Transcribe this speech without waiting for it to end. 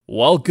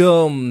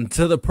Welcome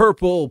to the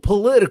Purple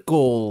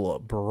Political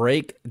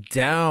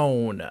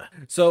Breakdown.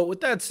 So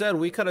with that said,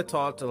 we kind of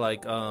talked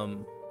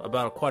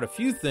about quite a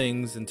few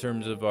things in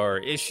terms of our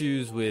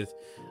issues with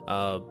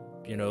the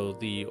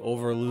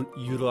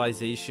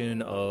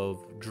overutilization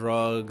of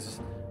drugs,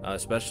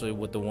 especially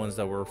with the ones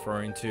that we're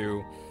referring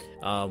to.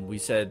 We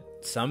said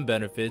some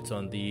benefits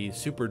on the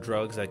super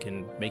drugs that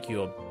can make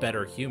you a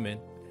better human,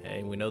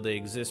 and we know they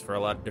exist for a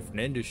lot of different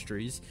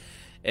industries.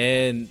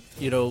 And,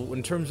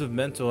 in terms of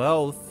mental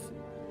health,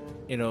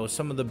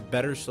 some of the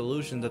better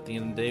solutions at the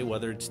end of the day,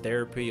 whether it's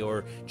therapy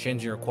or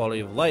changing your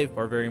quality of life,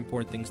 are very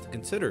important things to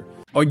consider.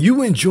 Are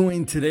you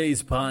enjoying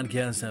today's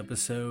podcast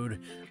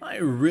episode? I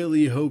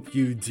really hope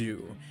you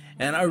do.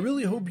 And I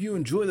really hope you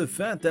enjoy the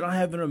fact that I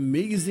have an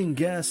amazing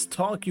guest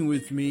talking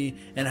with me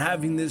and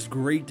having this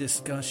great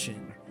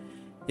discussion.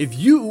 If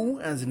you,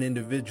 as an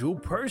individual,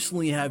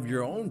 personally have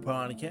your own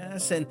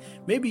podcast, and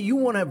maybe you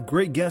want to have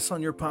great guests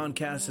on your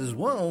podcast as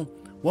well,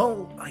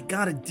 I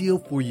got a deal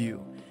for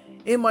you.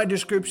 In my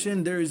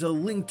description, there is a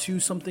link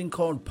to something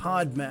called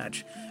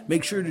Podmatch.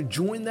 Make sure to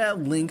join that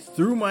link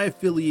through my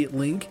affiliate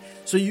link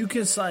so you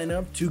can sign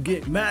up to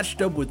get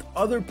matched up with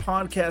other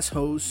podcast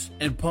hosts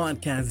and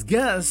podcast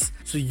guests,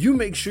 so you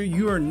make sure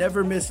you are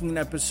never missing an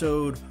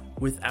episode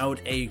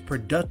without a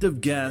productive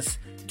guest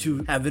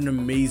to have an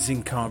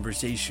amazing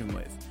conversation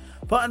with.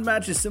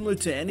 Podmatch is similar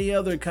to any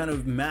other kind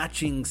of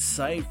matching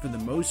site for the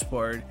most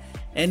part,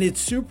 and it's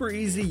super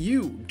easy to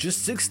use.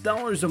 Just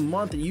 $6 a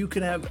month and you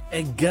can have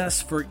a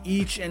guest for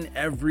each and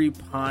every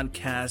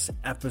podcast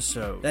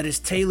episode that is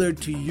tailored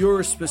to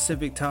your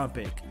specific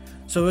topic.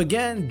 So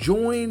again,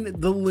 join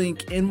the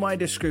link in my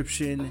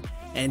description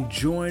and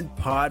join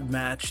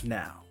Podmatch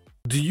now.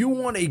 Do you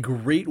want a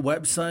great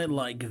website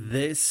like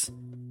this?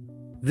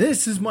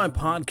 This is my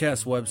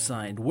podcast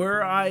website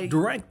where I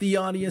direct the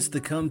audience to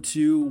come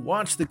to,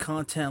 watch the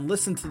content,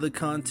 listen to the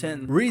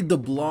content, read the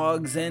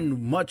blogs,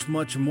 and much,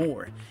 much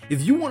more.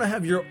 If you want to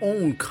have your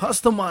own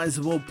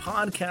customizable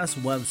podcast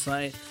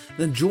website,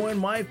 then join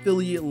my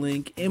affiliate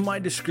link in my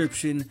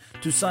description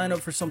to sign up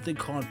for something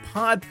called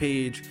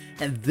Podpage,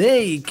 and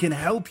they can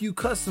help you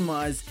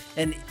customize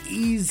an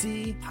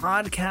easy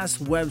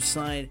podcast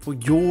website for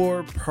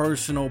your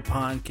personal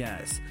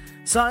podcast.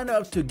 Sign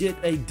up to get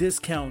a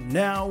discount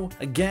now.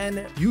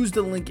 Again, use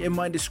the link in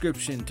my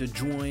description to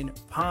join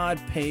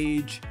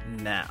Podpage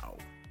now.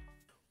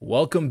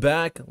 Welcome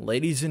back,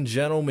 ladies and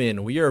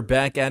gentlemen. We are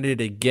back at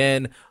it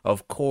again,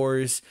 of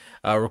course,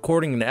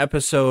 recording an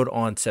episode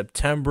on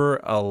September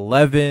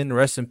 11.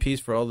 Rest in peace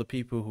for all the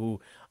people who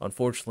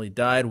unfortunately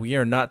died. We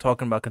are not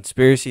talking about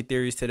conspiracy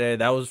theories today.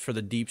 That was for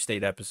the Deep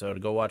State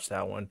episode. Go watch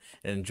that one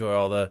and enjoy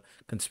all the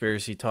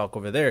conspiracy talk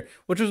over there,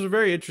 which was a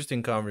very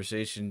interesting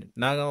conversation.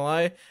 Not gonna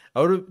lie,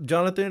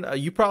 Jonathan,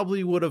 you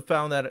probably would have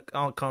found that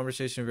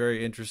conversation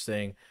very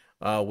interesting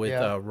with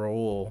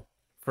Raul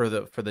for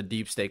the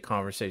Deep State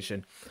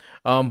conversation.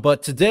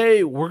 But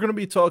today we're going to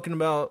be talking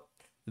about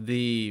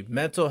the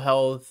mental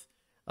health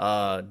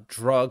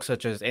drugs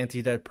such as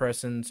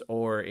antidepressants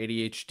or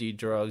ADHD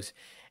drugs,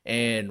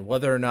 and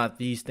whether or not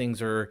these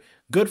things are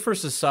good for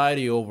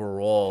society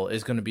overall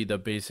is going to be the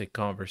basic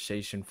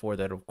conversation for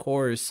that, of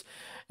course.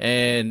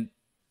 And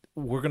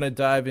we're going to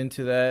dive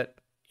into that.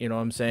 You know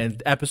what I'm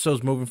saying?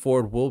 Episodes moving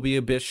forward will be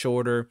a bit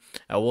shorter.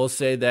 I will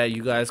say that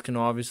you guys can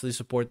obviously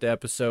support the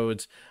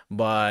episodes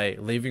by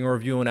leaving a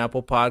review on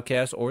Apple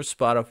Podcasts or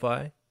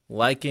Spotify,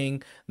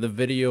 liking the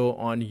video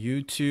on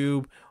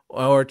YouTube,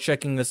 or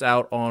checking this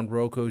out on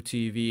Roku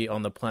TV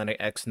on the Planet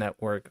X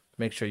network.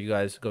 Make sure you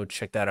guys go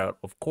check that out,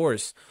 of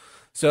course.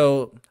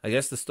 So I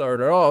guess to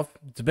start it off,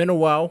 it's been a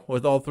while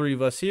with all three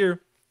of us here.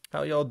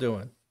 How y'all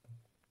doing?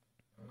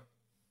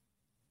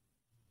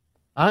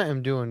 I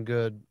am doing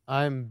good.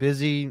 I'm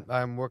busy.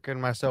 I'm working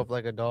myself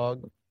like a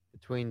dog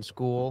between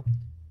school,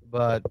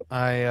 but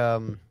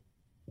I've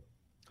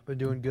been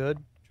doing good.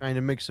 Trying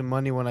to make some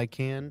money when I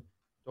can,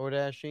 door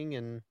dashing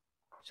and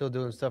still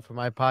doing stuff for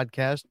my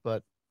podcast.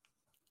 But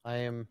I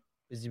am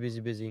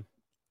busy.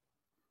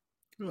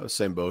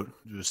 Same boat.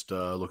 Just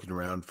looking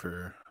around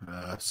for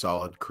a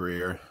solid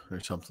career or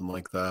something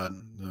like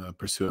that.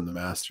 Pursuing the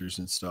masters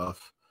and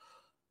stuff.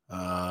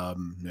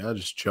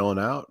 Just chilling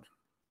out.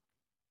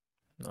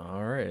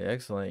 All right,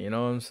 excellent. You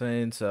know what I'm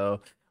saying?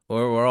 So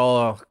we're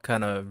all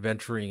kind of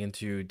venturing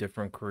into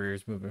different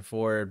careers moving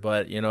forward,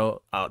 but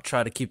I'll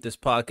try to keep this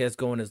podcast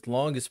going as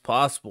long as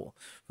possible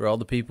for all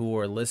the people who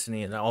are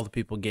listening and all the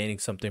people gaining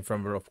something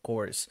from it, of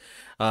course.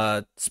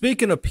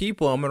 Speaking of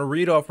people, I'm going to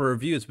read off a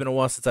review. It's been a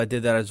while since I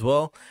did that as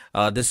well.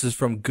 This is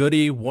from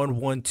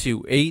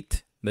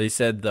Goody1128. They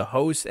said the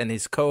host and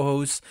his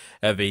co-hosts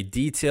have a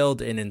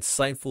detailed and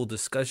insightful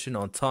discussion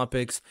on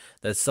topics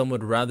that some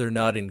would rather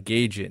not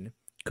engage in.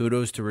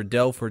 Kudos to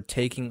Riddell for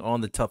taking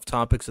on the tough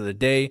topics of the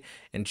day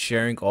and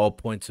sharing all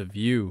points of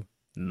view.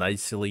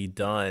 Nicely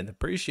done.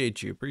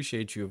 Appreciate you.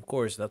 Of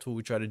course, that's what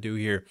we try to do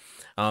here.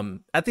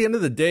 At the end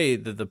of the day,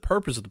 the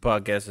purpose of the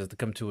podcast is to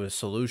come to a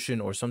solution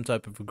or some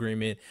type of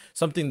agreement,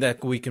 something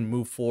that we can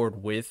move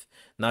forward with,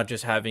 not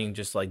just having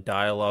just like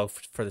dialogue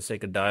for the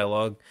sake of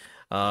dialogue.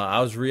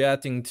 I was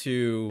reacting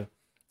to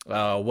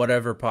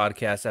whatever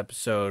podcast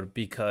episode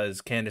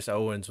because Candace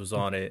Owens was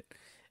on it.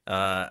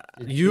 Did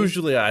she?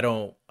 Usually I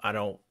don't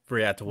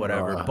react to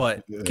whatever,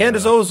 but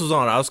Candace Yeah. Owens was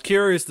on it. I was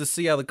curious to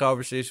see how the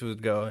conversation was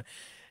going,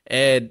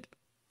 and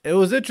it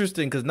was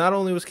interesting because not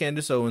only was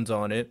Candace Owens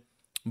on it,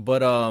 but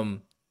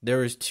there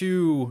was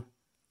two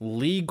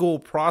legal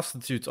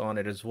prostitutes on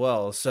it as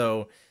well.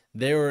 So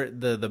they were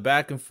the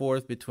back and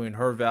forth between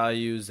her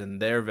values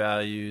and their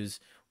values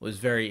was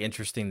very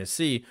interesting to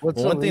see. What's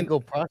But a one thing,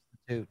 legal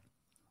prostitute?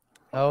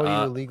 How are you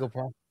uh, a legal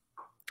prostitute?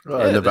 yeah,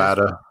 there's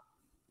Nevada.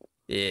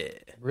 yeah,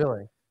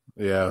 Really?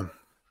 Yeah.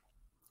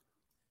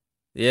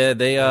 yeah,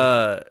 they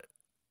Like,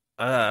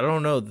 I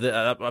don't know.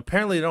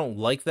 Apparently, they don't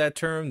like that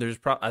term.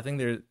 I think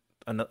there's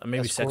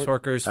maybe sex escort?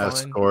 worker is fine.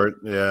 Escort.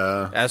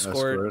 Yeah.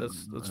 Escort,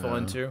 Escort. that's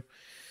fine Yeah. too.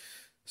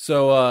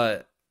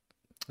 So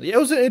yeah, it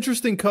was an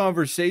interesting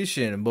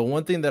conversation, but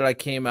one thing that I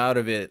came out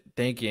of it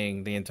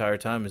thinking the entire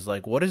time is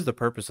like, what is the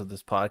purpose of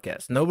this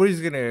podcast?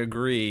 Nobody's gonna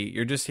agree.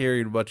 You're just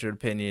hearing a bunch of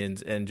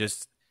opinions and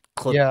just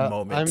clip Yeah,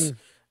 moments.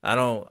 I I'm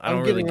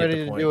don't really getting get the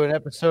ready to point. do an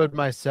episode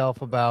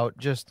myself about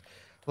just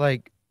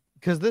like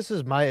because this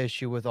is my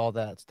issue with all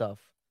that stuff,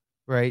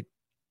 right?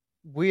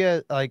 We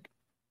like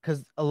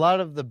because a lot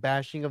of the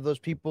bashing of those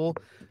people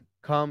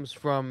comes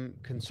from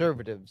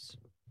conservatives,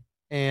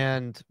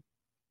 and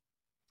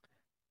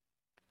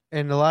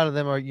a lot of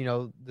them are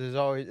there's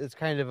always it's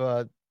kind of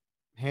a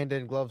hand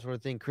in glove sort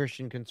of thing.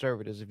 Christian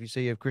conservatives. If you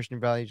say you have Christian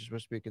values, you're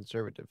supposed to be a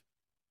conservative.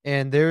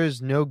 And there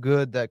is no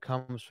good that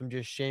comes from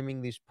just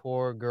shaming these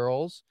poor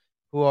girls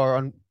who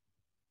are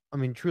I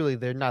mean, truly,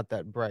 they're not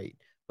that bright.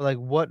 But like,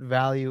 what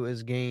value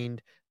is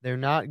gained? They're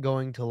not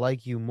going to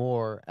like you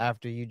more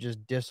after you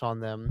just diss on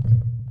them,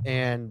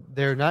 and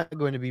they're not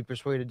going to be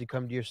persuaded to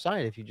come to your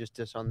side if you just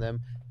diss on them.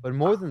 But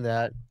more than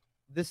that,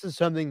 this is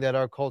something that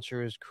our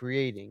culture is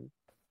creating,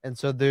 and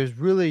so there's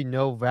really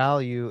no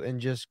value in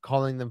just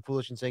calling them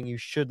foolish and saying you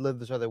should live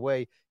this other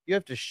way. You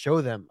have to show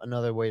them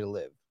another way to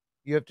live.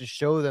 You have to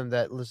show them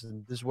that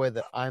listen, this way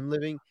that I'm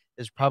living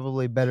is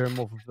probably better and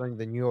more fulfilling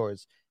than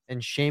yours,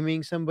 and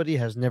shaming somebody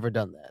has never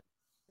done that.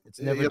 It's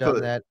You never have done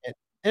to, that, and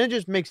it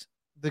just makes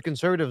the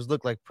conservatives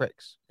look like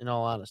pricks. In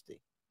all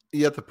honesty,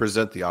 you have to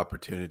present the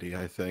opportunity,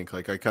 I think.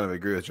 Like, I kind of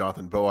agree with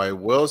Jonathan. But what I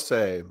will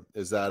say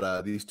is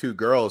that these two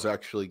girls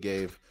actually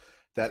gave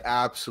that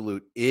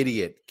absolute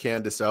idiot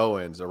Candace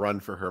Owens a run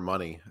for her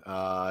money.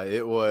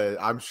 It was,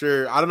 I'm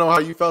sure, I don't know how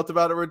you felt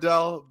about it,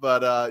 Riddell,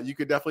 but you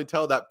could definitely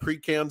tell that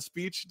pre-canned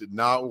speech did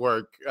not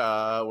work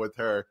with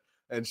her.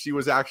 And she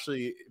was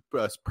actually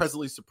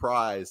presently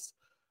surprised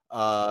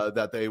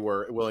that they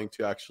were willing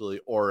to actually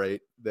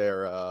orate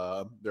their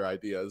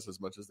ideas as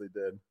much as they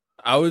did.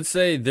 I would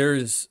say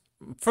there's,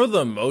 for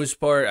the most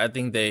part, I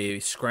think they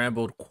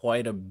scrambled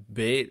quite a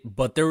bit,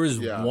 but there was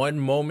Yeah. one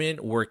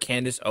moment where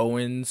Candace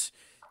Owens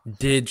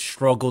did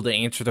struggle to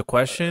answer the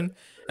question,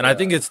 and I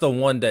think it's the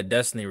one that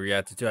Destiny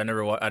reacted to. I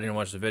didn't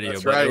watch the video,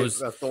 That's but right.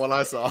 That's the one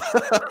I saw.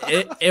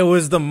 it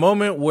was the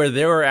moment where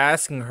they were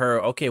asking her,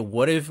 okay,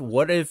 what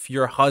if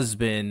your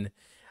husband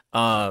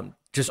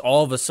just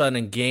all of a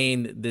sudden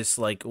gained this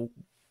like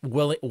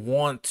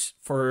want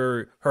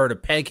for her to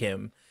peg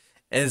him,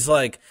 and it's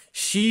like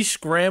she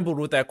scrambled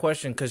with that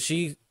question because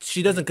she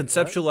doesn't what?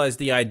 conceptualize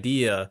the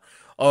idea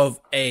of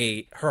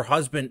her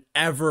husband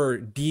ever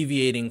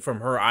deviating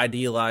from her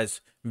idealized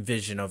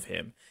vision of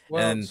him.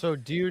 Well, And so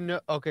do you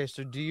know? Okay,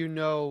 so do you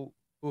know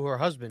who her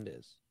husband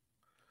is?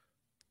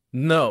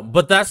 no,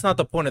 but that's not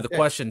the point of the Okay,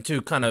 question,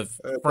 to kind of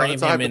frame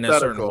It's a him in a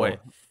certain way.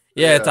 hypothetical.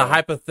 Yeah, it's a Yeah.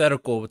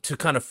 hypothetical to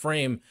kind of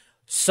frame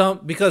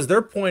some, because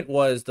their point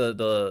was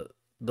the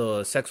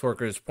sex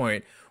workers'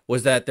 point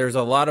was that there's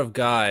a lot of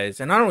guys,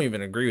 and I don't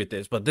even agree with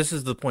this, but this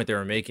is the point they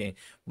were making.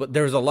 But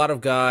there's a lot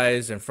of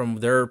guys, and from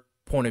their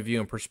point of view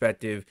and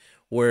perspective,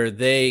 where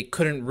they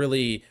couldn't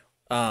really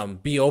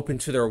be open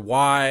to their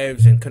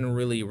wives and couldn't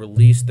really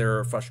release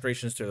their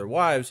frustrations to their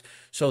wives.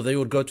 So they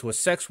would go to a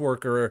sex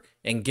worker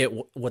and get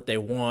what they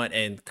want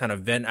and kind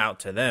of vent out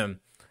to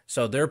them.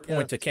 So their yeah,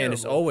 point to that's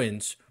Candace terrible.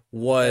 Owens That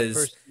was,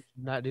 person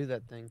should not do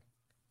that thing.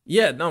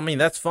 yeah, no, I mean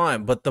that's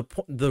fine, but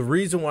the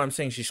reason why I'm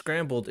saying she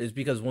scrambled is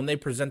because when they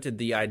presented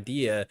the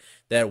idea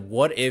that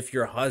what if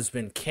your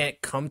husband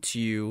can't come to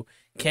you,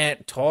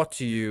 can't talk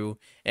to you,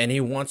 and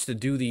he wants to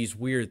do these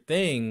weird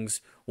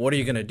things, what are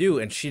you gonna do?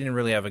 And she didn't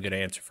really have a good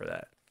answer for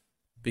that,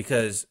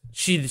 because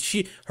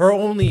her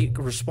only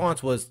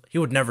response was he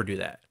would never do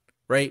that,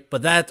 right?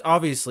 But that's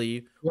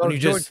obviously when Well, you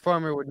George just,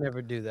 Farmer would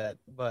never do that,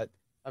 but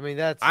I mean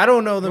that's I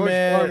don't know the George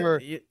man.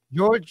 Farmer.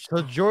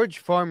 George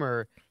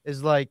Farmer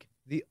is like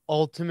the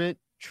ultimate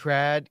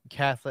trad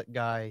Catholic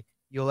guy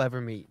you'll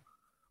ever meet.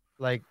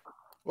 Like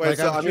Wait,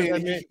 so I'm I sure mean,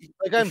 that man,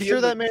 like I'm he sure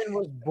is that man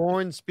was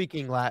born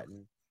speaking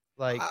Latin.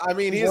 Like, I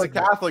mean, he he's a wasn't.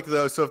 Catholic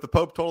though, so if the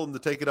Pope told him to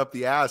take it up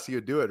the ass, he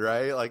would do it,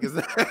 right? Like, is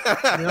that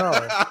No,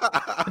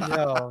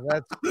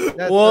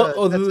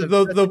 Well, that's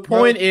the a gross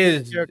point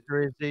is,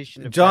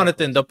 mischaracterization of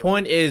Jonathan, the Catholics.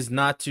 point is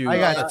not I to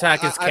got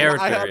attack his I had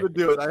character. to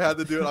do it. I had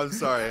to do it. I'm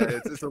sorry.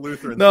 It's a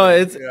Lutheran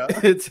No, thing.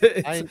 it's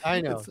Yeah.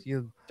 I know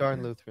you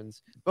darn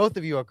Lutherans. Both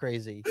of you are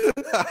crazy.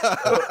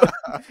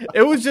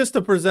 It was just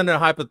to present a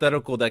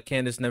hypothetical that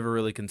Candace never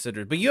really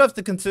considered. But you have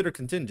to consider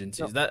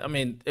contingencies. No, That I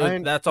mean, I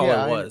that's all it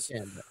I was.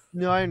 understand that.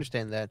 No, I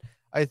understand that.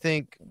 I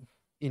think,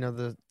 I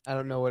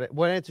don't know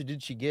what answer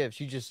did she give.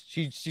 She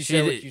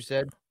said what you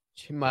said.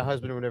 My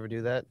husband would never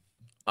do that.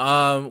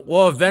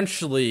 Well,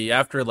 eventually,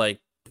 after like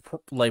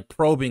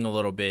probing a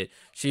little bit,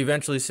 she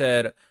eventually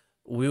said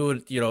we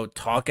would,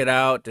 talk it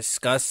out,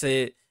 discuss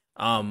it.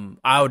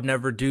 I would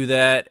never do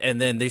that.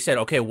 And then they said,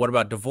 okay, what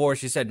about divorce?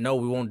 She said, no,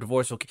 we won't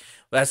divorce. Okay,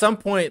 but at some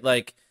point,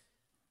 like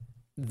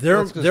there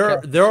are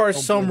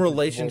Catholics some don't believe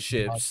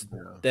relationships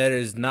that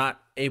is not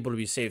able to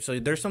be saved. So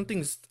there's some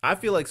things I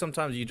feel like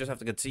sometimes you just have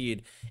to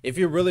concede. If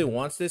he really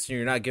wants this and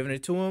you're not giving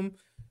it to him,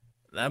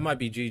 that might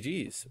be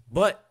GG's.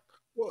 But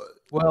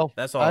Well,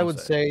 that's all I I'm would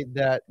say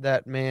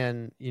that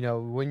man,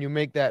 when you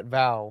make that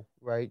vow,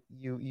 right?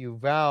 You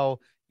vow,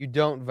 you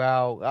don't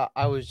vow.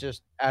 I was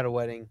just at a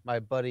wedding. My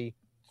buddy,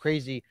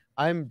 crazy.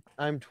 I'm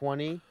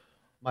 20.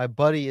 My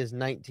buddy is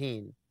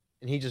 19,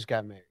 and he just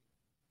got married.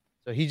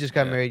 So he just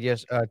got married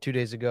 2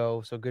 days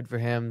ago. So good for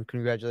him.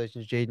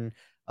 Congratulations, Jaden.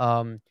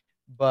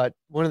 But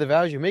one of the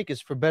vows you make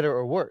is for better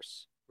or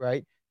worse,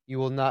 right? You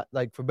will not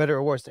like for better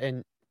or worse.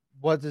 And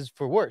what is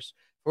for worse?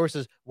 Worse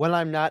is when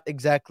I'm not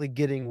exactly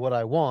getting what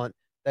I want.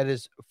 That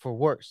is for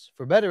worse.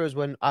 For better is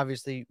when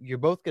obviously you're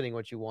both getting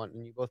what you want,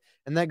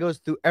 and that goes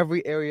through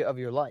every area of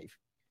your life.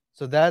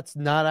 So that's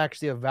not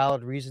actually a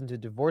valid reason to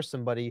divorce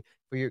somebody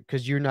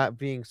because you're not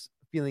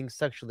feeling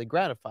sexually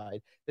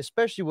gratified,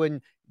 especially when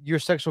your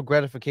sexual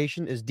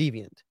gratification is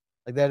deviant.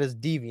 Like that is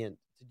deviant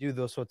to do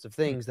those sorts of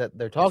things that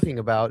they're talking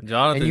about.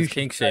 Jonathan's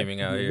kink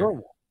shaming out here.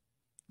 Normal.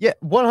 Yeah,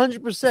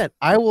 100%.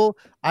 I will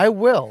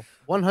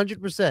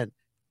 100%.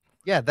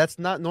 Yeah, that's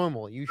not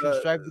normal. You should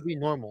strive to be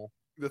normal.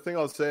 The thing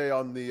I'll say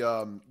on the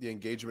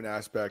engagement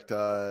aspect,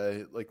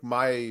 like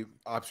my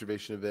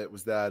observation of it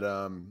was that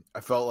I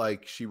felt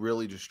like she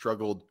really just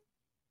struggled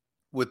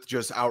with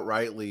just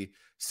outrightly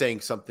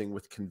saying something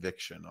with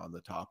conviction on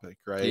the topic,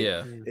 right?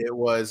 Yeah. It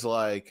was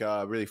like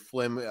really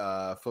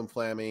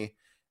flim-flammy,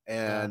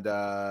 and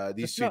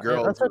these two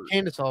girls. That's what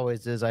Candace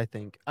always is, I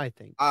think.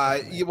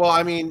 Well,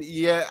 I mean,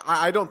 yeah,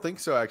 I don't think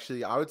so,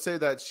 actually. I would say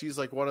that she's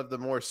like one of the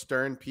more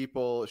stern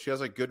people. She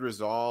has like good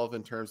resolve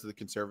in terms of the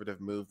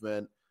conservative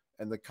movement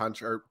and the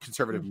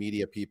conservative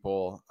media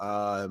people.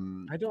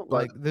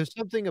 There's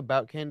something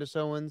about Candace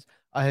Owens.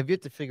 I have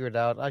yet to figure it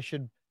out. I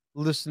should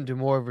listen to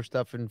more of her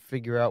stuff and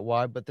figure out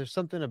why, but there's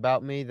something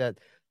about me that,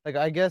 like,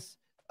 I guess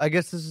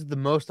this is the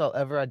most I'll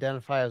ever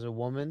identify as a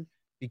woman,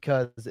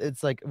 because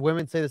it's like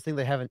women say this thing,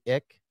 they have an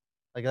ick.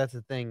 Like that's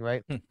the thing,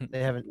 right?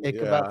 They have an ick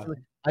about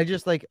something.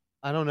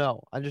 I don't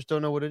know. I just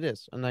don't know what it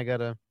is. And I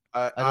don't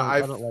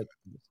like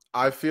this.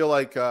 I feel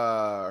like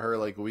her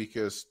like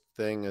weakest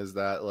thing is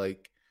that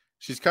like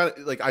she's kind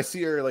of like, I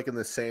see her like in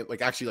the same,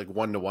 like actually like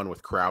 1-to-1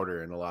 with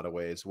Crowder in a lot of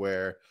ways,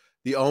 where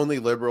the only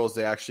liberals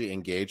they actually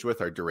engage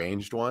with are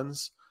deranged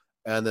ones.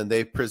 And then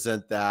they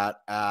present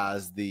that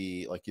as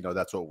the, like,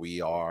 that's what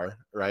we are.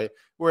 Right.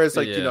 Whereas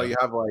like, you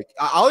have like,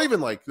 I'll even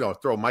like,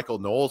 throw Michael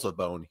Knowles a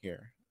bone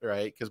here.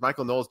 Right. Because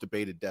Michael Knowles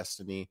debated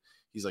Destiny.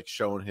 He's like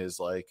shown his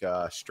like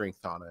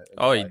strength on it.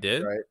 Oh, he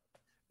did? Right.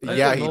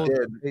 Michael Knowles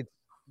he did.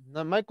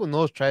 Michael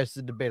Knowles tries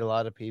to debate a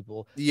lot of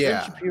people.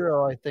 Yeah. Ben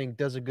Shapiro, I think,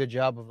 does a good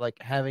job of like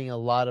having a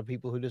lot of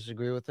people who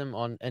disagree with him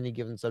on any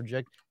given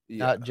subject,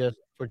 not just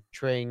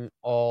portraying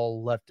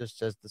all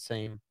leftists as the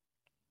same.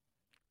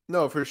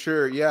 No, for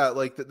sure. Yeah.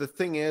 Like the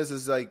thing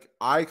is like,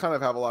 I kind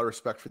of have a lot of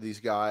respect for these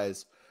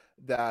guys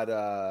that,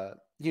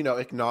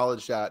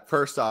 acknowledge that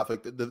first off,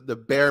 like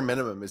the bare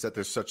minimum is that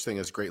there's such thing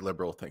as great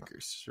liberal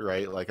thinkers,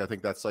 right? Like, I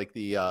think that's like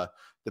the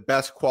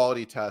best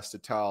quality test to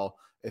tell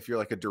if you're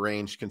like a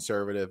deranged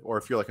conservative or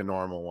if you're like a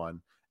normal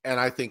one. And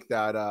I think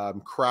that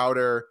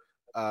Crowder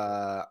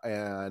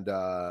and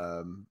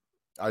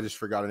I just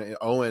forgot it,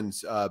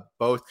 Owens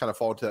both kind of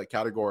fall into that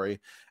category,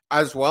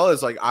 as well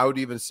as like I would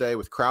even say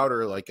with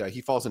Crowder, like he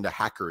falls into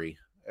hackery,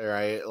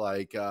 right?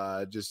 Like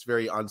just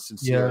very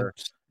unsincere.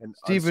 Yeah. And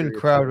Stephen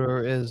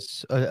Crowder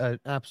is an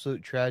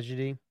absolute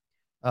tragedy.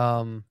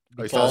 He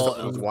his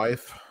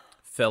wife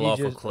fell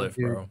off a cliff,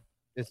 bro.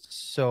 It's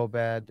so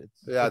bad.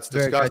 It's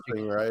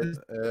disgusting, right?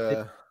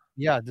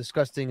 Yeah,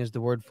 disgusting is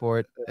the word for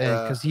it.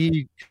 And because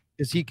he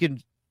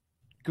can,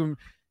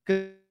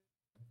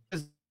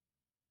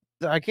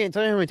 I can't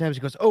tell you how many times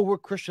he goes, "Oh, we're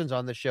Christians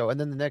on the show," and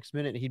then the next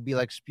minute he'd be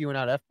like spewing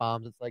out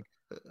F-bombs. It's like,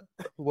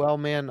 well,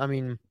 man, I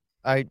mean,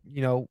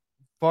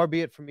 far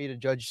be it for me to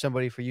judge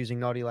somebody for using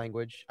naughty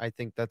language. I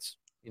think that's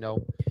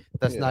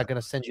not going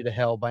to send you to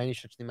hell by any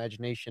stretch of the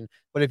imagination.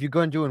 But if you're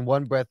going to, in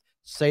one breath,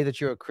 say that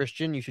you're a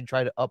Christian, you should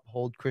try to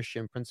uphold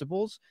Christian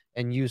principles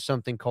and use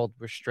something called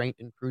restraint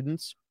and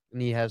prudence.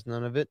 And he has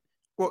none of it.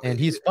 Well, and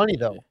he's funny,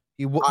 though.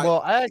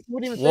 Well, I actually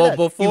wouldn't even say Well, that. He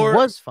before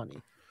was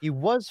funny. He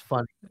was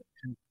funny,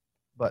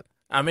 but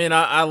I mean,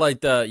 I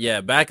like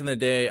the back in the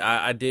day,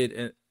 I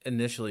did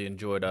initially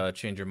enjoyed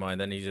Change Your Mind.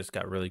 Then he just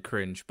got really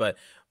cringe. But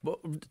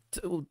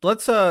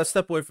let's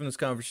step away from this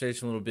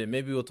conversation a little bit.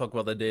 Maybe we'll talk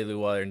about the Daily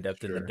Wire in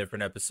depth in a Sure.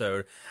 different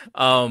episode.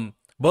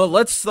 But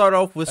let's start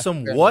off with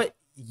some fair what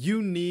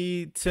you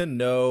need to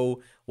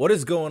know. What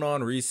is going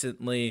on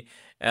recently?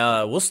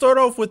 We'll start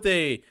off with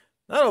a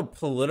not a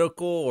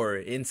political or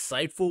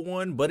insightful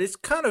one, but it's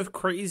kind of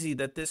crazy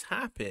that this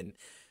happened.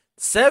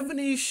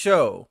 70s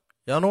show.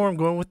 Y'all know where I'm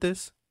going with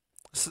this?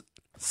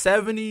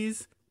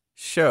 70s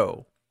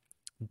show.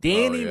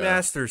 Danny yeah.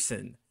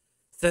 Masterson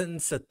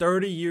sentenced to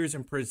 30 years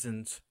in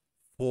prison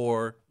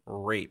for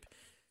rape.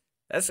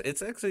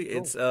 It's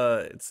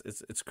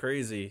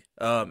crazy.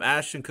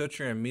 Ashton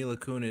Kutcher and Mila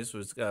Kunis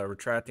was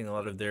retracting a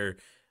lot of their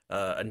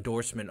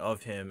endorsement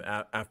of him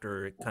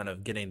after kind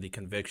of getting the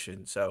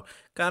conviction. So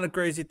kind of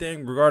crazy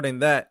thing regarding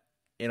that.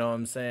 You know what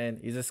I'm saying?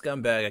 He's a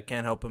scumbag. I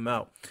can't help him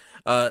out.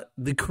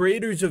 The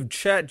creators of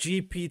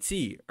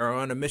ChatGPT are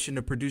on a mission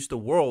to produce the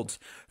world's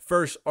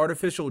first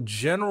artificial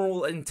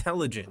general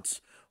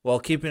intelligence while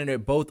keeping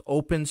it both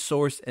open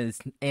source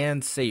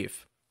and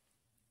safe.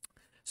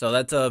 So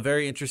that's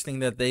very interesting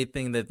that they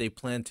think that they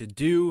plan to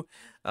do.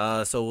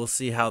 So we'll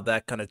see how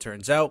that kind of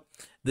turns out.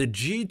 The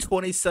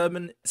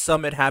G27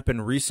 summit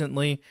happened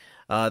recently.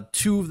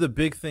 Two of the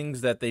big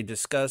things that they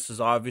discussed is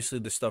obviously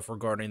the stuff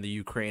regarding the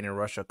Ukraine and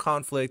Russia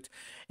conflict.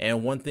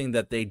 And one thing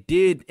that they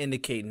did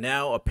indicate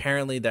now,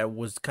 apparently that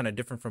was kind of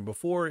different from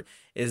before,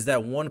 is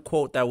that one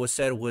quote that was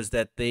said was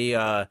that they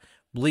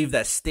believe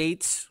that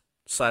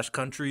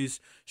states/countries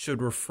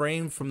should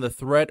refrain from the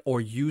threat or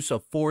use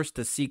of force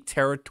to seek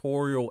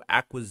territorial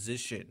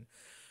acquisition.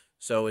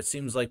 So it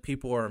seems like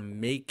people are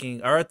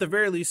making, or at the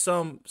very least,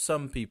 some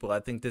people. I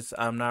think this.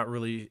 I don't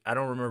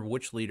remember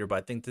which leader, but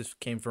I think this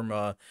came from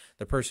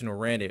the person who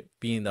ran it,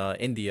 being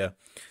India.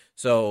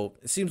 So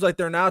it seems like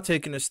they're now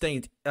taking a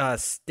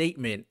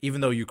statement,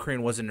 even though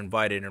Ukraine wasn't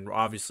invited, and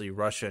obviously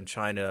Russia and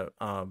China,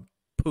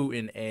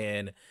 Putin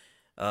and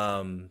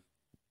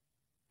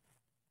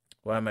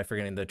why am I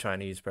forgetting the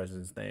Chinese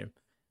president's name?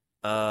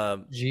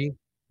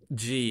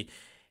 G.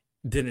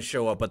 Didn't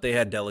show up, but they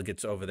had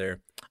delegates over there.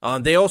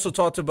 They also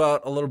talked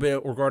about a little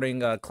bit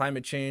regarding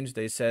climate change.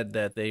 They said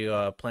that they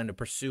plan to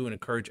pursue and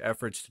encourage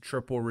efforts to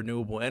triple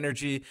renewable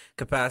energy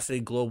capacity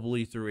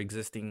globally through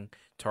existing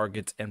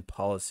targets and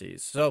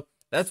policies. So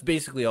that's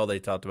basically all they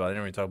talked about. They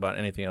didn't really talk about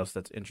anything else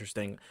that's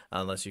interesting,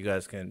 unless you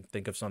guys can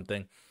think of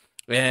something.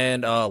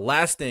 And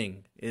last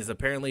thing is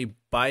apparently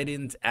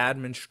Biden's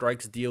admin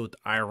strikes deal with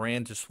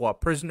Iran to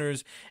swap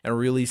prisoners and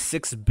release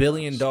 $6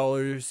 billion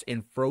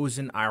in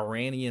frozen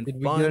Iranian Did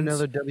we funds. get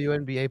another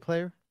WNBA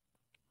player?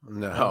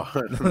 No,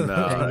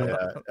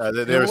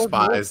 It they were wasn't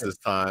spies worth it. this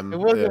time. It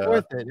wasn't Yeah.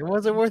 worth it. It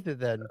wasn't worth it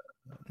then.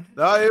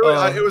 No,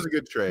 it was a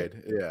good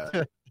trade.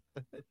 Yeah.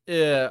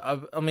 Yeah,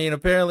 I mean,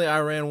 apparently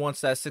Iran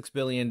wants that $6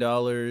 billion.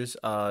 It's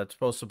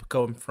supposed to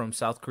come from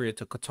South Korea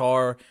to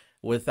Qatar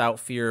without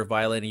fear of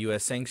violating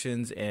U.S.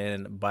 sanctions,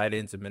 and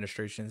Biden's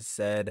administration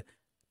said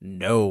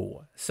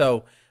no.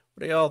 So, what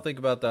do y'all think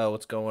about that?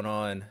 What's going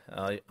on?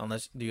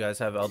 Unless do you guys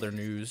have other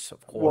news,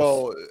 of course.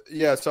 Well,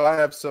 yeah. So I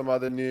have some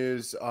other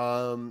news.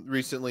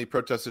 Recently,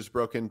 protesters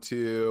broke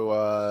into.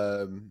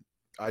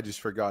 I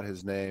just forgot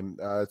his name.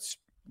 It's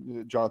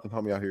Jonathan.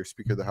 Help me out here.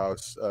 Speaker of the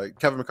House,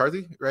 Kevin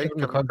McCarthy, right?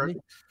 Kevin McCarthy?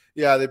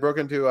 Yeah, they broke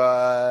into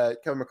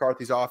Kevin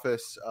McCarthy's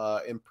office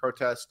in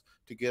protest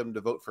to get him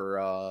to vote for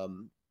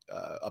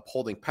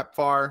upholding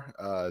PEPFAR.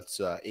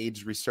 It's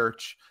AIDS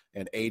research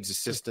and AIDS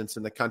assistance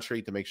in the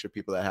country to make sure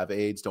people that have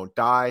AIDS don't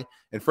die,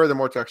 and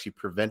furthermore to actually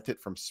prevent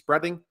it from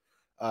spreading.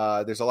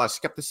 There's a lot of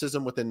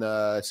skepticism within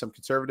some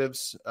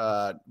conservatives,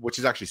 which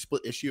is actually a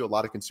split issue. A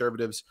lot of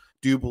conservatives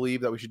do believe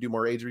that we should do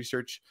more AIDS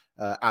research,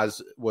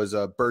 as was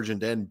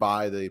burgeoned in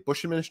by the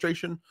Bush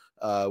administration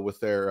with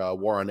their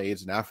war on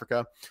AIDS in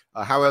Africa.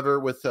 However,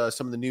 with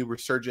some of the new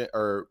resurgent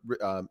or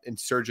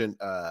insurgent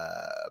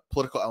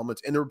political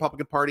elements in the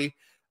Republican Party,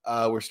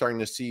 we're starting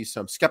to see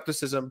some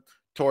skepticism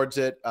towards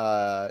it,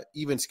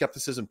 even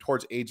skepticism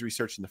towards AIDS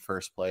research in the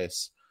first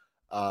place.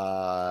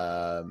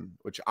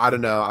 Which I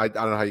don't know. I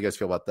don't know how you guys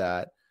feel about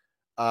that.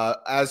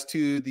 As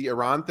to the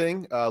Iran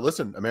thing,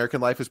 listen, American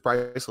life is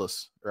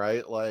priceless,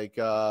 right? Like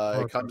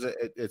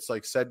it's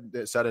like said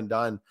and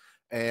done.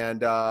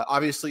 And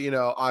obviously,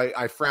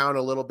 I frown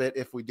a little bit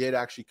if we did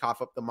actually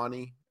cough up the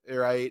money,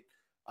 right?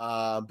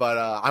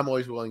 But I'm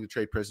always willing to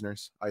trade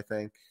prisoners. I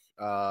think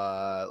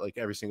like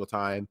every single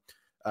time.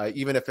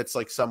 Even if it's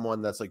like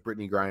someone that's like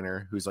Brittany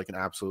Griner, who's like an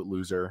absolute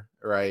loser,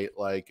 right?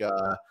 Like,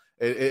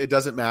 it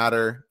doesn't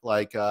matter.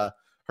 Like,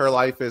 her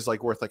life is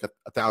like worth like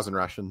 1,000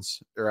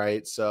 Russians,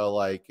 right? So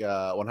like,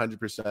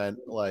 100%,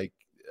 like,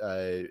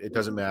 it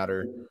doesn't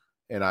matter.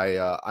 And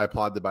I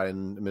applaud the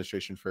Biden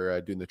administration for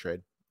doing the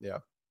trade. Yeah.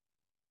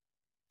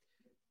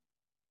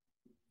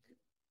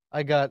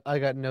 I got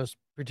no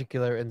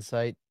particular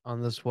insight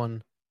on this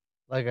one.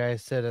 Like I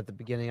said at the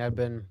beginning, I've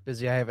been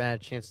busy. I haven't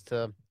had a chance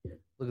to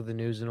look at the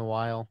news in a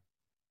while.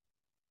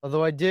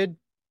 Although I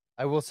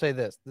I will say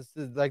this. This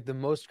is like the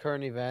most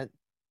current event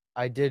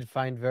I did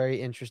find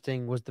very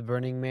interesting was the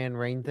Burning Man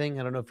rain thing.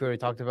 I don't know if you already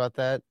talked about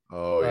that,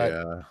 Oh but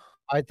yeah.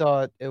 I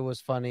thought it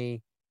was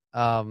funny.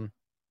 Um,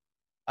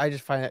 I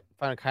just find it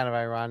kind of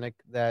ironic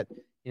that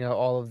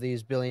all of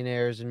these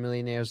billionaires and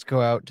millionaires go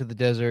out to the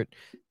desert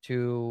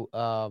to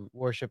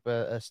worship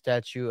a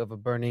statue of a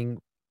burning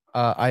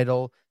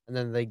idol, and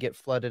then they get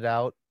flooded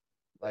out.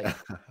 Like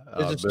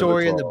there's a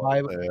story in the Biblical.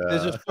 Bible. Yeah.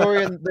 There's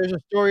a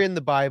story in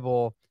the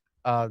Bible.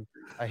 Uh,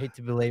 I hate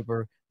to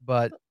belabor,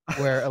 but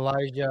where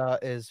Elijah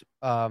is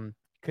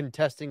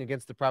contesting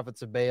against the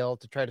prophets of Baal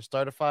to try to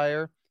start a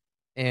fire,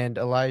 and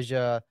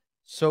Elijah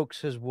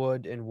soaks his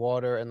wood in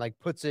water and like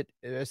puts it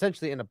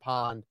essentially in a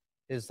pond,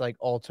 his like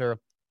altar,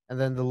 and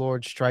then the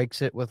Lord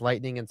strikes it with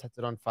lightning and sets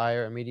it on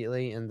fire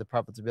immediately, and the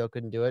prophets of Baal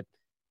couldn't do it.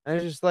 And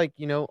it's just like,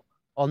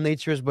 all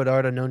nature is but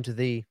art unknown to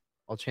thee,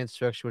 all chance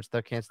structure which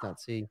thou canst not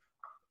see.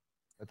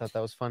 I thought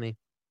that was funny.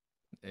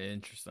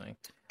 Interesting.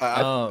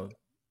 I, Um,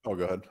 oh,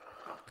 go ahead.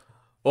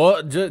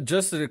 well,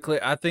 just to be clear,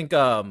 I think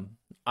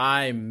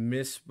I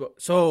misspoke.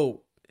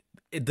 So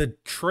the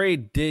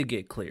trade did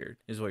get cleared,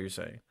 is what you're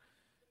saying.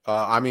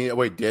 I mean,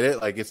 wait, did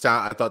it? Like it's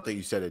not. I thought that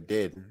you said it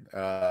did.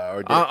 Or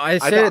did I I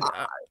said,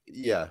 thought?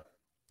 Yeah.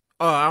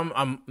 oh,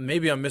 I'm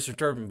maybe I'm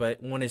misinterpreting, but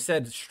when it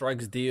said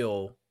strikes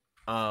deal,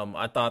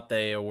 I thought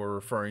they were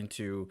referring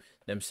to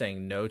them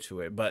saying no to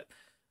it. But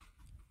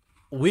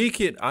we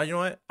could, you know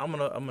what? I'm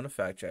gonna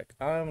fact check.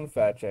 I'm gonna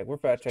fact check. We're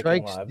fact checking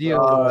Strikes live. deal.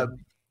 Go ahead.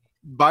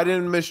 Biden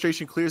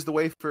administration clears the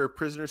way for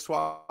prisoner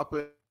swap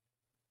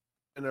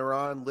in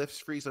Iran. Lifts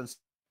freeze on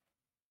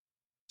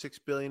 $6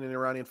 billion in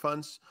Iranian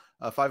funds.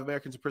 5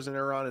 Americans in prison in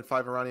Iran and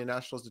 5 Iranian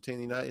nationals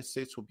detained in the United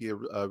States will be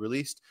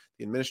released.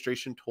 The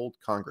administration told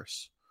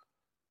Congress.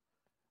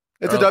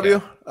 It's a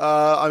W.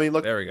 I mean,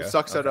 look, There we go. it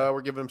sucks Okay. that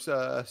we're giving them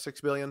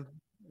 $6 billion,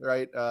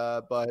 right?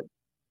 But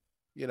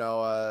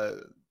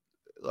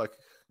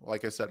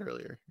like I said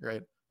earlier,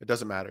 right? It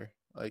doesn't matter.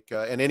 Like,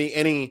 and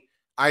any,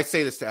 I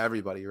say this to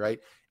everybody, right?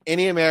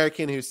 Any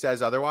American who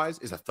says otherwise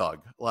is a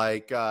thug.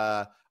 Like,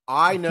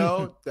 I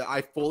know that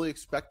I fully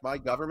expect my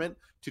government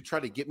to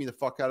try to get me the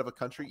fuck out of a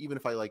country, even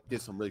if I like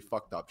did some really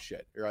fucked up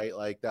shit, right?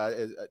 Like that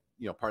is,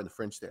 pardon the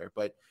French there,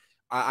 but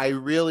I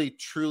really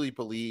truly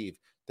believe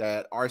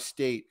that our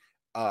state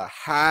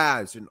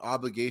has an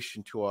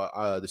obligation to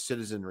the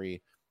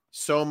citizenry,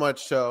 so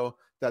much so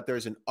that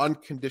there's an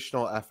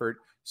unconditional effort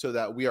so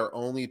that we are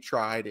only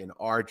tried in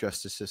our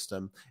justice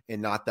system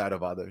and not that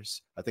of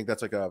others. I think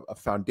that's like a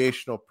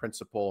foundational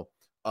principle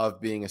of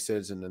being a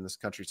citizen in this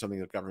country, something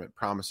the government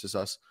promises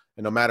us.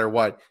 And no matter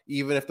what,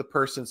 even if the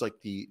person's like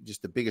the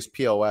biggest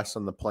POS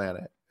on the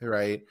planet,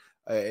 right?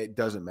 It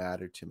doesn't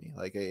matter to me.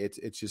 Like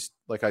it's just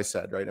like I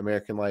said, right?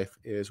 American life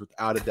is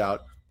without a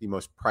doubt the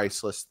most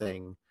priceless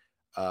thing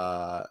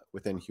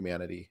within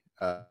humanity,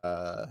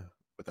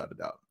 without a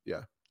doubt.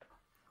 Yeah.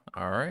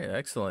 All right,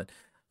 excellent.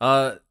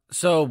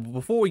 So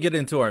before we get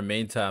into our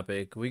main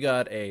topic, we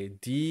got a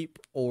deep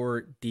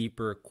or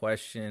deeper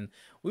question.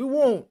 We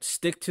won't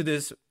stick to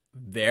this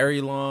very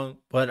long,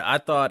 but I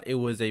thought it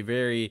was a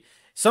very.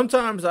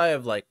 Sometimes I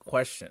have like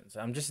questions.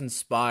 I'm just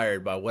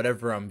inspired by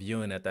whatever I'm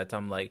viewing at that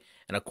time, like,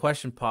 and a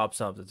question pops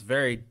up. It's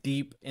very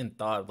deep in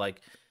thought.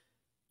 Like,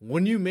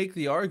 when you make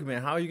the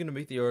argument, how are you going to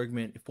make the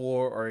argument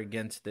for or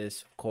against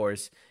this? Of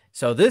course.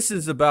 So this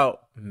is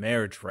about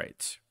marriage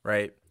rights,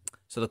 right?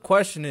 So the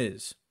question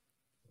is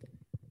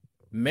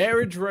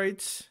marriage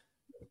rights,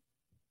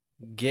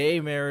 gay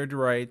marriage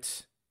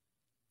rights,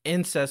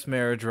 incest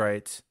marriage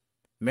rights,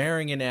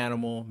 marrying an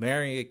animal,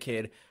 marrying a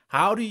kid.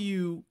 How do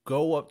you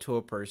go up to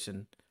a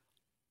person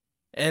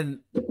and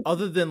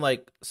other than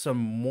like some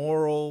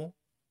moral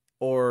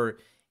or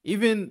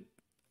even,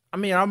 I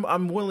mean,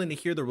 I'm willing to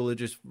hear the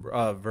religious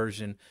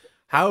version.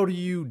 How do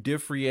you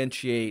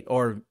differentiate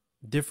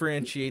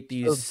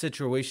these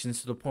situations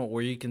to the point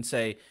where you can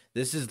say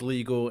this is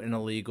legal and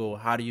illegal?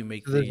 How do you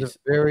make So these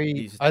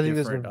I think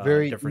there's a different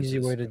very easy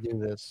differences? way to do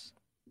this.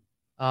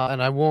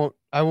 And I won't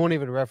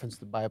even reference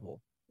the Bible,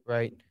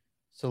 right?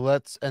 So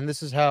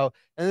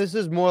this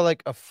is more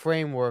like a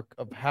framework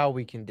of how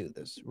we can do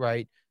this,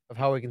 right? Of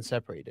how we can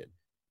separate it.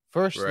 Right.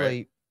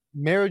 Firstly,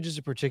 marriage is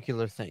a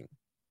particular thing,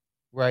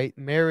 right?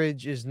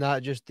 Marriage is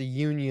not just the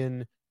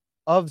union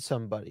of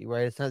somebody,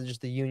 right? It's not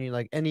just the union,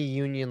 like any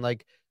union,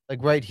 like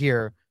right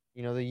here,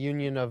 the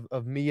union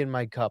of me and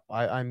my cup.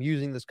 I'm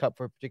using this cup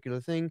for a particular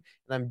thing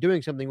and I'm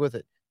doing something with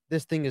it.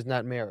 This thing is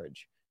not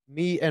marriage.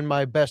 Me and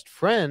my best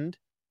friend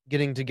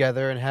getting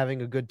together and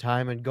having a good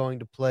time and going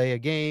to play a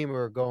game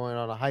or going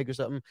on a hike or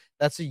something,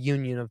 that's a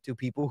union of two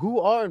people who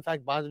are in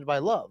fact bonded by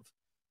love.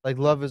 Like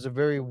love is a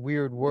very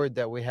weird word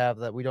that we have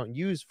that we don't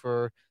use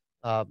for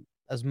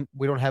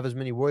we don't have as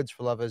many words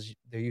for love as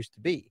there used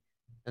to be.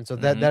 And so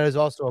that Mm-hmm. that is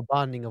also a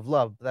bonding of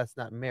love, but that's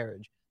not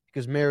marriage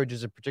because marriage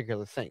is a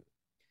particular thing.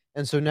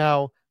 And so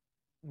now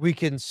we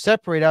can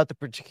separate out the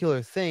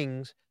particular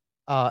things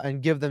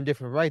and give them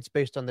different rights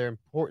based on their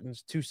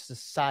importance to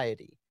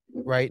society,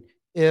 right?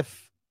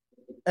 If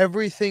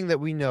everything that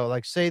we know,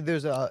 like say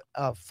there's a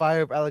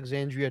Fire of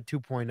Alexandria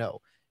 2.0,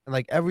 and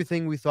like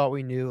everything we thought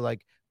we knew,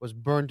 like was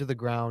burned to the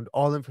ground.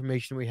 All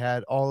information we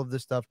had, all of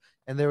this stuff,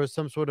 and there was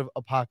some sort of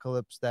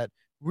apocalypse that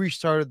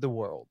restarted the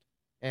world.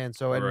 And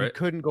so, All and we right.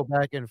 couldn't go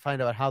back and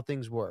find out how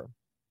things were.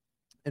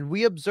 And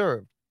we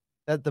observed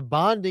that the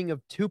bonding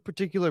of two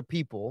particular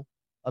people,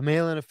 a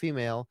male and a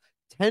female,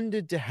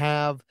 tended to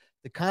have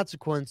the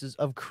consequences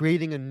of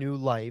creating a new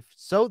life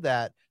so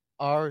that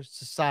our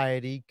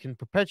society can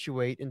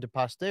perpetuate into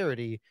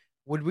posterity.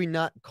 Would we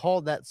not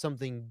call that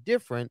something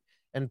different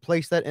and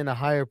place that in a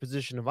higher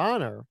position of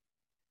honor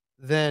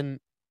than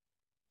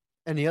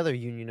any other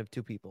union of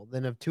two people,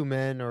 than of two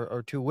men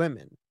or two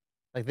women?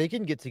 Like they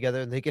can get together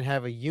and they can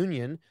have a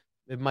union.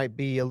 It might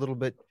be a little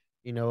bit,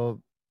 you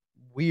know,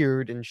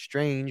 weird and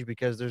strange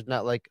because there's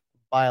not like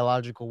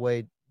biological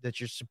way that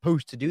you're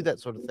supposed to do that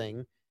sort of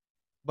thing.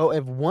 But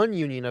if one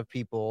union of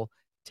people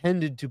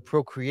tended to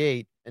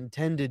procreate and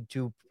tended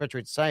to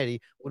perpetuate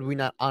society, would we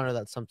not honor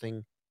that something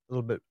a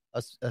little bit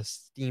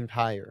esteemed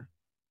higher?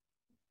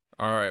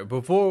 All right.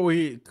 Before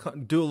we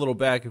do a little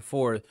back and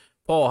forth,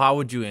 Paul, how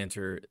would you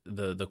answer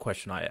the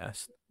question I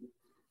asked?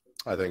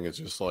 I think it's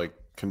just like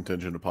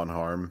contingent upon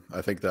harm.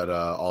 I think that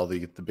all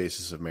the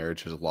basis of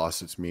marriage has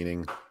lost its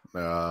meaning,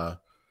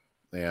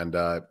 and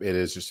it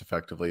is just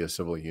effectively a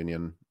civil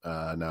union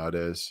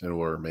nowadays, and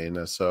will remain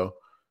as so.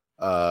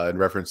 In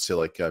reference to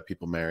like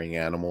people marrying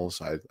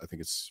animals, I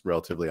think it's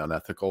relatively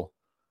unethical.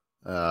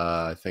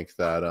 I think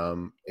that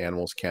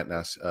animals can't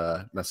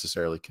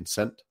necessarily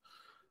consent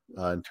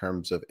in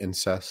terms of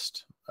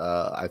incest.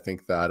 I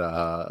think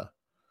that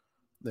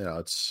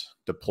it's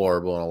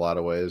deplorable in a lot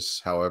of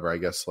ways. However, I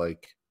guess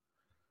like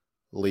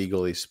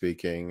legally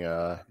speaking,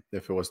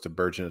 if it was to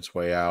burgeon its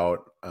way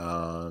out,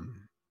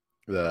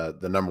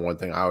 the number one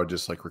thing I would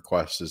just like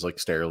request is like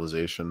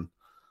sterilization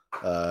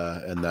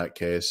in that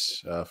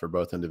case for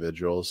both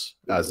individuals,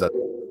 as that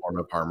form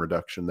of harm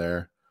reduction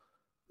there.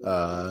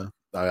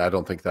 I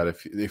don't think that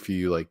if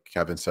you like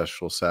have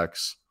incestual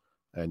sex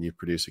and you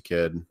produce a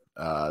kid,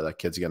 that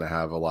kid's going to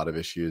have a lot of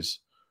issues.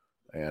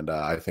 And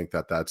I think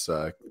that that's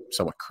a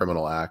somewhat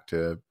criminal act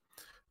to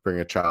bring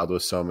a child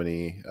with so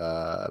many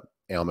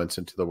ailments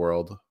into the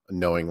world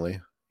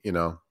knowingly, you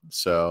know?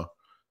 So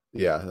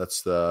yeah,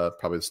 that's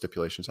probably the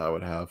stipulations I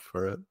would have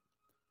for it,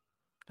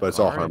 but it's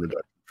all harm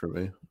reduction for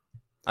me.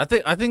 I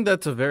think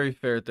that's a very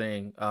fair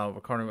thing,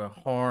 regarding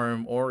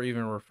harm or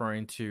even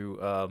referring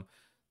to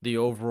the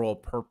overall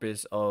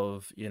purpose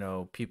of, you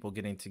know, people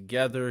getting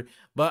together.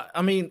 But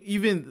I mean,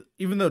 even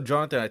though,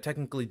 Jonathan, I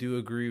technically do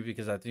agree,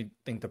 because I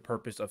think the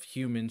purpose of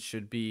humans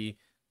should be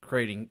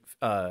creating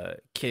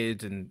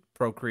kids and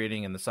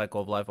procreating and the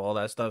cycle of life, all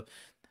that stuff.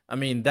 I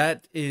mean,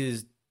 that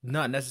is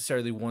not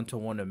necessarily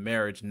one-to-one in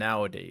marriage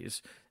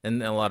nowadays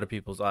in a lot of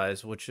people's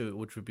eyes, which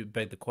would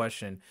beg the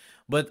question.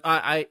 But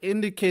I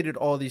indicated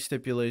all these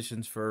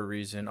stipulations for a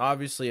reason.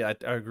 Obviously, I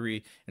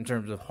agree in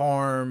terms of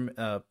harm,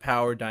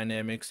 power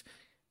dynamics,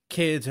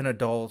 kids and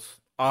adults,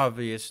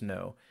 obvious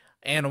no.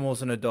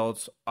 Animals and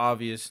adults,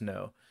 obvious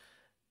no.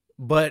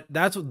 But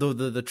that's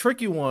the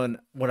tricky one.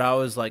 What I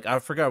was like, I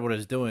forgot what I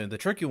was doing. The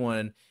tricky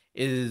one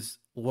is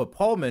what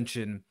Paul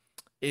mentioned,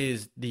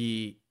 is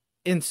the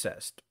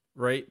incest,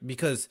 right?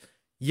 Because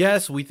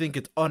yes, we think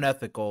it's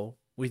unethical,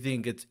 we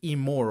think it's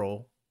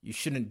immoral, you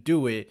shouldn't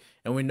do it,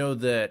 and we know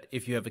that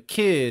if you have a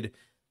kid,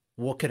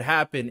 what could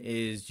happen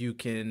is you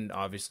can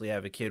obviously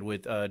have a kid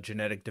with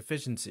genetic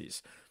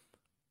deficiencies.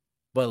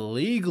 But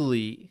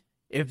legally,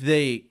 if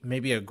they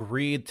maybe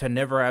agreed to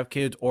never have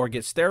kids or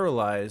get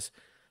sterilized,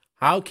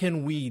 how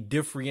can we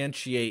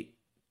differentiate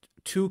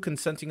two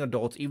consenting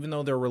adults, even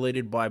though they're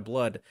related by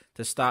blood,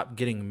 to stop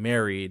getting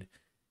married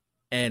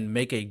and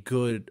make a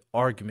good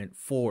argument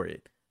for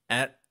it?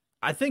 And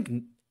I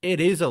think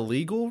it is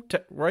illegal,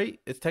 right?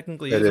 It's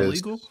technically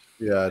illegal.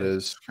 Yeah, it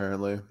is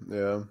currently.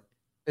 Yeah.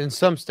 In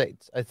some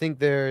states, I think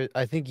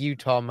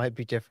Utah might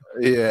be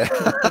different. Yeah.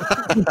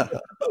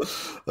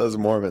 Those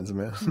Mormons,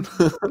 man.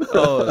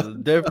 Oh,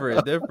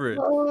 different.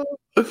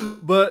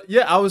 But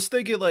yeah, I was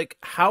thinking, like,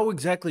 how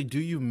exactly do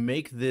you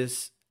make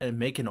this and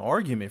make an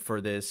argument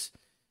for this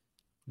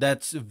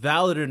that's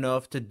valid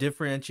enough to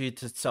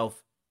differentiate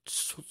itself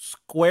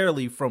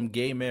squarely from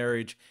gay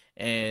marriage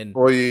and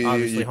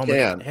obviously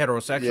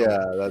heterosexual?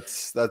 Yeah,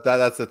 that's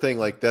the thing.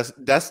 Like,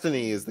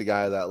 Destiny is the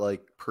guy that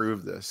like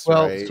proved this.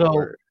 Well, right? so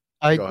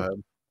go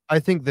ahead. I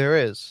think there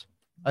is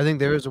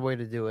a way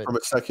to do it From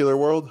a secular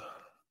world.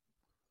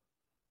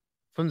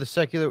 From the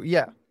secular,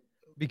 yeah,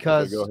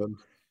 because Okay, go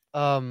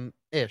ahead.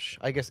 ish.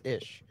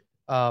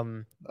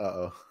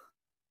 Uh-oh.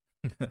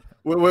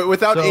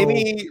 Without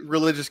any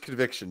religious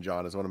conviction,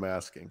 John, is what I'm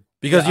asking.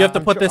 Because you have to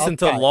put this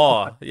into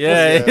law.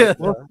 Yeah.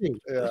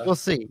 We'll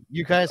see.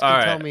 You guys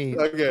can tell me.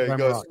 Okay,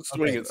 go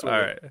swing it. All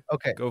right.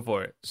 Okay. Go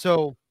for it.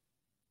 So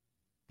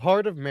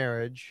part of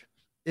marriage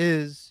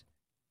is,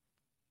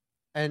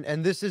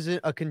 and this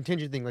isn't a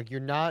contingent thing, like you're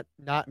not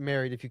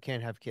married if you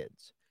can't have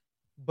kids.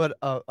 But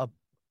a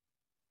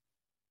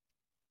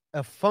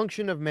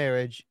function of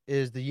marriage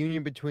is the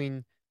union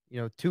between,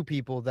 two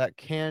people that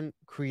can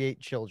create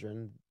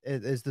children.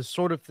 It is the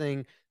sort of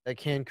thing that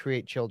can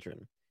create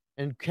children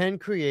and can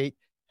create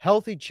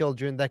healthy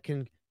children that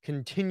can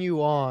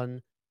continue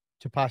on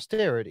to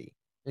posterity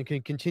and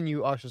can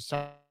continue our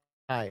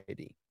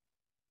society.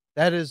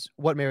 That is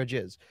what marriage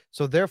is.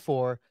 So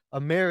therefore, a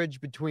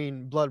marriage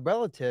between blood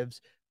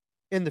relatives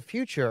in the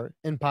future,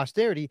 in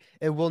posterity,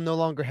 it will no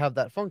longer have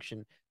that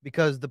function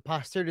because the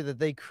posterity that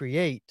they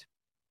create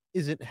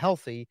isn't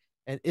healthy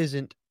and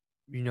isn't,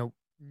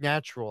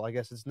 natural. I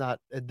guess it's not,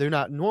 they're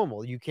not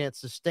normal. You can't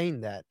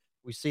sustain that.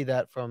 We see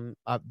that from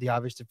the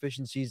obvious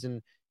deficiencies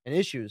and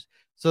issues.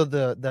 So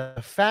the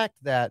fact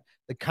that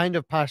the kind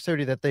of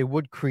posterity that they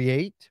would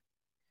create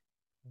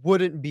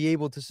wouldn't be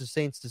able to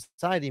sustain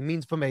society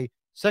means, from a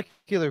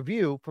secular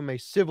view, from a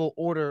civil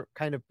order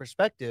kind of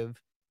perspective,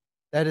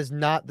 that is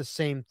not the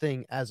same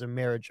thing as a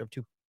marriage of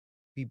two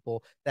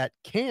people that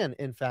can,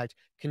 in fact,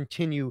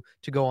 continue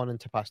to go on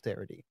into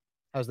posterity.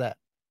 How's that?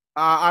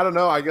 I don't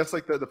know. I guess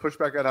like the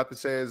pushback I'd have to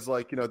say is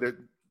like,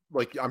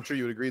 like I'm sure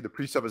you would agree, the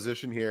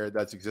presupposition here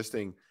that's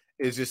existing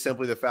is just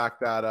simply the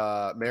fact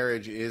that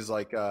marriage is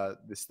like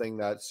this thing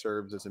that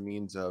serves as a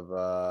means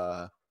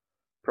of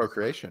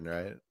procreation,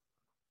 right?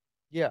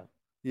 Yeah.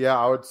 Yeah,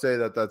 I would say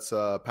that that's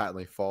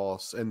patently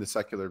false in the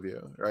secular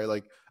view, right?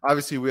 Like,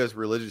 obviously, we as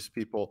religious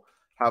people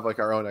have like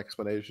our own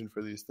explanation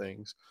for these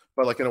things,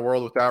 but like in a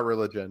world without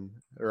religion,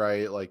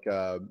 right? Like,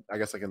 I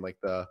guess like in like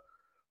the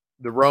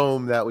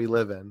Rome that we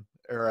live in,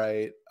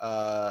 right?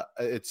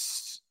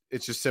 It's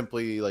just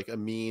simply like a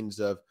means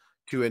of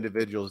two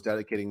individuals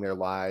dedicating their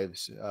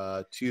lives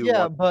to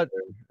Yeah, one but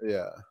another.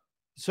 Yeah.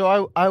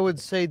 so I would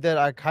say that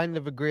I kind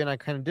of agree and I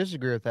kind of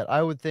disagree with that.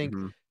 I would think,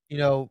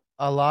 Mm-hmm.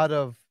 A lot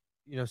of,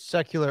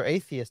 secular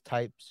atheist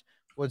types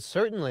would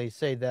certainly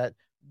say that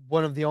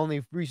one of the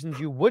only reasons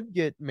you would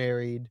get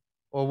married,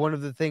 or one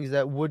of the things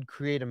that would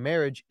create a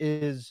marriage,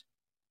 is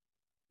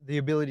the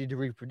ability to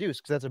reproduce,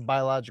 because that's a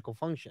biological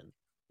function.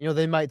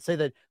 They might say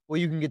that, well,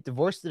 you can get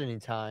divorced at any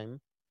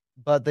time,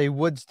 but they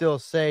would still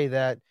say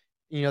that,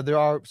 there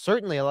are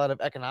certainly a lot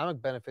of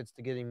economic benefits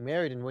to getting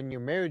married. And when you're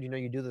married,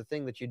 you do the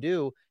thing that you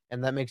do,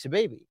 and that makes a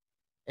baby.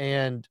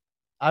 And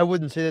I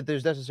wouldn't say that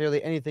there's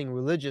necessarily anything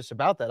religious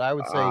about that. I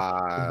would say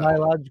the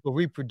biological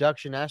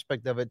reproduction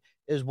aspect of it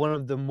is one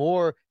of the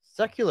more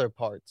secular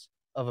parts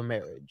of a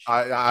marriage.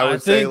 I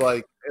would say,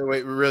 like,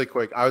 wait, really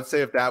quick. I would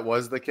say if that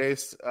was the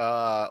case,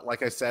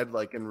 like I said,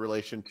 like in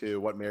relation to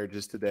what marriage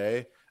is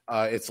today,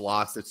 it's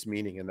lost its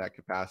meaning in that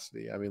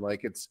capacity. I mean,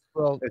 like it's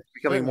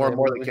becoming more and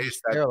more the case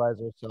that sterilize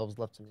ourselves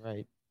left and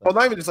right. Well,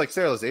 not even just like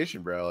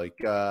sterilization, bro. Like,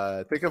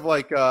 think of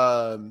like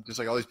just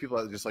like all these people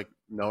that just like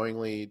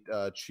knowingly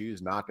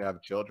choose not to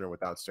have children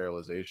without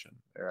sterilization,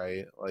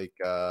 right? Like,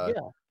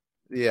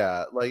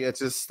 yeah, like it's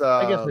just.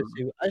 I guess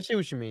I see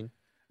what you mean.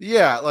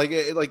 Yeah, like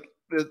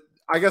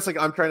I guess like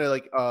I'm trying to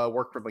like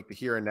work from like the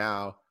here and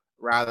now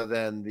rather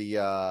than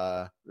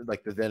the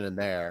like the then and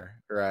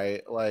there,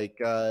 right? Like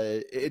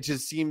it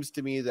just seems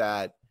to me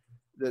that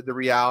the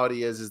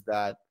reality is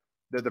that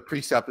the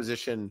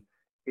presupposition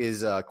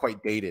is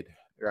quite dated,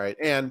 right?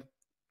 And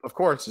of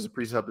course, it's a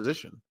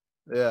presupposition.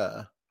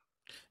 Yeah.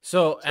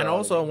 So and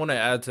also I want to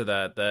add to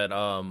that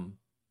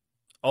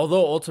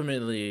although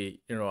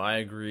ultimately, I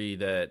agree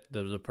that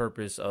the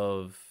purpose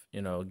of,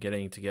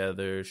 getting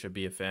together should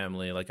be a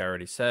family, like I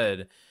already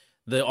said.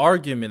 The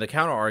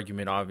counter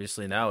argument,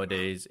 obviously,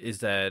 nowadays is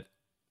that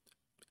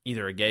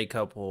either a gay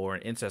couple or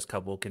an incest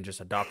couple can just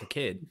adopt a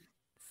kid,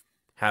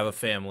 have a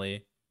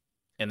family,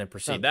 and then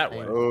proceed that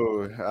way.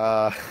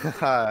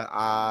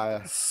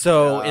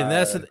 So, and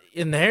that's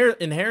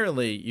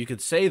inherently, you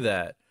could say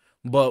that,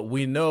 but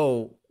we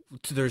know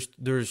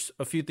there's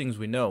a few things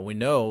we know. We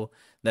know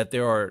that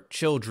there are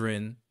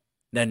children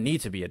that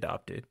need to be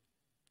adopted,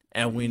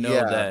 and we know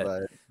that.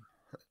 But...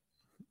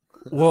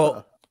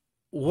 Well,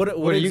 what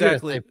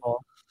exactly? Say,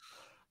 Paul?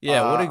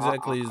 Yeah, what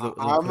exactly is the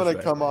I'm going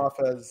to come off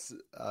as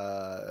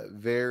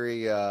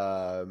very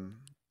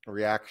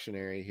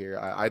reactionary here.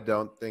 I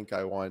don't think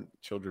I want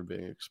children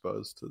being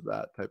exposed to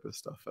that type of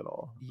stuff at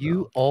all.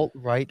 You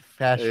alt-right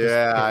fascist.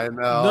 Yeah, I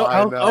know. No,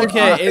 I know.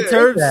 Okay, in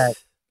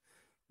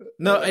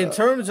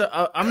terms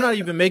of, I'm not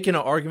even making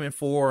an argument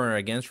for or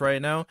against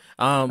right now.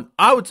 I'm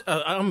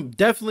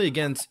definitely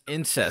against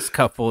incest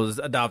couples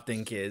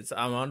adopting kids.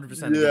 I'm 100%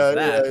 against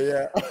that.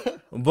 Yeah.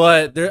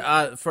 But there,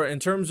 in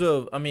terms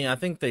of, I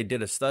think they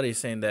did a study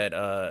saying that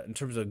in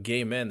terms of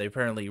gay men, they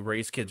apparently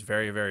raise kids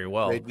very, very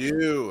well. They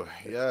do,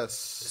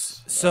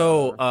 yes.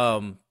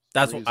 So,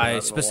 that's what I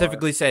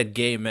specifically said.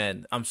 Gay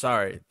men. I'm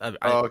sorry. There's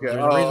a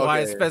reason why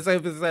I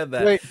specifically said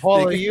that. Wait,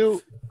 Paul,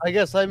 I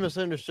guess I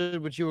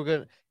misunderstood what you were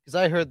going to. Because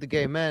I heard the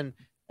gay men.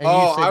 And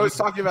I was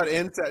talking about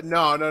incest.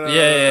 No.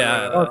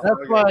 Yeah.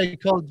 That's why I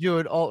called you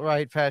an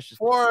alt-right fascist.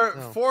 For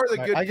the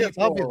good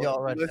people I'll be the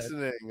alt-right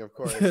listening, of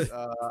course.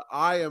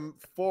 I am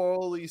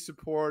fully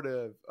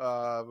supportive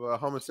of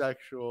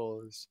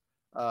homosexuals,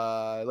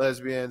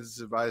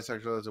 lesbians,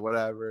 bisexuals, or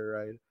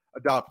whatever, right?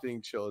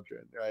 Adopting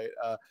children, right?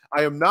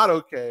 I am not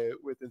okay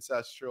with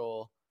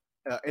incestual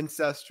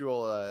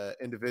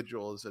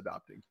individuals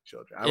adopting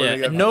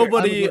children. And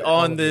nobody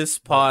on this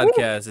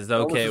podcast is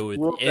okay with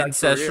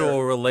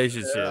incestual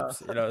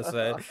relationships. You know what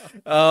I'm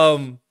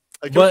saying?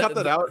 Can we But cut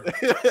that out?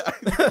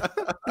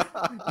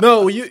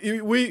 no,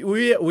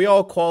 we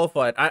all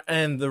qualified,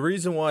 and the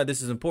reason why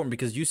this is important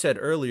because you said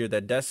earlier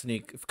that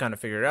Destiny kind of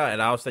figured it out,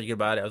 and I was thinking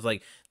about it. I was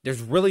like,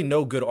 there's really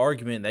no good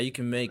argument that you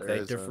can make There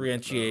that isn't,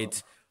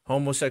 differentiates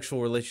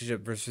homosexual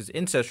relationship versus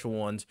incestual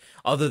ones,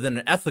 other than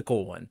an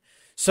ethical one.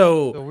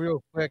 So, So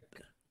real quick,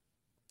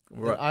 then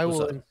right, what's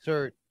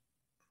up?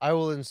 I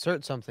will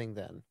insert something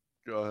then.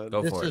 Go ahead.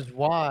 Go This for it. is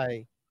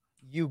why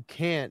you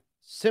can't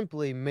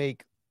simply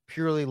make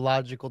purely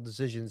logical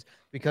decisions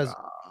because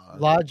God.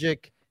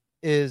 logic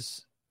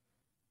is,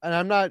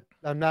 and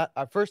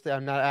firstly,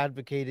 I'm not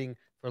advocating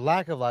for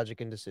lack of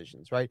logic in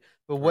decisions, right?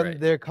 But when Right.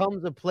 there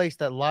comes a place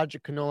that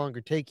logic can no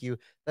longer take you,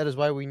 that is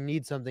why we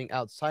need something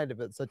outside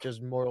of it, such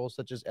as morals,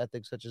 such as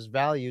ethics, such as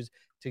values,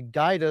 to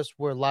guide us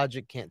where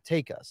logic can't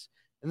take us.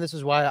 And this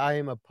is why I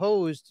am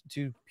opposed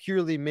to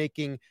purely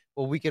making,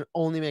 well, we can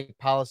only make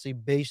policy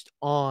based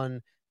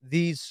on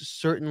these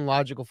certain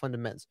logical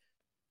fundamentals.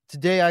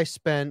 Today, I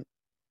spent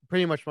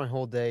pretty much my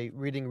whole day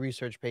reading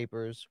research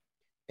papers,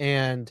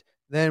 and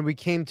then we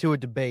came to a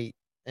debate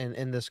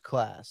in this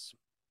class.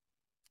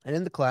 And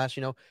in the class,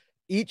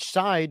 each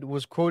side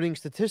was quoting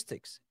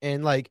statistics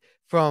and like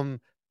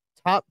from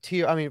top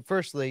tier. I mean,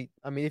 firstly,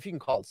 if you can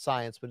call it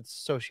science, but it's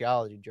a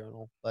sociology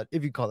journal, but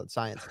if you call it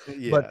science, but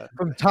Yeah.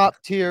 from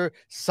top tier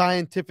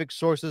scientific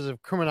sources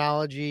of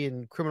criminology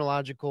and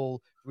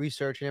criminological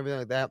research and everything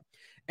like that.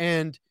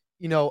 And,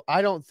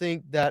 I don't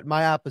think that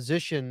my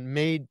opposition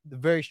made the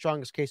very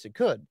strongest case it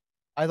could.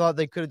 I thought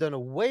they could have done a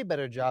way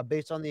better job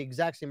based on the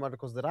exact same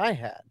articles that I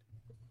had.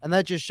 And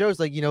that just shows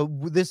like,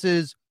 this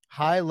is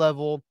high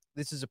level.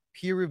 This is a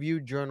peer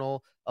reviewed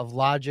journal of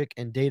logic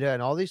and data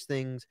and all these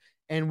things.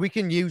 And we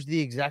can use the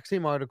exact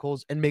same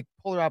articles and make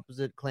polar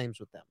opposite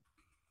claims with them.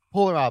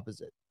 Polar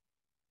opposite.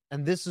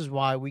 And this is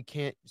why we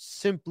can't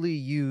simply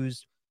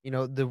use,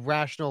 the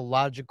rational,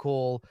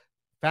 logical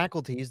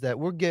faculties that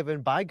we're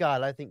given by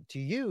God, I think, to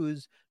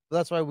use. But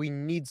that's why we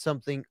need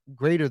something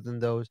greater than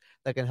those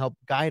that can help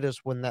guide us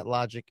when that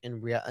logic and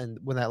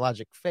when that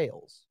logic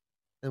fails.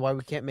 And why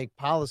we can't make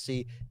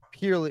policy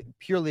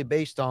purely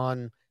based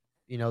on,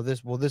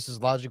 this. Well, this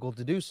is logical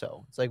to do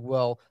so. It's like,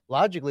 well,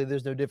 logically,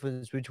 there's no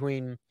difference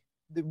between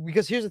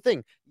because here's the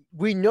thing: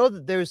 we know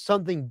that there's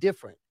something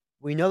different.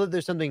 We know that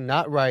there's something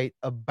not right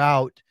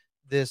about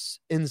this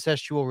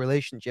incestual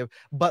relationship,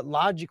 but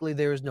logically,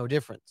 there is no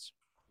difference.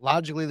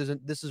 Logically,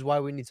 this is why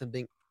we need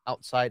something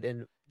outside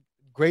and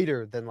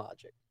greater than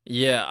logic.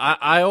 Yeah,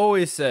 I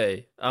always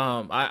say,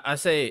 I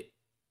say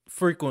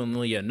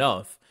frequently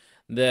enough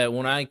that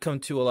when I come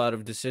to a lot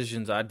of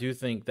decisions, I do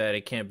think that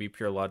it can't be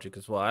pure logic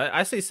as well.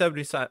 I say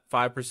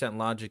 75%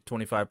 logic,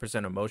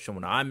 25% emotion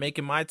when I'm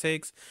making my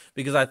takes,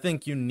 because I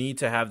think you need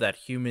to have that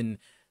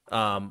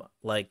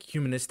like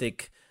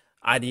humanistic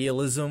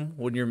idealism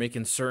when you're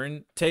making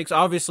certain takes.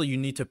 Obviously, you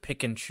need to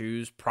pick and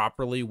choose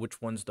properly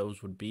which ones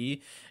those would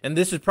be. And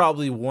this is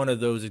probably one of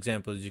those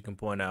examples you can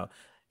point out.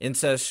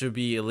 Incest should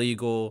be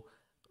illegal.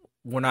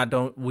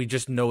 We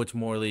just know it's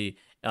morally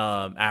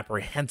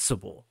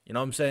apprehensible. You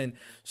know what I'm saying?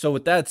 So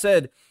with that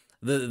said,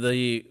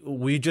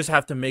 we just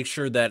have to make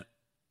sure that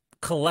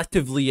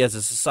collectively as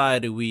a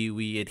society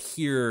we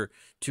adhere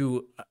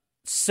to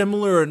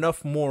similar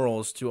enough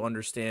morals to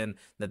understand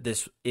that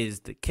this is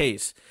the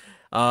case.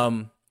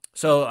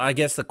 So I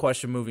guess the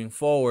question moving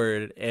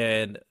forward,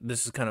 and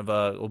this is kind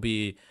of will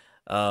be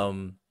I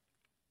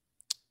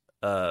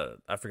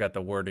forgot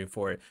the wording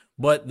for it,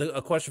 but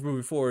a question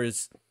moving forward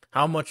is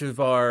how much of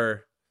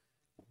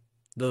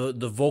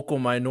the vocal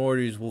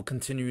minorities will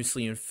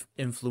continuously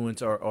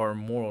influence our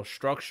moral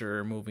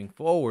structure moving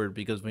forward,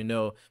 because we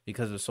know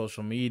because of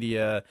social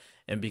media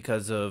and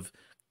because of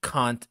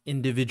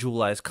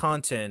individualized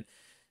content,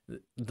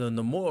 the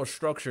moral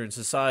structure in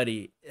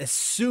society,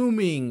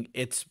 assuming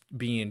it's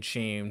being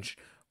changed,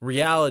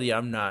 reality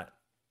I'm not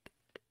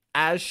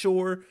as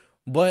sure,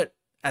 but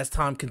as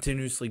time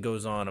continuously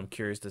goes on, I'm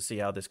curious to see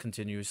how this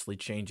continuously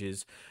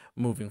changes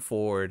moving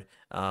forward,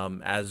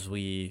 as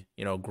we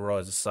grow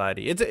as a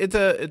society.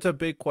 It's a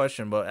big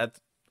question, but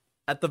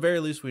at the very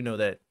least, we know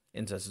that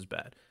incest is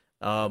bad.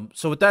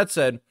 So with that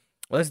said,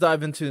 let's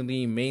dive into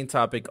the main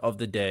topic of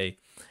the day,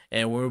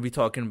 and we're gonna be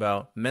talking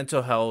about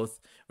mental health.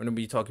 We're gonna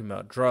be talking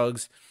about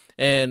drugs,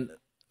 and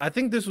I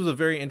think this was a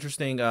very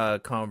interesting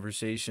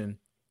conversation.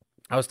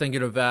 I was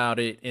thinking about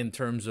it in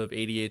terms of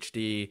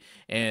ADHD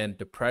and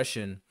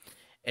depression.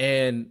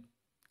 And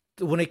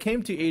when it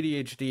came to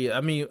ADHD,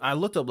 I mean, I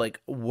looked up like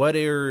what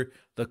are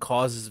the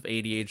causes of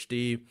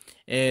ADHD,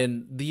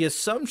 and the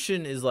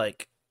assumption is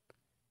like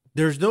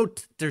there's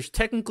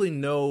technically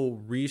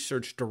no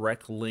research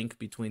direct link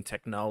between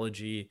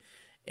technology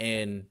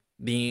and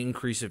the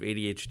increase of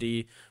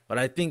ADHD, but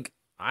I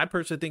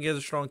personally think it has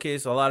a strong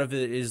case. A lot of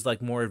it is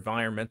like more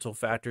environmental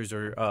factors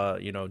or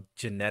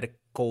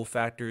genetical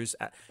factors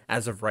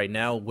as of right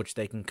now, which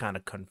they can kind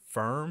of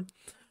confirm.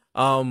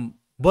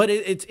 But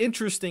it's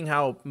interesting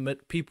how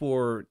people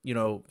are,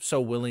 so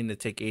willing to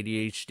take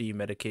ADHD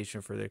medication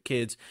for their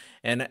kids.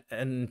 And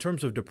in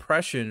terms of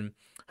depression,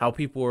 how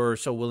people are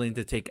so willing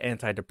to take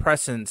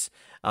antidepressants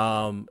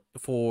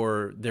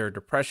for their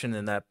depression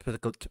in that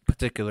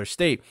particular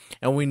state.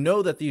 And we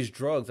know that these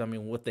drugs, I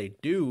mean, what they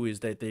do is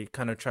that they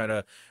kind of try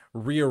to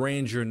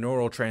rearrange your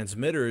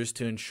neurotransmitters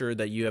to ensure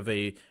that you have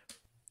a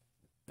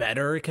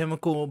better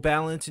chemical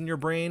balance in your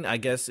brain, I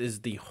guess,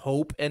 is the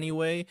hope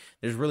anyway.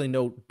 There's really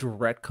no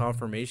direct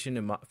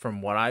confirmation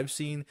from what I've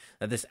seen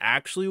that this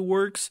actually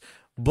works,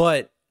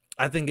 but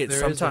I think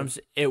sometimes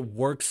it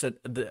works.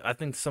 I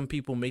think some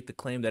people make the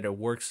claim that it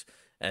works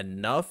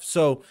enough.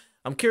 So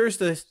I'm curious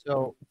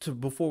to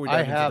before we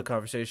dive into the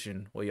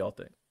conversation, what y'all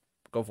think.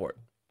 Go for it.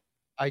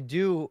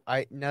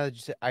 Now that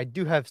you said, I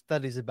do have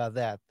studies about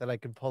that I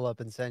can pull up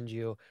and send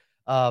you,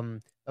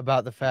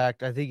 about the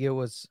fact, I think it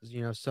was,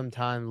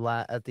 sometime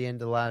at the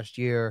end of last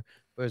year,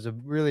 it was a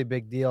really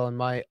big deal. And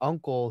my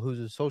uncle, who's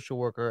a social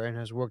worker and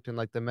has worked in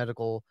like the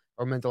medical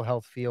or mental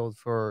health field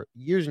for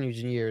years and years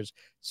and years,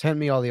 sent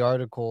me all the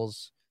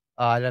articles.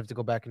 I'd have to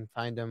go back and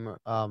find them,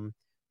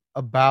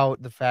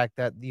 about the fact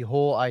that the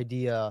whole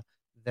idea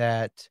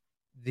that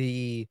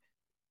the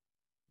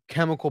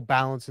chemical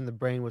balance in the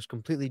brain was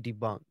completely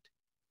debunked,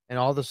 and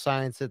all the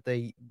science that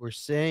they were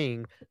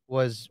saying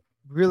was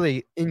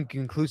really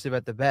inconclusive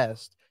at the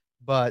best.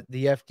 But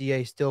the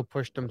FDA still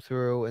pushed them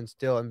through, and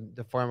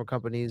the pharma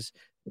companies.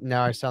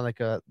 Now I sound like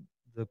the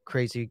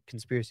crazy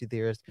conspiracy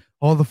theorist.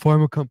 All the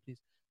pharma companies,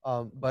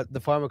 but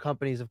the pharma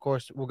companies, of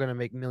course, were going to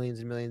make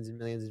millions and millions and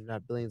millions, if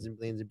not billions and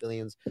billions and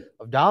billions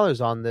of dollars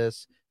on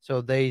this.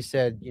 So they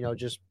said,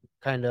 just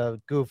kind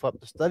of goof up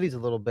the studies a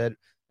little bit,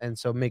 and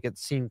so make it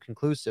seem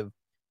conclusive.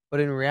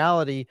 But in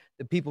reality,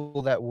 the people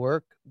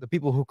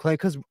who claim,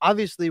 because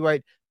obviously,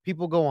 right,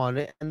 people go on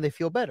it and they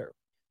feel better,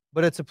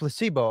 but it's a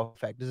placebo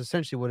effect is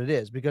essentially what it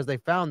is, because they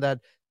found that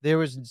there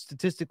was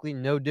statistically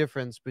no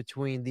difference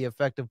between the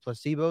effect of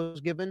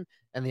placebos given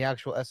and the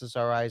actual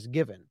SSRIs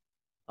given.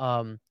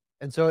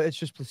 And so it's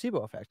just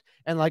placebo effect.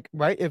 And like,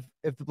 right, if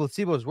the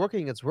placebo is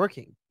working, it's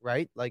working,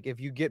 right? Like if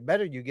you get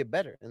better, you get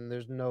better. And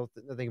there's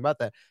nothing about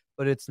that,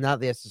 but it's not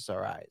the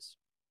SSRIs.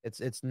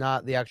 It's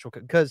not the actual,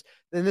 because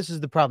then this is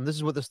the problem. This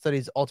is what the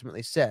studies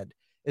ultimately said,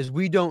 is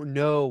we don't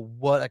know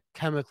what a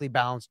chemically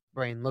balanced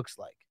brain looks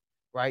like,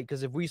 right?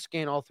 Because if we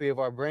scan all three of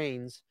our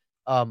brains,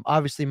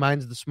 obviously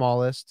mine's the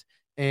smallest,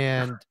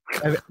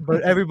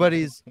 but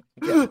everybody's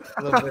a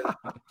little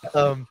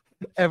bit.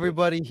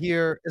 Everybody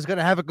here is going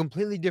to have a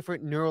completely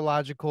different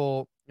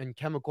neurological and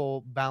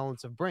chemical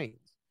balance of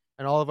brains,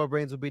 and all of our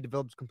brains will be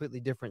developed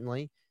completely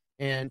differently.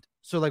 And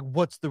so, like,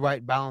 what's the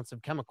right balance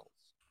of chemicals?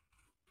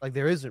 Like,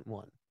 there isn't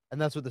one. And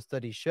that's what the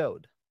study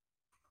showed.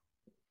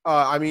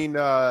 In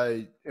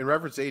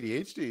reference to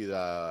ADHD,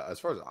 as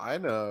far as I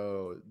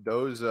know,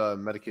 those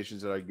medications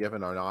that are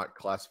given are not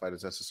classified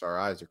as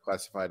SSRIs. They're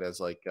classified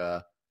as like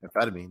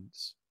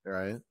amphetamines,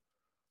 right?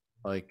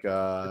 Like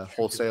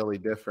wholesale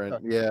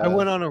different. Yeah. I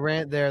went on a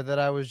rant there that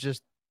I was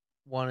just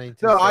wanting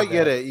to. No, I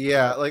get it.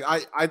 Yeah. Like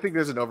I think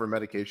there's an over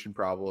medication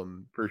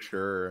problem for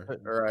sure.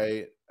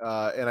 Right.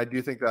 And I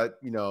do think that,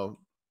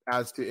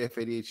 as to if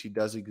ADHD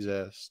does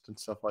exist and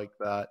stuff like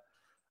that,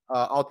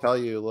 I'll tell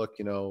you, look,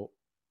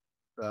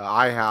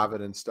 I have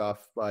it and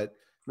stuff, but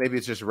maybe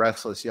it's just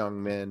restless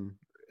young men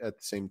at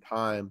the same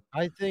time.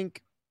 I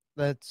think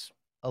that's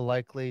a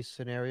likely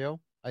scenario.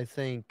 I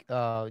think,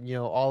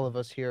 all of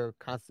us here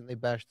constantly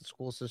bash the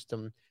school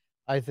system.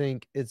 I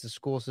think it's a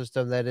school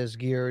system that is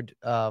geared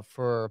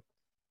for,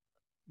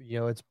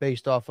 it's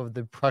based off of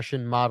the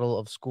Prussian model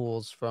of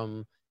schools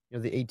from,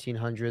 the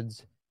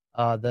 1800s.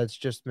 That's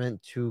just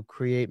meant to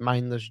create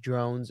mindless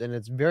drones, and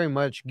it's very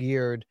much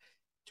geared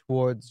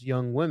towards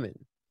young women.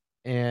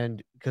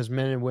 And because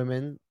men and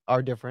women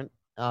are different,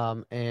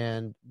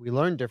 and we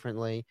learn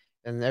differently,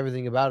 and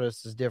everything about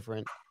us is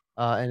different.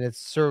 And it's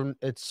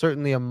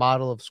certainly a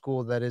model of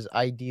school that is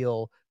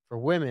ideal for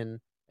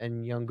women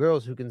and young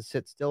girls who can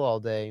sit still all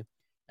day.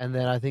 And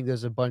then I think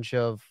there's a bunch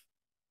of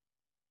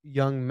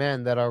young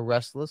men that are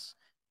restless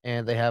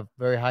and they have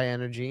very high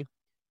energy,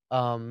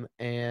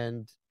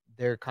 and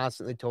they're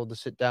constantly told to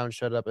sit down,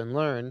 shut up, and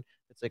learn.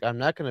 It's like, I'm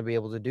not going to be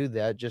able to do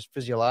that just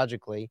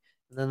physiologically.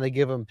 And then they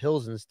give them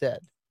pills instead.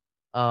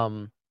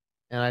 And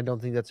I don't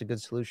think that's a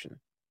good solution.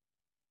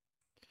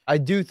 I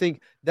do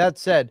think, that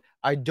said,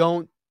 I'm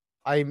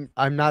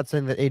not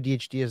saying that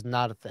ADHD is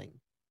not a thing.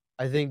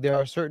 I think there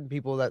are certain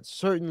people that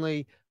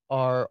certainly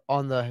are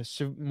on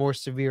the more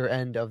severe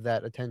end of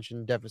that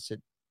attention deficit.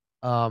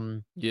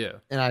 Yeah.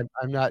 And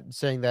I'm not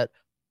saying that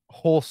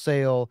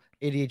wholesale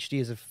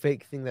ADHD is a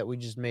fake thing that we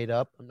just made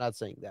up. I'm not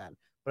saying that.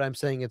 But I'm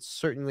saying it's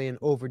certainly an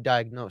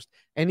overdiagnosed.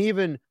 And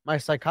even my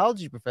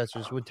psychology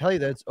professors would tell you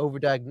that it's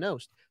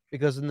overdiagnosed,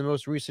 because in the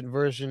most recent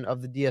version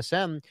of the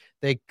DSM,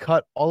 they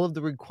cut all of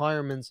the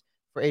requirements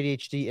for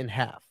ADHD in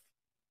half.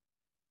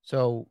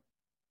 So,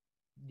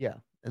 yeah,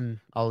 and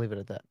I'll leave it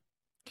at that.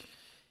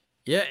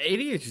 Yeah,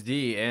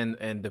 ADHD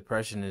and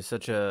depression is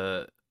such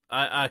a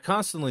I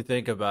constantly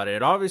think about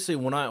it. Obviously,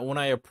 when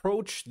I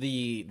approach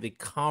the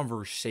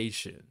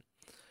conversation,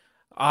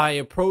 I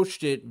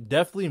approached it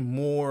definitely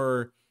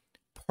more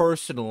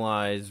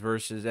personalized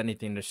versus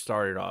anything to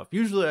start it off.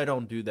 Usually I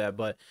don't do that,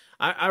 but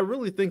I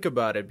really think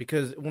about it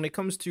because when it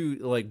comes to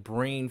like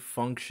brain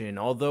function,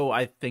 although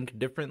I think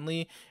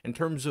differently in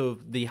terms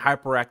of the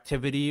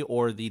hyperactivity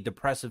or the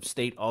depressive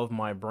state of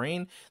my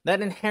brain,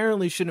 that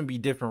inherently shouldn't be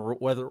different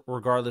whether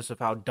regardless of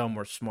how dumb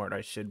or smart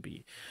I should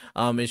be.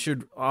 It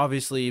should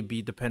obviously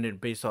be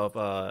dependent based off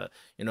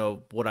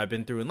what I've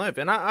been through in life.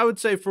 And I would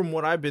say from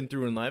what I've been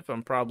through in life,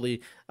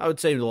 I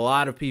would say a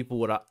lot of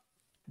people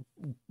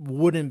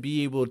wouldn't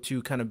be able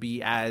to kind of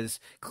be as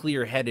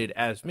clear-headed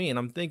as me. And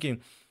I'm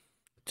thinking,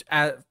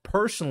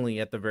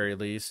 personally, at the very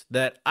least,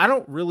 that I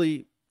don't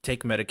really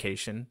take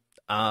medication.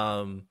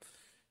 And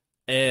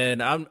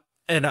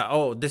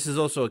this is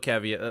also a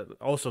caveat.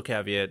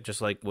 Caveat,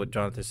 just like what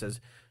Jonathan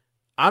says.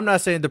 I'm not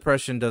saying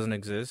depression doesn't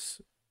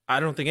exist. I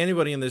don't think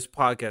anybody in this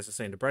podcast is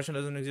saying depression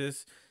doesn't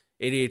exist.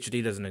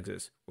 ADHD doesn't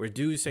exist.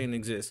 We're saying it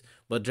exists.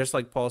 But just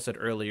like Paul said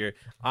earlier,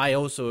 I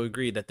also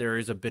agree that there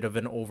is a bit of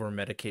an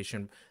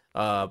over-medication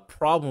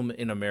problem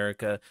in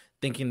America,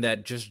 thinking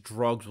that just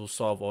drugs will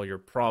solve all your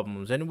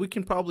problems. And we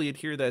can probably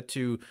adhere that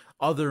to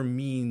other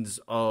means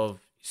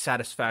of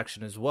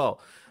satisfaction as well.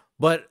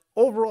 But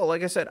overall,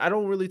 like I said, I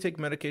don't really take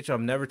medication.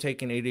 I've never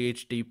taken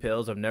ADHD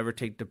pills. I've never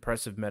taken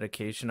depressive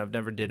medication. I've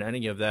never did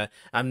any of that.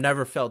 I've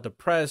never felt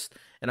depressed,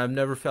 and I've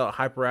never felt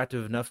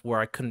hyperactive enough where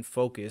I couldn't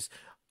focus.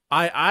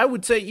 I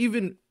would say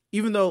even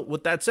though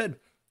with that said,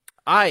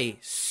 I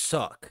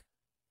suck.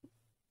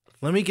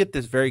 Let me get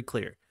this very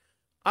clear.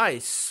 I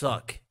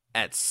suck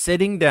at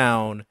sitting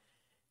down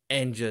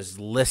and just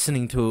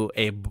listening to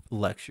a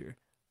lecture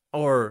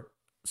or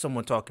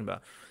someone talking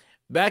about.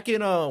 Back in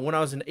when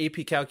I was in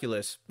AP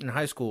Calculus in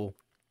high school,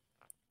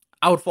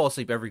 I would fall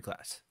asleep every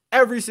class.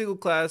 Every single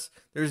class.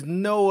 There's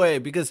no way,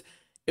 because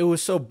it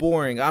was so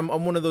boring. I'm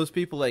one of those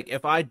people, like,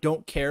 if I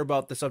don't care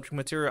about the subject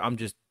material, I'm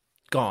just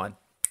gone.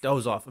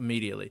 Doze off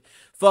immediately.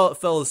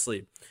 Fell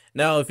asleep.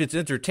 Now, if it's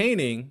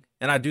entertaining,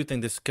 and I do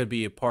think this could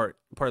be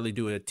partly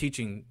due to a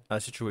teaching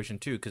situation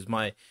too, because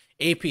my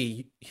AP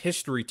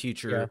history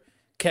teacher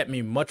kept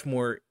me much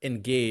more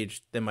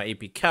engaged than my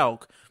AP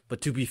Calc.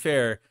 But to be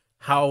fair,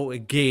 how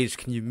engaged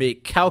can you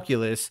make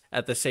calculus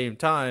at the same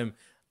time?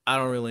 I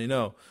don't really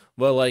know.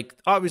 But like,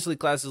 obviously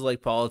classes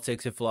like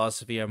politics and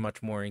philosophy are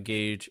much more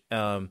engaged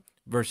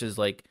versus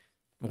like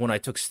when I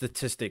took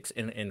statistics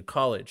in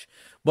college.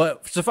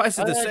 But suffice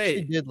it to say,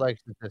 I did like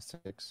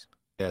statistics.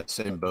 Yeah,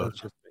 same boat.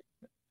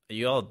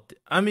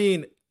 I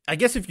mean, I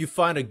guess if you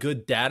find a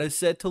good data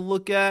set to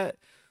look at,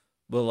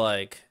 but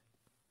like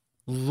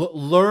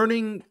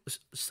learning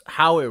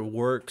how it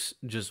works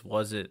just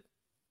wasn't.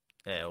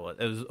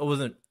 It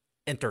wasn't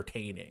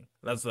entertaining.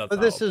 That's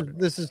But this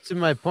is to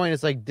my point.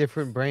 It's like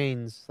different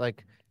brains.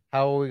 Like,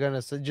 how are we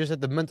gonna say, just at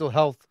the mental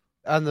health,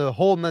 on the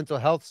whole mental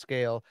health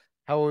scale?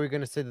 How are we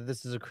gonna say that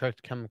this is a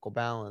correct chemical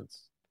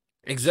balance?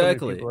 Exactly.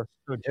 So many people are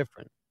so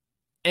different.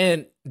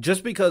 And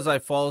just because I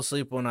fall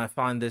asleep when I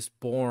find this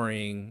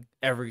boring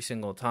every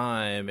single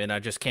time, and I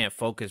just can't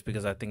focus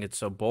because I think it's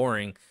so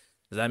boring,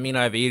 does that mean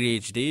I have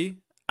ADHD?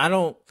 I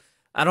don't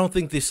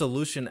think the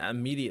solution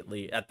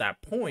immediately at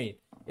that point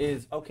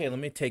is, okay, let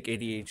me take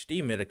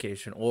ADHD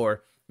medication.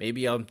 Or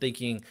maybe I'm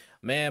thinking,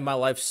 man, my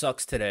life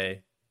sucks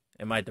today.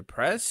 Am I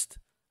depressed?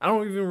 I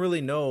don't even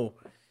really know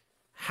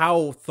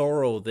how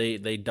thorough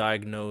they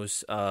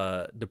diagnose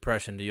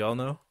depression. Do y'all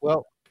know?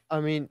 Well,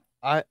 I mean,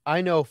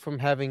 I know from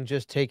having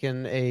just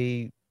taken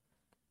a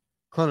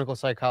clinical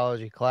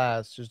psychology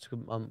class just a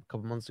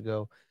couple months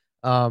ago,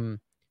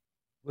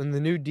 when the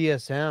new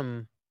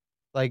DSM,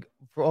 like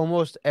for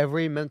almost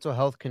every mental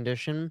health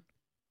condition,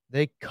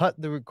 they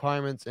cut the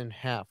requirements in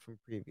half from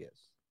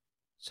previous.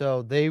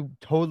 So they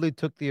totally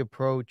took the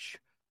approach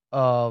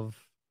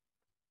of,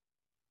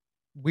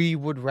 we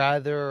would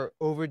rather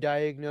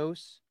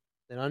overdiagnose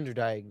than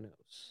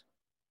underdiagnose.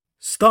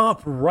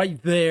 Stop right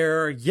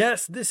there.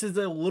 Yes, this is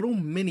a little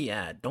mini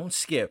ad. Don't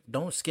skip.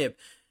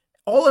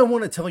 All I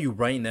want to tell you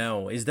right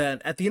now is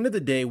that at the end of the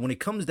day, when it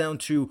comes down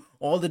to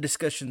all the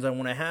discussions I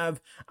want to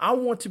have, I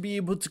want to be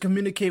able to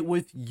communicate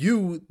with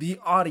you, the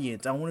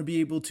audience. I want to be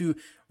able to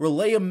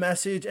relay a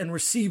message and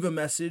receive a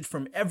message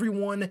from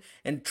everyone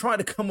and try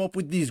to come up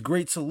with these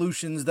great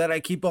solutions that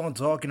I keep on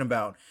talking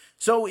about.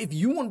 So if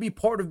you want to be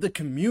part of the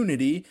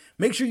community,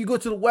 make sure you go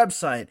to the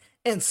website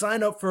and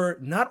sign up for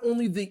not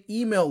only the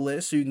email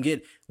list so you can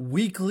get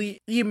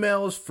weekly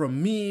emails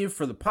from me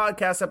for the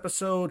podcast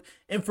episode,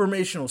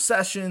 informational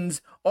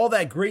sessions, all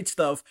that great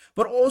stuff,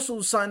 but also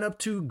sign up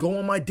to go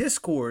on my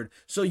Discord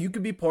so you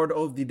can be part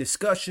of the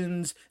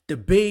discussions,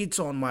 debates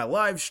on my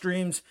live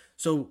streams.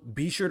 So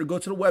be sure to go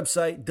to the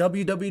website,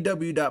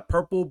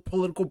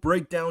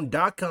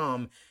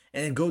 www.purplepoliticalbreakdown.com,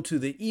 and go to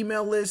the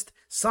email list,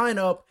 sign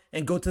up,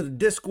 and go to the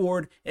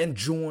Discord and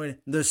join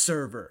the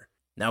server.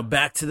 Now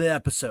back to the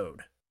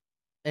episode.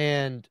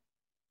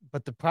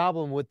 But the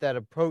problem with that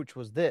approach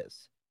was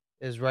this,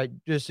 is right,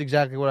 just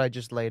exactly what I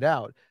just laid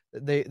out.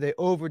 They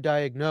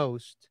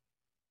overdiagnosed,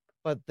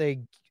 but the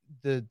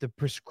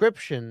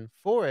prescription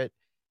for it,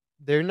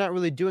 they're not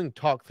really doing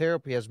talk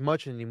therapy as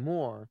much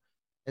anymore.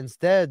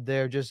 Instead,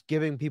 they're just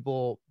giving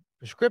people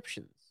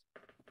prescriptions.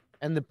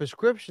 and the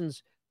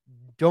prescriptions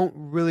don't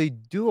really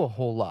do a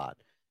whole lot.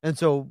 And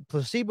so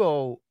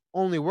placebo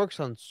only works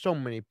on so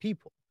many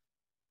people.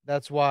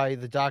 That's why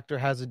the doctor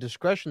has a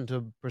discretion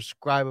to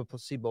prescribe a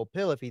placebo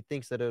pill if he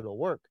thinks that it'll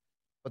work.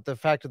 But the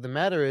fact of the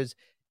matter is,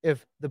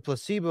 if the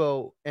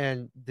placebo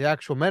and the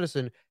actual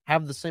medicine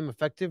have the same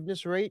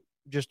effectiveness rate,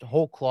 just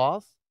whole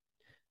cloth,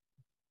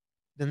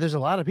 then there's a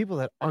lot of people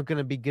that aren't going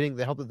to be getting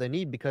the help that they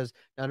need, because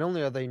not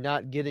only are they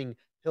not getting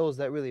pills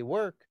that really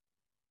work,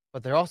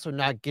 but they're also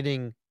not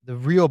getting the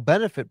real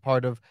benefit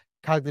part of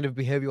cognitive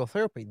behavioral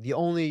therapy. The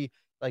only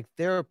like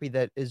therapy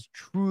that is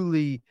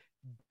truly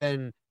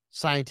been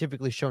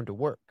scientifically shown to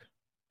work.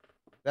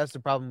 That's the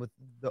problem with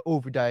the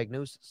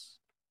overdiagnosis.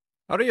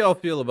 How do y'all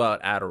feel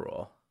about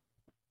Adderall?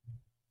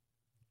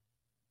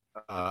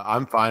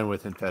 I'm fine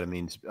with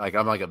amphetamines. Like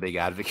I'm like a big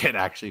advocate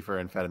actually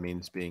for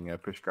amphetamines being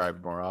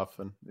prescribed more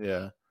often.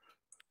 Yeah,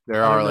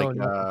 there I are don't know like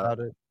enough about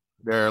it.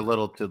 there are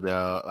little to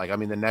the like. I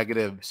mean, the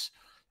negatives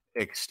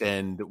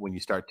extend when you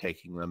start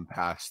taking them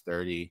past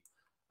 30,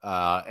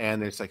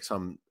 and there's like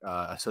some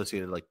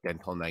associated like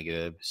dental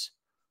negatives.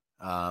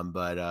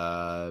 But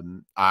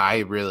I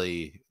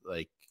really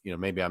like, you know,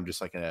 maybe I'm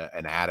just like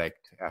an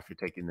addict after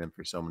taking them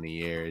for so many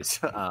years.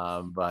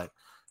 But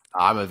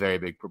I'm a very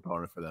big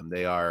proponent for them.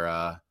 They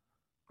are.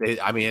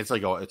 I mean, it's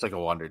like a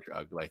wonder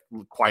drug, like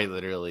quite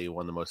literally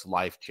one of the most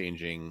life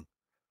changing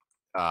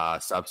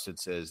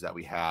substances that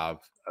we have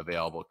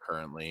available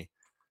currently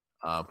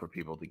for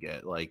people to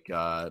get. Like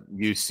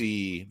you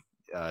see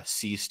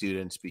C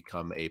students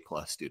become A+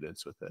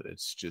 students with it.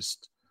 It's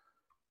just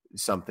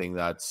something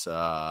that's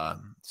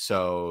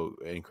so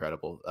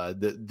incredible.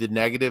 The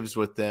negatives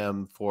with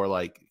them for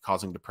like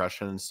causing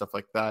depression and stuff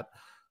like that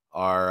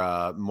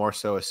are more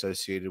so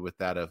associated with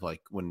that of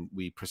like when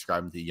we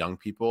prescribe them to young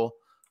people,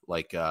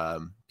 like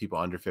people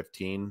under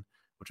 15,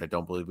 which I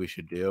don't believe we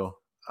should do.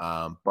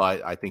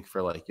 But I think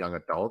for like young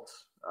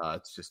adults,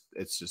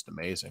 it's just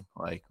amazing.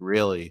 Like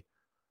really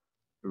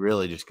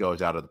just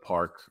goes out of the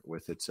park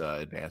with its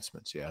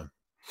advancements. Yeah.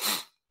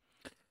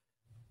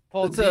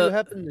 Paul, It's do you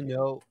happen to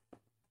know?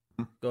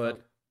 Go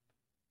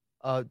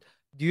ahead.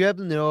 Do you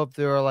happen to know if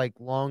there are like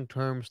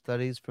long-term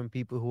studies from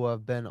people who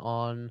have been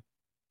on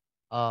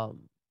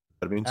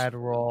Amphetamines?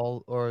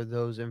 Adderall or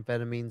those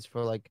amphetamines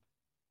for like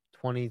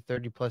 20,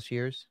 30 plus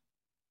years?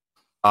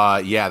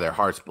 Yeah, their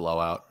hearts blow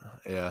out.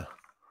 Yeah.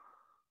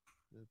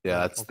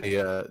 Yeah, that's Okay.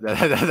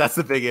 that's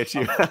the big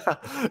issue.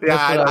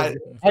 I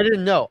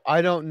didn't know.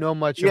 I don't know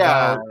much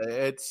yeah, about.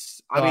 it's.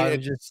 So I mean,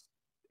 I'm just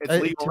it's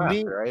legal to meth,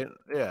 me. right?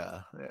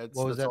 Yeah,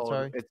 What was that's that? all.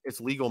 Sorry. It's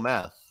legal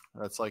meth.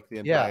 That's like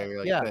the Yeah, entire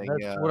like yeah. thing.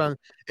 That's Yeah, what I'm.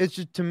 It's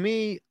just to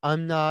me.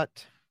 I'm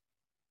not.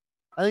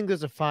 I think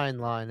there's a fine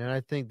line, and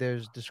I think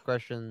there's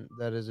discretion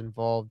that is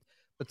involved.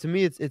 But to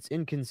me, it's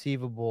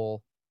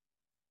inconceivable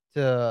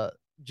to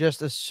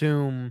just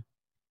assume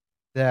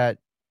that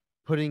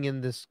putting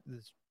in this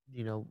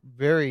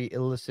very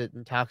illicit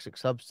and toxic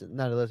substance,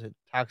 not illicit,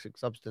 toxic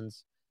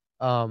substance,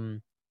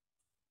 um,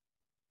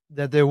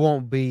 that there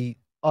won't be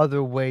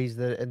other ways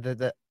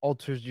that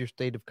alters your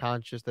state of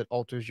conscious, that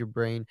alters your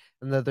brain,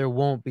 and that there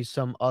won't be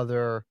some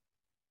other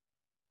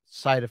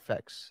side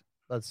effects,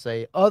 let's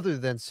say, other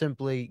than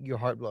simply your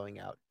heart blowing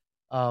out.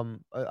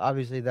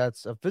 Obviously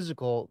that's a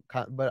physical,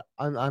 but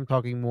I'm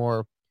talking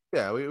more.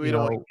 yeah. We You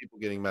don't want know, people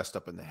getting messed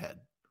up in the head,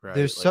 right?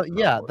 there's Like, so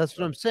yeah, that's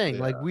what I'm saying.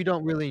 yeah. Like we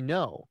don't really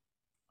know.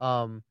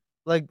 Um,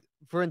 like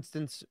for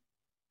instance,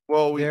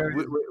 Well, there.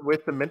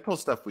 with the mental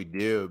stuff we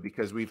do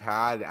because we've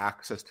had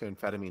access to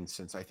amphetamines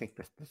since I think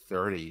the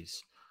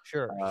 30s.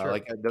 Sure,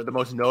 Like sure, the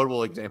most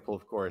notable example,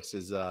 of course,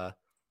 is the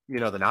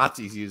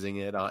Nazis using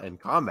it in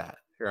combat,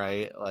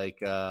 right?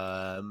 Like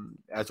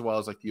as well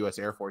as like the U.S.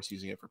 Air Force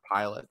using it for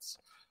pilots.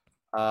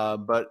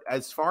 But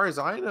as far as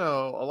I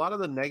know, a lot of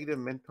the negative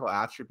mental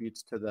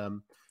attributes to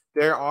them,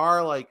 there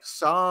are like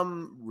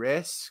some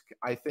risk,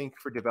 I think,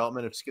 for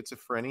development of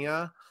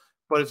schizophrenia,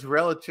 but it's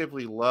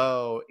relatively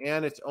low,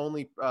 and it's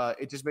only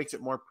it just makes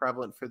it more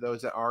prevalent for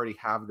those that already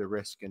have the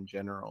risk in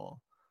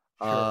general.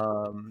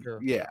 sure, sure.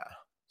 Yeah.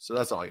 So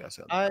that's all I gotta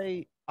say on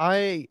that.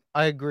 I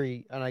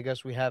agree, and I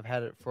guess we have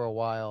had it for a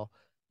while,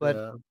 but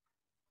Yeah.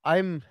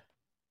 I'm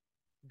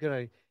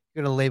gonna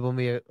label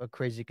me a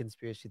crazy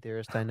conspiracy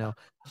theorist, I know,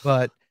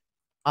 but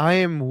I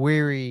am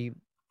weary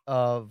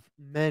of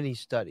many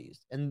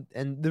studies, and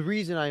the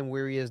reason I'm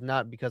weary is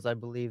not because I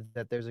believe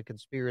that there's a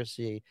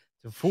conspiracy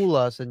to fool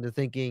us into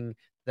thinking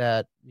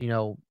that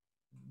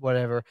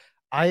whatever.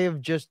 I have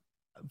just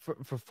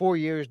for 4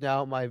 years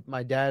now.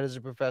 My dad is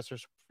a professor,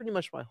 so pretty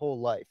much my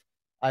whole life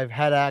I've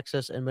had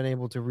access and been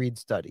able to read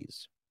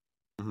studies,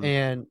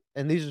 Mhm.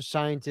 and these are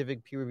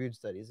scientific peer reviewed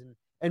studies,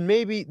 and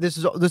maybe this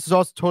is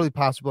also totally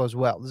possible as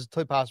well. This is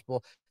totally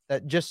possible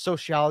that just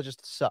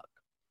sociologists suck,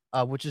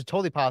 which is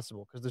totally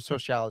possible because they're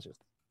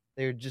sociologists.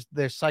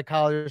 They're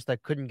psychologists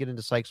that couldn't get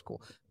into psych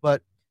school,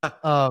 but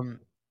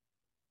um,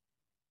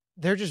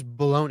 they're just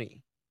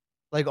baloney.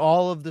 Like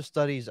all of the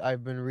studies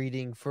I've been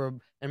reading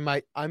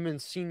I'm in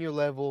senior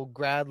level,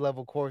 grad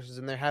level courses,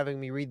 and they're having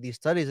me read these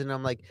studies, and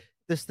I'm like,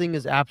 this thing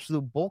is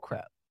absolute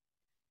bullcrap.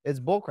 It's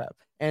bullcrap.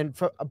 And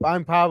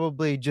I'm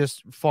probably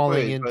just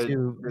falling Wait, but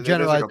into there's like a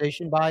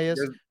generalization bias.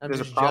 I'm there's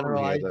a just problem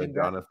here, though, generalizing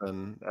that.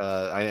 Jonathan.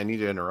 I need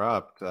to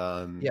interrupt.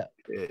 Yeah,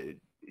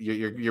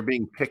 You're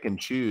being pick and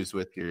choose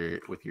with your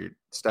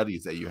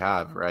studies that you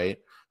have, right?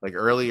 Like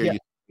earlier, yeah, you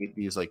made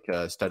these like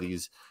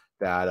studies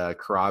that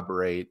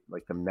corroborate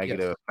like the yes.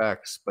 negative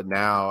effects, but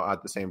now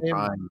at the same I am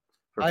time,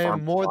 for I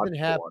am more than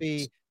pharmacological ones,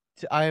 happy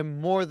I am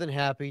more than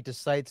happy to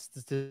cite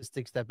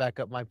statistics that back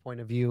up my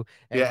point of view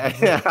and yeah,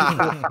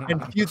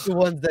 refute the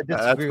ones that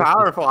that's disagree with me.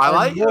 powerful. I I am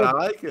like it. more I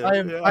like it. I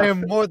Yeah.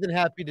 am more than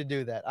happy to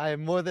do that. I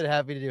am more than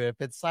happy to do it.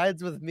 If it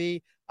sides with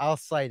me, I'll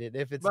cite it.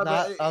 If it's But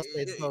not, I'll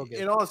say it's bogus.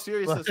 in all But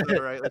seriousness,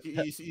 though, right? Like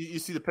you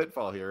see the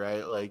pitfall here,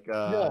 right? Like,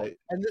 no,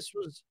 and this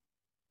was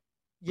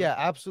yeah,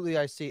 absolutely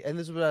I see. And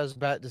this is what I was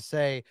about to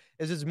say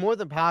is it's more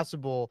than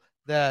possible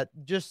that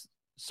just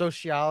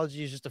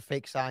sociology is just a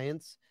fake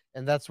science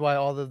and that's why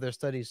all of their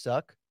studies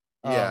suck.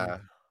 Um yeah,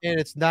 and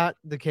it's not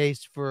the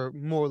case for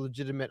more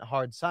legitimate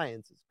hard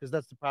sciences because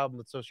that's the problem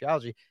with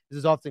sociology. This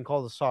is often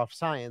called a soft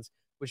science,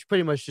 which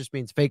pretty much just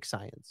means fake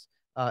science,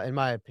 in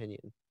my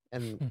opinion.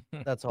 And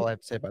that's all I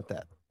have to say about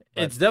that.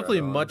 But It's right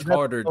definitely on. much that's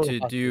harder total to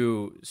possibility.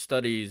 do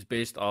studies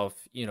based off,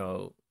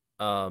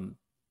 um,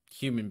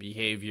 human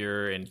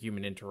behavior and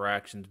human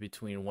interactions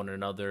between one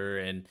another,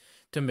 and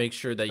to make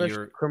sure that Especially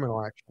you're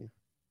criminal action.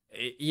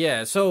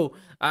 yeah. So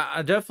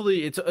I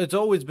definitely it's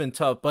always been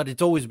tough, but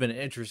it's always been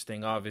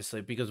interesting,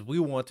 obviously, because we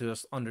want to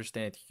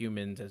understand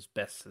humans as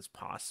best as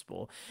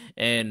possible,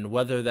 and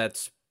whether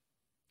that's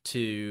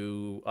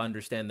to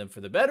understand them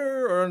for the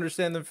better or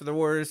understand them for the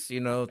worse,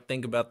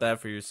 think about that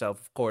for yourself,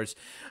 of course.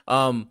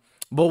 um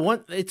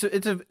but it's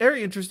a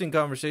very interesting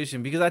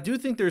conversation, because I do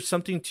think there's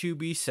something to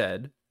be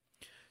said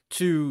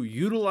to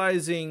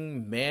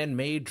utilizing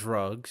man-made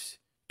drugs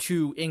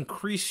to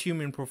increase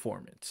human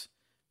performance,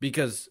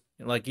 because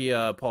like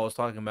Paul was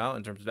talking about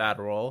in terms of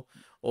Adderall,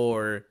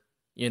 or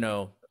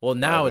well,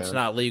 now it's Vyvanse.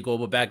 not legal,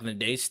 but back in the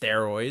day,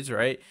 steroids,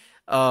 right?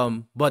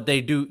 But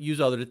they do use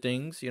other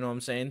things, what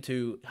I'm saying,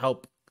 to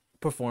help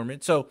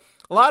performance. So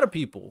a lot of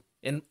people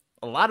in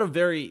a lot of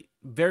very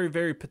very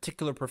very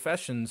particular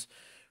professions,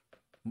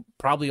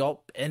 probably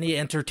any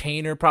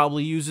entertainer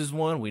probably uses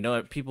one. We know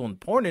that people in the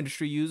porn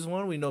industry use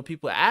one. We know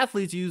people,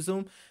 athletes, use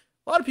them.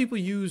 A lot of people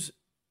use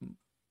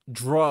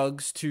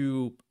drugs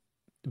to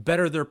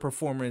better their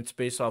performance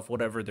based off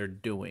whatever they're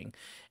doing.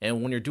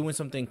 And when you're doing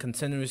something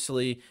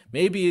continuously,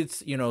 maybe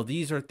it's,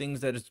 these are things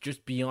that is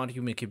just beyond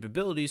human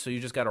capability, so you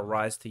just got to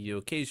rise to the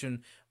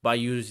occasion by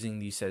using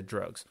these said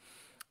drugs.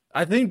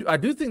 I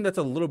do think that's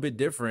a little bit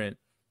different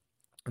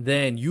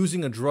than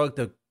using a drug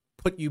to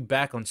put you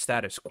back on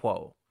status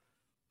quo,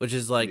 which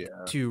is like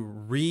Yeah, to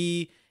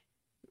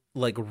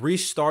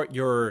restart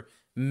your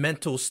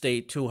mental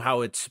state to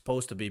how it's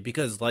supposed to be,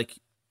 because like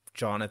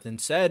Jonathan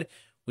said,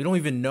 we don't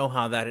even know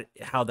how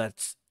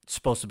that's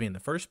supposed to be in the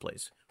first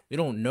place. We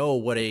don't know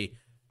what a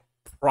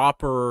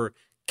proper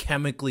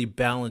chemically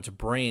balanced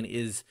brain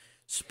is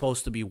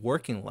supposed to be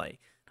working like.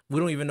 We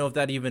don't even know if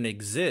that even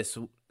exists.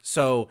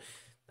 So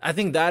I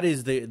think that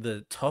is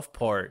the tough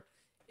part,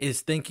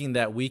 is thinking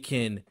that we're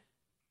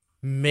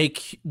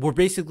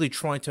basically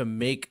trying to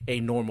make a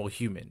normal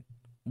human.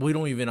 We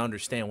don't even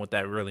understand what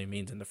that really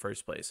means in the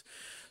first place. Yeah.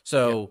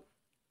 So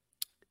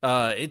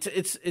that's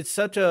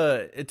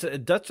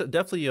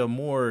definitely a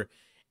more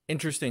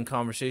interesting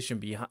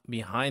conversation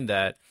behind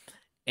that.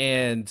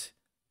 And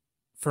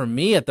for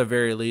me, at the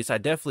very least, I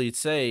definitely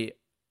say,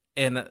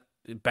 and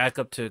back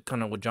up to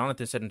kind of what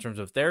Jonathan said in terms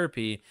of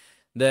therapy,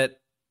 that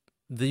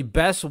the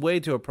best way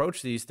to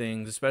approach these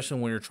things, especially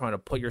when you're trying to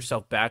put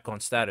yourself back on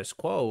status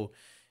quo,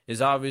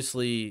 is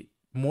obviously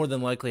more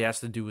than likely has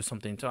to do with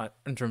something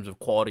in terms of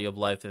quality of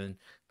life, and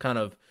kind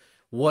of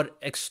what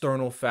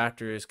external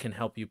factors can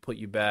help you put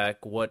you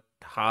back, what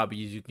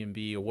hobbies you can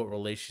be, or what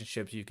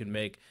relationships you can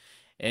make.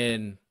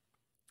 And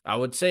I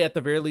would say, at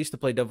the very least, to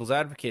play devil's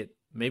advocate,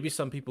 maybe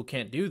some people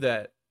can't do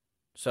that.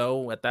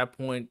 So at that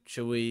point,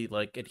 should we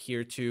like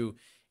adhere to,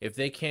 if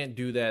they can't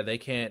do that, they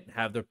can't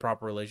have the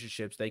proper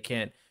relationships, they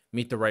can't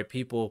meet the right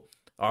people,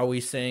 are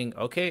we saying,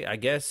 okay, I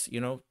guess,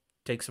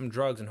 take some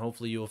drugs and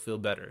hopefully you'll feel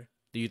better?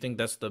 Do you think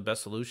that's the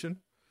best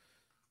solution?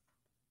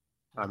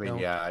 I mean, Don't.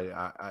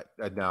 yeah,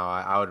 no,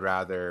 I would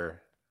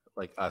rather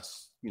like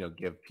us,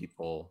 give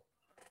people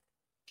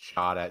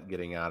shot at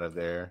getting out of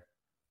their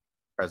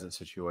present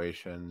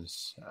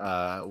situations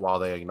while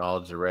they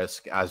acknowledge the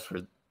risk. As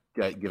for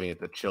giving it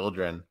to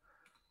children,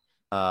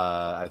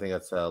 I think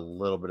that's a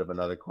little bit of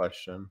another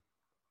question.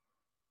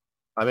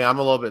 I mean, I'm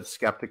a little bit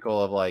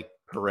skeptical of like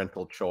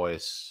parental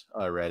choice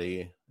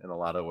already in a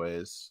lot of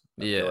ways.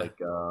 I feel Yeah.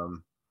 like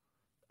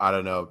I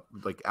don't know,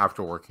 like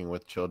after working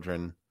with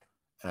children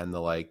and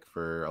the like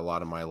for a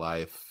lot of my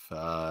life,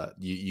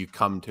 you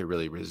come to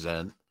really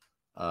resent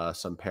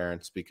some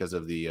parents because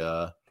of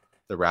the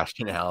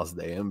rationales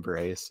they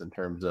embrace in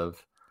terms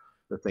of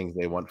the things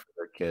they want for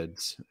their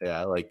kids.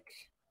 Yeah, like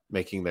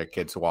making their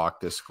kids walk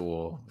to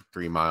school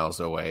 3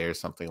 miles away or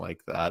something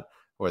like that,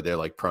 where they're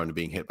like prone to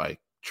being hit by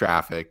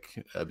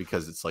traffic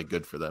because it's like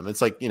good for them.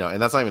 It's like,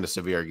 and that's not even a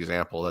severe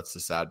example. That's the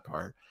sad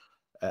part.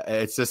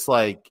 It's just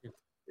like,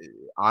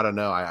 I don't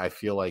know. I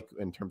feel like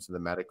in terms of the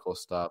medical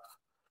stuff,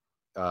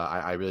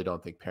 I really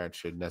don't think parents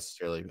should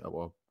necessarily,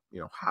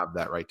 have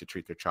that right to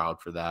treat their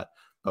child for that.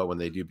 But when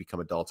they do become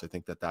adults, I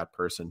think that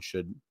person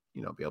should,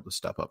 be able to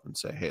step up and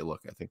say, hey,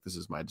 look, I think this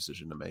is my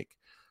decision to make.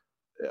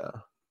 Yeah.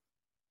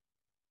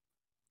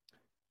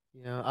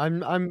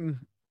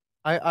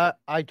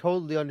 I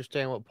totally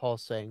understand what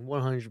Paul's saying,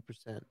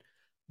 100%.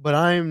 But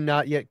I'm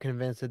not yet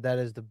convinced that that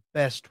is the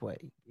best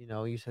way.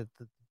 You said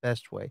the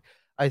best way.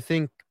 I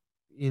think,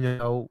 you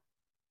know,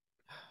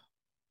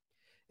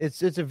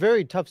 it's a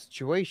very tough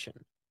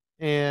situation,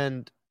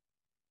 and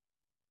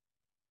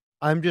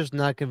I'm just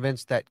not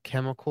convinced that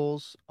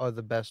chemicals are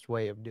the best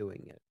way of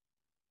doing it.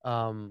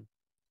 Um,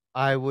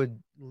 I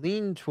would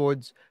lean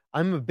towards.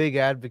 I'm a big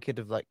advocate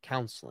of like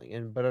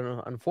counseling, but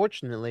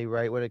unfortunately,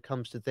 right, when it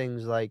comes to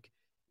things like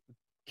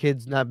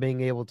kids not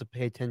being able to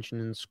pay attention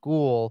in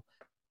school,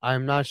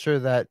 I'm not sure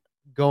that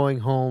going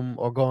home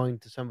or going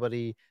to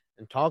somebody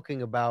and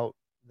talking about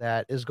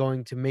that is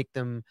going to make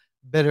them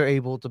better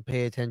able to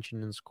pay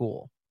attention in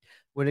school.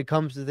 When it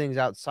comes to things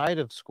outside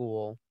of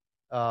school,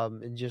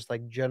 and just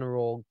like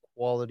general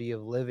quality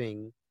of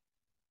living,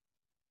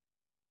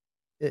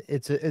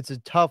 it's a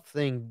tough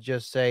thing to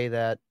just say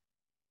that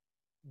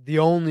the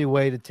only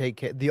way to take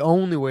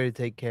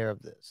care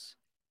of this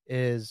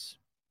is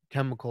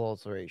chemical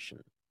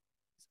alteration.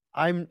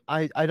 I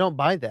don't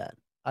buy that.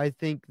 I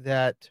think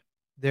that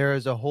there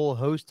is a whole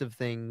host of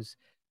things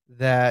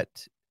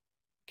that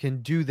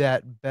can do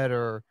that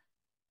better,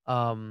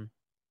 um,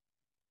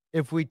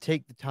 if we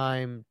take the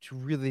time to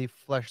really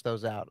flesh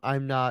those out. I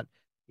don't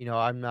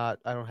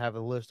have a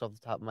list off the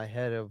top of my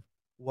head of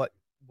what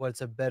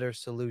what's a better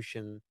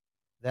solution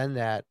than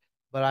that,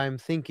 but I'm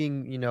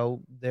thinking,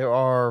 there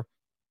are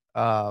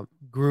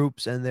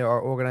groups and there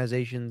are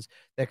organizations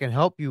that can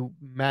help you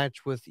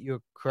match with your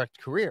correct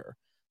career.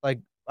 Like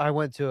I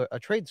went to a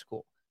trade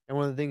school, and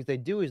one of the things they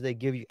do is they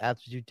give you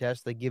aptitude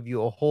tests. They give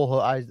you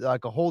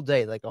like a whole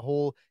day, like a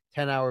whole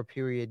 10-hour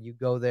period. You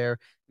go there,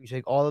 you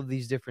take all of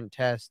these different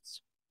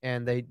tests,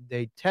 and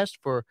they test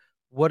for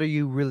what are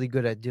you really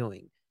good at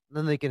doing. And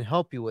then they can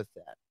help you with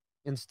that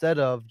instead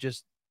of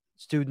just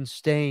students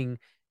staying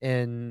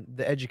in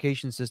the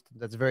education system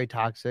that's very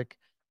toxic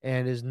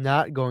and is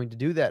not going to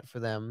do that for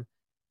them.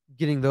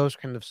 Getting those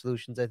kind of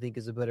solutions, I think,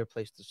 is a better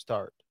place to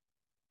start.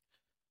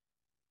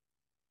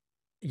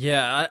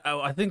 Yeah,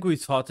 I think we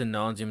talked in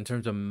nauseam in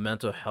terms of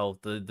mental health.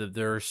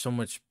 There are so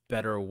much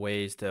better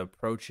ways to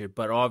approach it,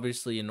 but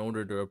obviously, in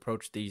order to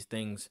approach these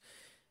things,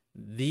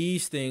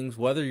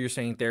 whether you're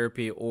saying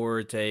therapy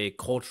or it's a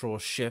cultural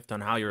shift on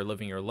how you're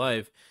living your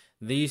life,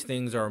 these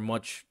things are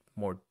much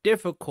more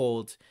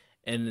difficult,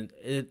 and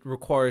it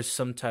requires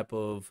some type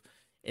of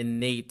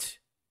innate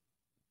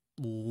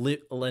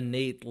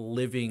innate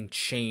living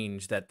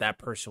change that that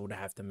person would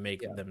have to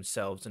make Yeah,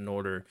 themselves in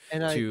order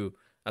and I to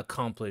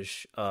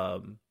accomplish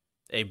a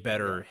yeah,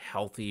 better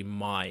healthy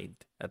mind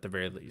at the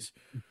very mhm, least,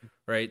 mhm.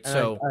 right? And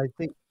So I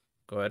think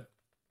go ahead.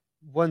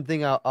 one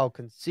thing I'll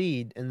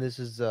concede, and this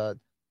is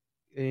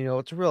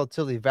it's a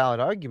relatively valid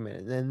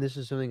argument, and this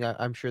is something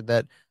I'm sure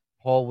that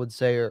Paul would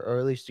say, or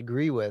at least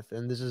agree with,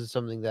 and this is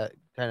something that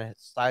kind of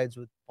sides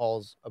with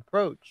Paul's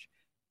approach,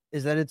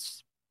 is that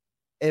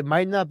it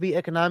might not be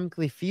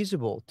economically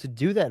feasible to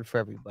do that for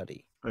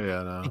everybody.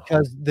 Yeah, no.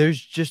 Because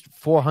there's just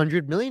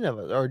 400 million of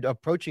us, or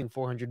approaching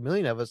 400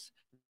 million of us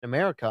in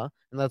America,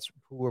 and that's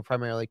who we're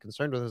primarily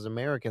concerned with as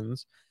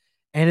Americans,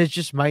 and it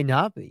just might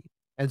not be.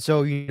 And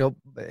so,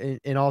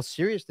 in all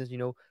seriousness,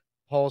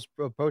 Paul's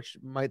approach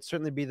might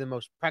certainly be the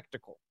most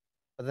practical,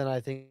 but then I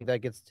think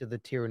that gets to the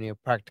tyranny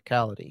of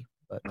practicality.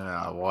 But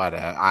What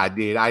I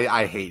did.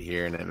 I hate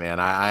hearing it, man.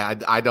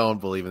 I don't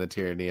believe in the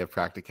tyranny of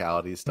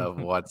practicality stuff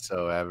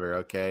whatsoever.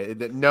 Okay,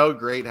 no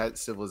great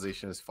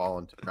civilization has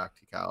fallen to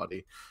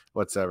practicality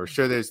whatsoever.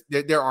 Sure,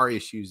 there are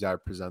issues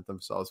that present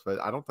themselves, but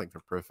I don't think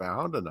they're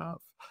profound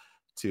enough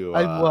to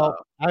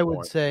I would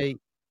warrant. say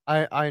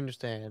I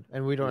understand,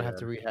 and Yeah, we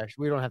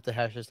don't have to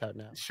hash this out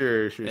now.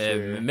 sure.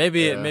 Yeah,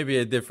 Maybe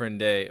a different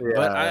day,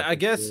 but yeah, I for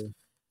guess sure.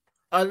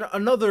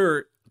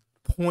 another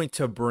point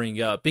to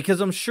bring up,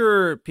 because I'm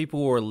sure people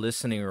who are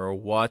listening or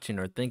watching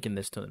are thinking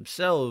this to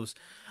themselves.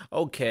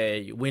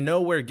 Okay, we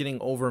know we're getting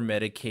over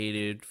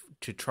medicated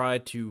to try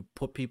to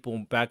put people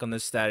back on the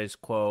status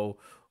quo,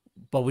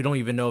 but we don't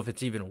even know if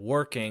it's even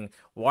working.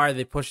 Why are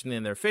they pushing it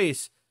in their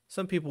face?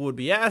 Some people would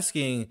be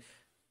asking,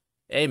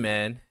 hey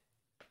man,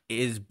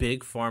 is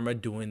Big Pharma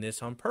doing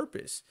this on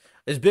purpose?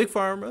 Is Big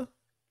Pharma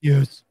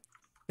Yes,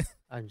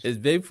 I'm just Is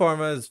Big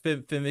Pharma, as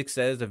Fimic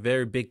says, a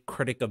very big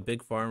critic of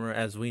Big Pharma,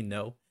 as we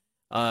know?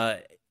 Uh,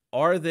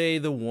 are they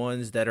the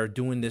ones that are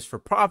doing this for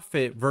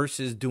profit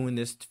versus doing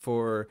this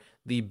for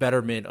the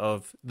betterment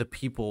of the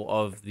people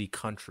of the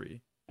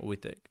country? What we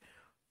think?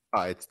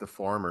 It's the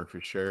former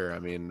for sure. I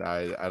mean,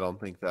 I don't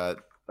think that,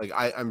 like,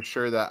 I'm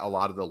sure that a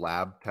lot of the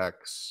lab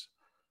techs,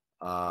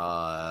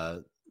 uh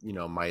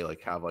might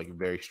like have like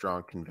very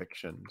strong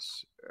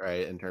convictions,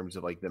 right, in terms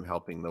of like them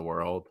helping the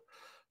world.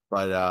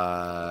 But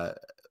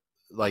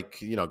like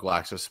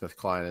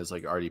GlaxoSmithKline has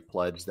like already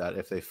pledged that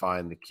if they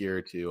find the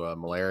cure to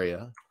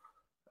malaria,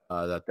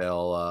 that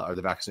they'll or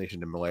the vaccination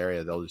to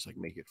malaria, they'll just like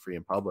make it free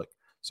in public.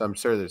 So I'm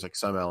sure there's like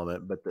some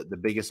element, but the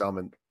biggest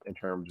element in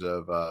terms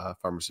of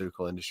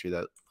pharmaceutical industry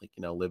that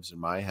lives in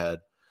my head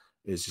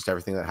is just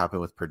everything that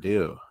happened with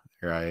Purdue,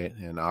 right,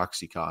 and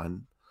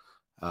OxyContin.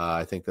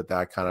 I think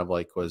that kind of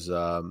like was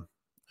the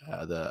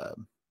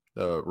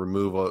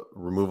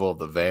removal of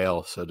the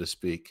veil, so to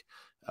speak,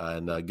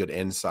 and a good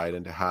insight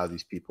into how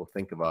these people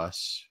think of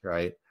us,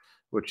 right?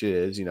 Which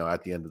is,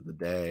 at the end of the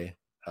day,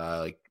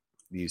 like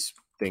these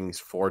things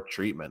for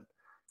treatment.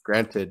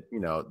 Granted,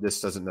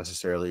 this doesn't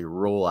necessarily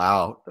rule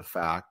out the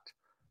fact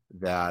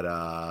that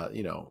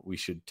we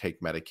should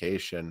take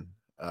medication.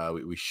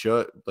 We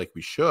should,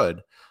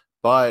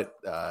 but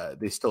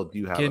they still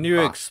do have. Can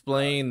you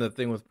explain the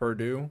thing with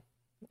Purdue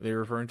they're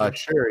referring to?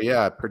 Sure.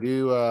 Yeah,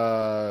 Purdue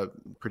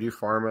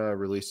Pharma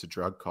released a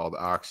drug called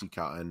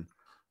OxyContin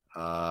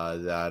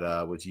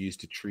that was used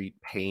to treat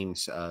pain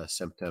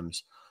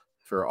symptoms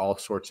for all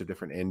sorts of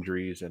different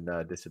injuries and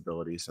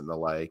disabilities and the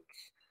like.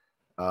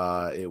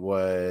 It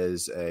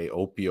was a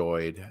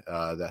opioid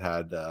that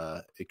had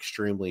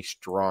extremely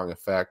strong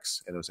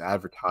effects, and it was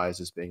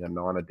advertised as being a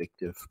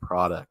non-addictive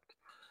product.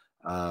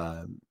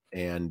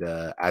 And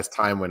as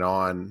time went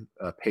on,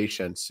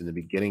 patients in the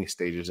beginning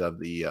stages of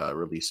the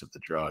release of the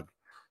drug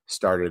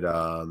started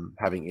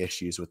having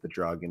issues with the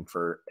drug, and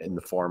in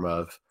the form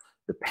of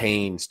the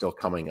pain still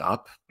coming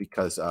up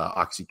because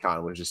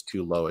OxyContin was just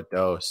too low a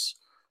dose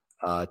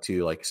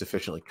to like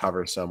sufficiently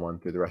cover someone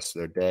through the rest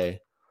of their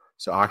day.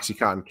 So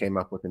OxyContin came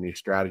up with a new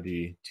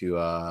strategy to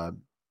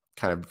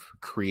kind of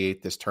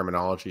create this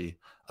terminology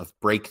of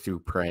breakthrough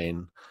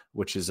pain,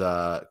 which is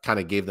kind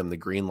of gave them the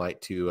green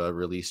light to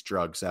release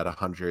drugs at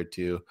 100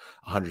 to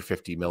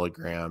 150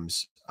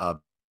 milligrams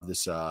of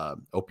this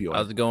opioid.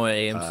 How's it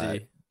going,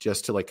 AMC?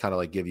 Just to like kind of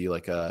like give you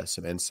like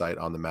some insight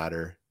on the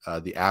matter.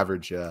 The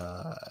average,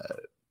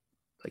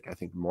 like I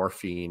think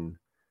morphine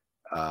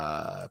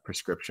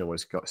prescription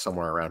was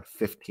somewhere around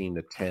 15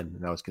 to 10,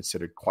 and that was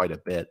considered quite a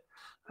bit.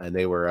 And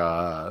they were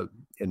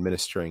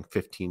administering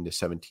 15 to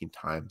 17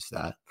 times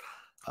that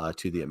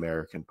to the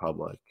American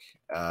public.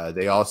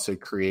 They also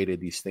created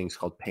these things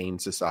called pain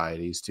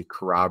societies to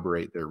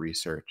corroborate their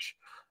research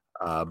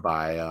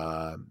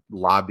by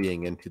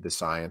lobbying into the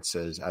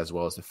sciences as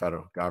well as the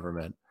federal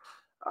government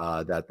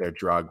that their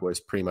drug was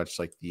pretty much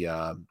like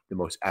the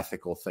most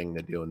ethical thing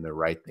to do and the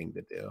right thing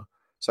to do.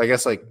 So I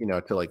guess like,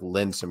 to like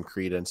lend some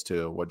credence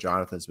to what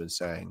Jonathan's been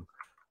saying,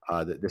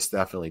 that this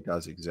definitely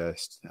does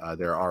exist.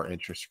 There are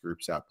interest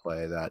groups at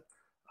play that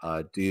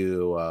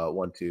do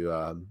want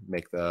to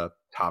make the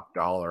top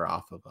dollar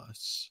off of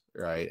us,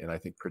 right? And I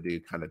think Purdue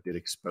kind of did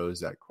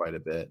expose that quite a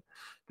bit.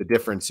 The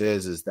difference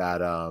is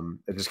that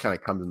it just kind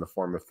of comes in the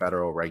form of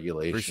federal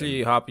regulation.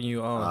 Appreciate hopping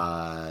you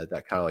on.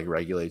 That kind of like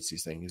regulates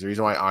these things. The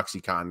reason why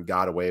OxyContin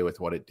got away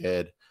with what it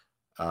did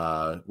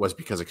was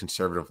because of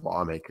conservative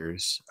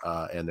lawmakers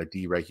and their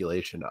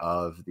deregulation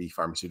of the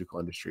pharmaceutical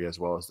industry as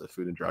well as the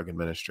Food and Drug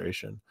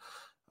Administration.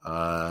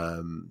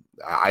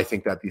 I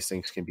think that these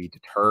things can be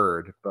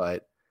deterred,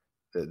 but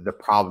the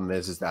problem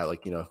is that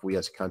like, if we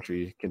as a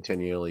country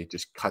continually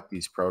just cut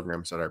these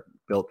programs that are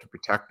built to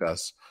protect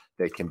us,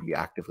 they can be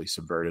actively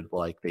subverted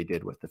like they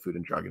did with the Food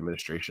and Drug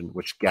Administration,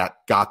 which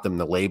got them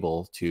the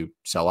label to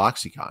sell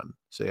OxyContin.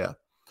 So yeah,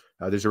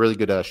 there's a really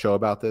good show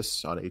about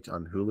this on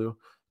Hulu.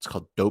 It's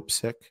called Dope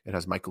Sick. It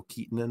has Michael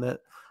Keaton in it.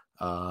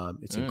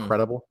 It's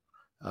incredible.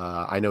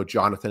 I know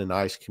Jonathan and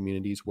I's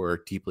communities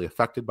were deeply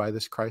affected by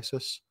this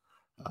crisis.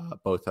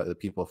 Both the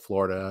people of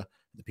Florida,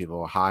 the people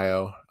of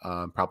Ohio,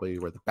 probably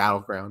were the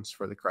battlegrounds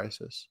for the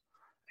crisis.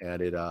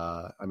 And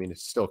it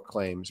still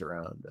claims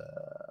around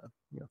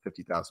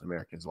 50,000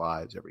 Americans'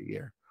 lives every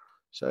year.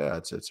 So yeah,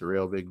 it's a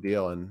real big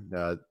deal,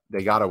 and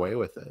they got away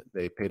with it.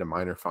 They paid a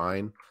minor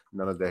fine.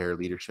 None of their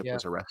leadership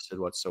was arrested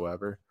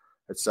whatsoever.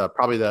 It's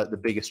probably the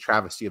biggest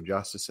travesty of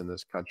justice in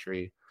this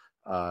country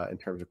in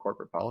terms of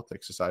corporate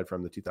politics, aside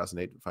from the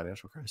 2008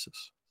 financial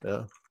crisis.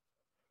 Yeah.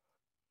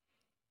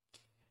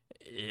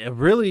 It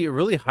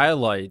really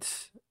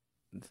highlights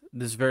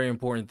this very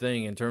important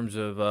thing in terms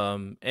of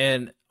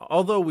and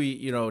although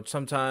we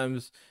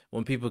sometimes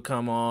when people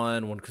come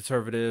on, when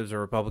conservatives or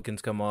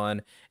Republicans come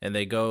on and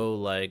they go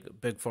like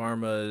big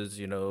pharma is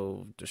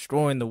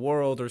destroying the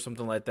world or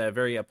something like that,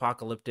 very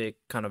apocalyptic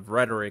kind of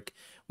rhetoric,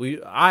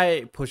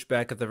 I push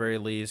back at the very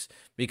least,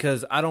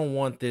 because I don't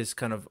want this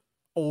kind of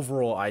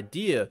overall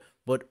idea.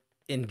 But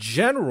in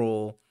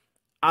general,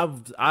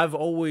 I've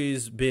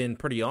always been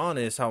pretty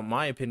honest how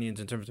my opinions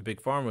in terms of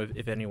big pharma,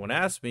 if anyone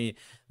asks me,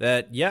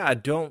 that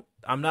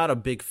I'm not a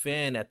big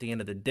fan at the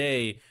end of the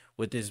day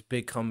with this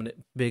big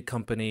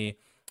company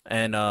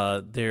and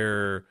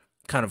their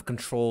kind of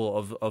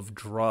control of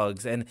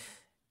drugs. And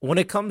when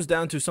it comes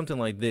down to something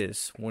like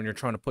this, when you're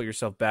trying to put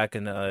yourself back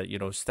in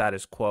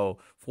status quo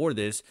for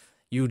this,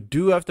 you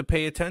do have to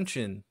pay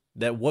attention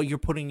that what you're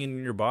putting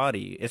in your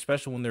body,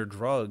 especially when they're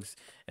drugs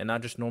and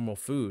not just normal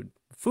food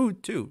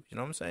too. You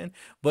know what I'm saying?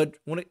 But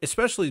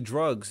especially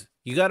drugs,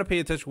 you got to pay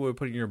attention to what you're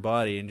putting in your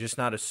body and just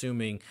not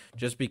assuming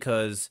just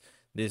because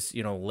this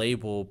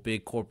label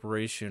big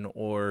corporation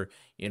or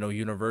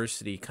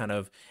university kind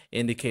of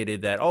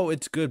indicated that, oh,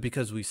 it's good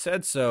because we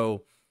said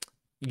so.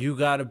 You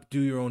got to do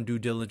your own due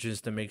diligence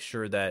to make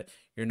sure that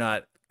you're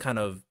not kind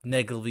of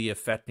negatively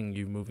affecting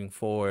you moving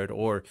forward,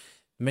 or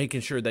making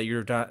sure that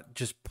you're not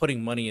just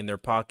putting money in their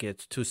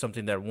pockets to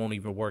something that won't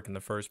even work in the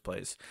first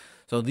place.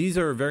 So these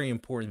are very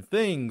important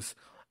things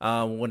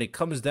when it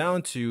comes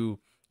down to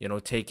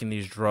taking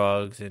these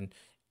drugs, and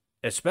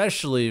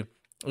especially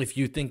if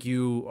you think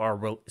you are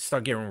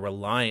start getting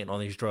reliant on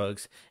these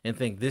drugs and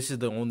think this is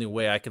the only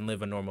way I can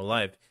live a normal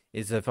life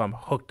is if I'm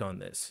hooked on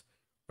this,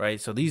 right?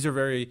 So these are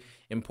very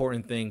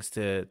important things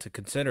to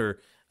consider.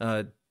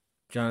 Uh,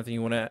 Jonathan,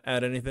 you want to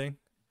add anything?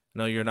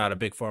 No, you're not a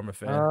big Pharma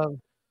fan.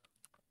 Um,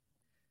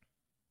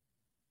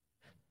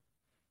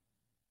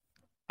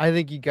 I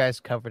think you guys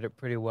covered it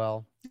pretty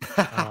well.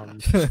 Um,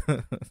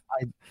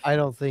 I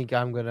don't think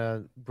I'm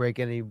gonna break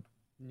any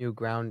new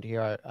ground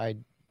here.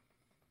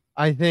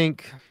 I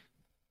think,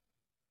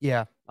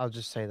 yeah, I'll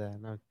just say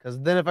that because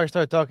then if I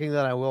start talking,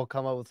 then I will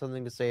come up with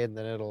something to say, and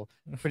then it'll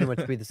pretty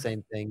much be the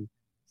same thing.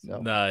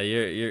 So Nah,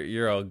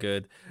 you're all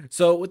good.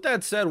 So with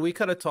that said, we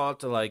kind of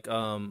talked like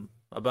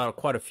about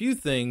quite a few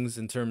things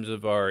in terms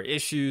of our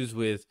issues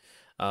with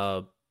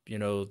uh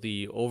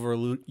the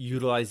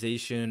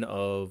overutilization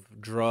of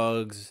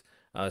drugs,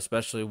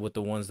 especially with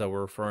the ones that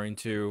we're referring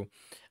to.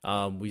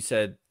 We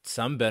said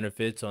some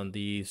benefits on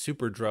the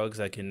super drugs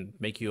that can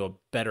make you a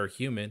better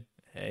human,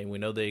 and we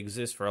know they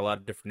exist for a lot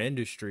of different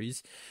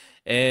industries.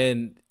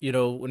 And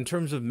in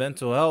terms of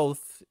mental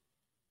health,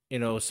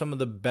 some of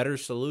the better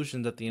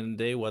solutions at the end of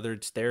the day, whether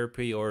it's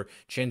therapy or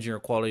changing your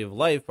quality of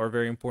life, are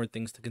very important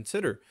things to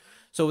consider.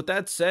 So, with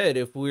that said,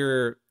 if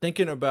we're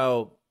thinking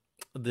about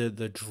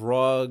the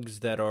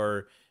drugs that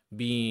are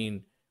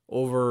being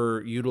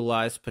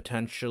overutilized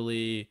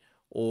potentially,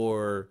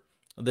 or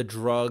the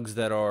drugs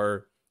that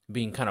are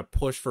being kind of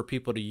pushed for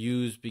people to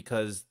use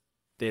because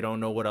they don't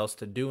know what else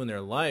to do in their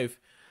life,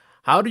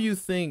 how do you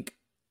think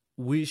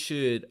we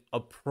should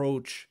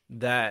approach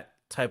that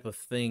type of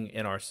thing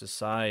in our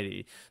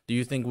society? Do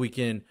you think we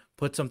can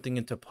put something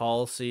into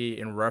policy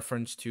in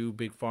reference to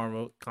Big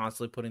Pharma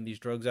constantly putting these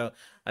drugs out?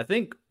 I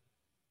think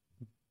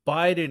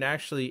Biden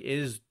actually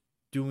is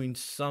doing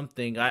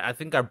something. I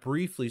think I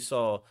briefly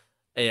saw,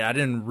 hey, I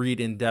didn't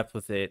read in depth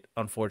with it,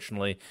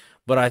 unfortunately,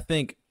 but I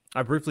think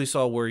I briefly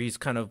saw where he's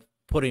kind of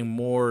putting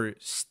more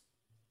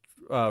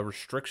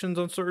restrictions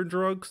on certain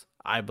drugs,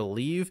 I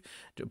believe.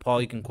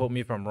 Paul, you can quote me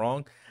if I'm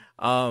wrong.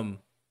 Um,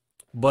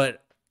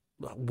 but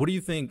what do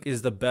you think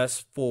is the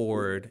best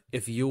forward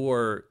if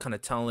you're kind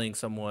of telling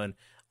someone,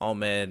 oh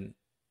man,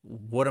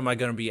 what am I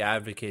going to be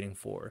advocating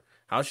for?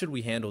 How should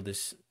we handle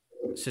this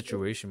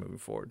situation moving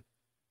forward?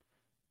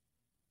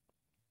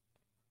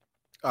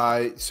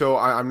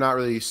 I'm not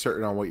really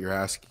certain on what you're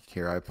asking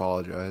here. I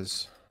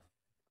apologize.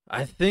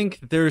 I think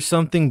there's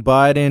something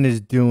Biden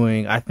is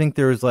doing. I think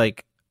there's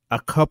like a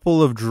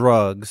couple of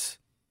drugs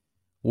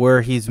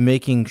where he's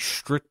making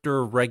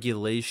stricter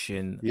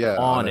regulation Yeah,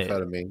 on it.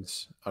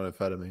 amphetamines.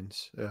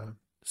 Yeah,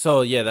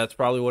 So yeah, that's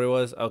probably what it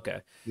was.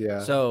 Okay. yeah.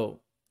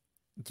 So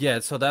yeah,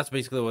 so that's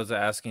basically what I was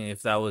asking,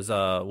 if that was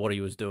what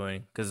he was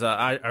doing, because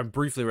I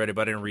briefly read it,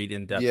 but I didn't read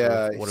in depth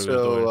Yeah, what he was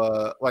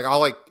so doing.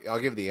 I'll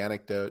give the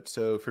anecdote.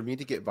 So for me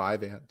to get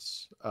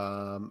Vyvanse,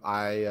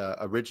 I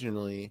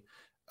originally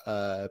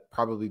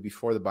probably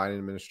before the Biden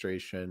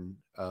administration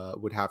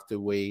would have to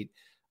wait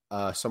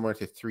somewhere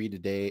to 3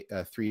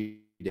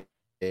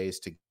 days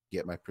to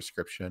get my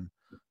prescription.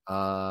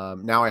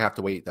 Now I have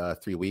to wait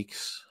 3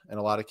 weeks in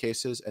a lot of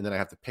cases, and then I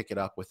have to pick it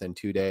up within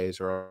 2 days,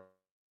 or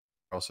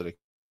else it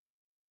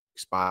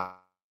expires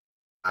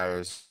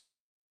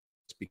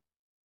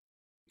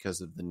because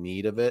of the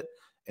need of it,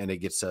 and it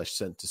gets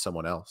sent to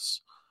someone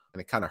else.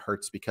 And it kind of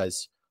hurts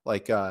because I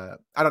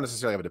don't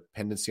necessarily have a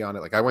dependency on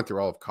it. Like I went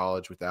through all of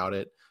college without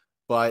it,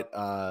 but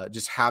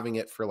just having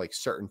it for like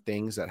certain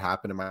things that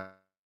happen in my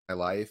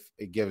life,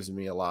 it gives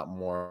me a lot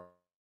more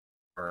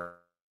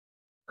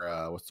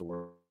what's the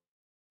word,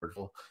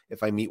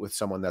 if I meet with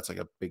someone that's like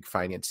a big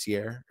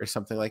financier or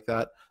something like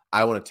that,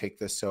 I want to take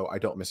this so I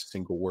don't miss a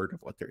single word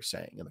of what they're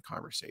saying in the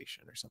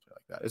conversation or something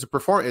like that. It's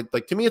a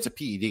like to me, it's a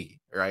PED,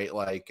 right?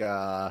 Like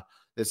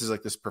this is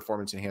like this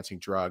performance enhancing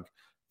drug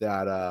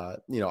that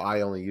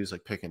I only use,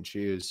 like pick and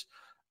choose.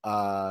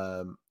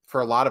 For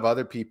a lot of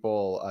other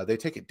people, they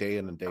take it day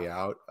in and day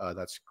out.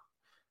 That's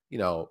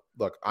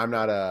look, I'm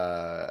not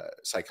a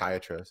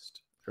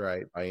psychiatrist,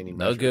 right, by any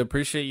No measure. good.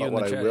 Appreciate you But in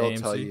what the I chat, will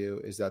tell AMC. you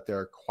is that there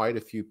are quite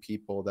a few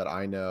people that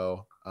I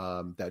know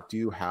that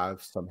do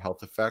have some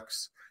health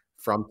effects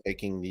from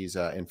taking these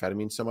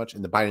amphetamines so much.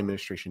 And the Biden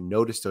administration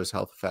noticed those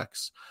health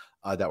effects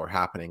that were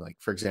happening. Like,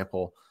 for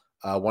example,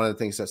 one of the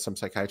things that some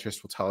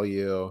psychiatrists will tell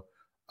you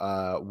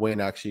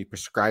when actually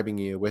prescribing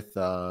you with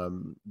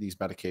these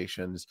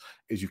medications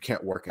is you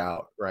can't work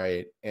out,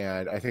 right?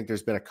 And I think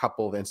there's been a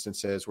couple of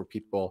instances where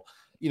people,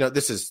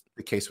 this is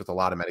the case with a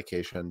lot of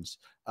medications,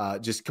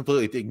 just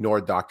completely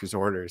ignored doctor's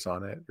orders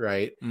on it,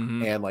 right?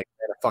 Mm-hmm. And like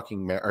ran a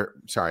fucking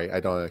sorry, I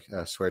don't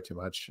swear too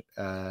much.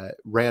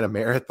 Ran a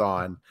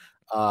marathon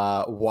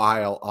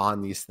while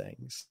on these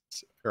things,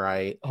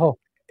 right? Oh,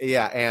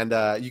 Yeah,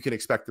 and you can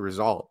expect the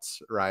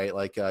results, right?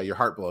 Like your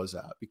heart blows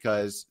out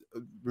because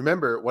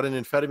remember what an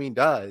amphetamine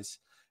does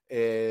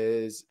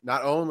is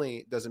not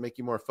only does it make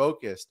you more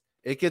focused,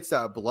 it gets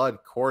that blood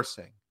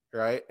coursing,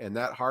 right? And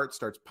that heart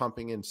starts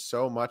pumping in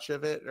so much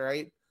of it,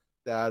 right?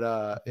 That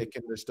it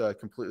can just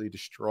completely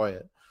destroy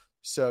it.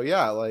 So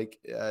yeah, like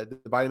the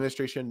Biden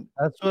administration.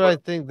 that's what I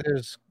think.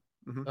 There's.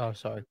 Mhm. Oh,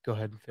 sorry. Go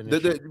ahead and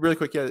finish. Really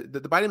quick, yeah,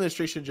 the Biden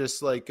administration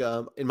just like,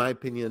 in my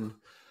opinion,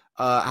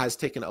 has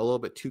taken a little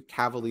bit too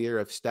cavalier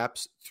of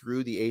steps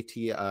through the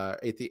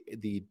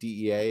the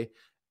DEA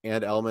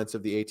and elements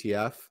of the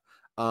ATF.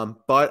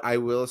 But I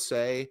will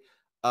say,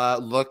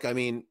 look, I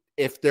mean,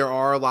 if there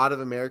are a lot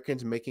of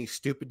Americans making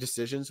stupid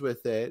decisions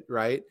with it,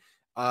 right?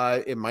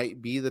 It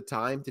might be the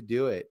time to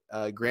do it.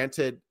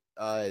 Granted,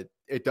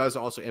 it does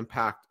also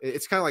impact.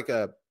 It's kind of like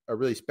a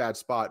really bad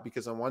spot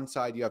because on one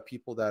side you have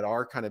people that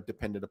are kind of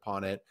dependent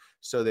upon it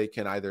so they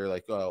can either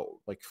like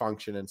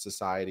function in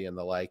society and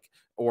the like,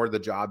 or the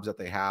jobs that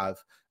they have,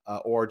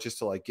 or just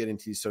to like get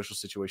into these social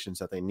situations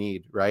that they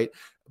need, right?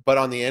 But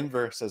on the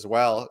inverse as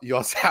well, you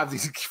also have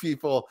these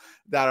people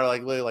that are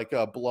like literally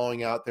like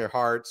blowing out their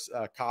hearts,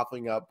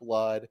 coughing up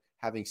blood,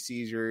 having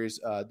seizures.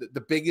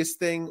 The biggest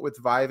thing with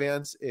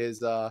Vyvanse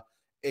is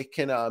it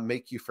can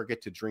make you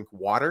forget to drink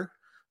water.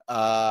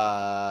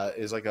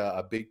 Is like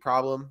a big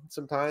problem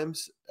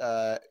sometimes,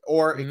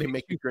 or it can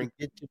make you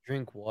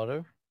drink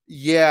water.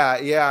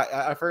 Yeah,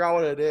 I forgot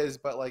what it is,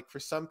 but like for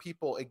some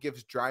people it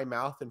gives dry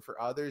mouth, and for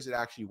others it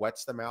actually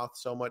wets the mouth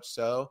so much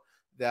so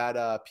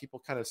that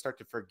people kind of start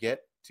to forget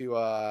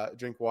to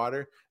drink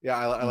water. Yeah,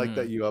 I like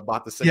that you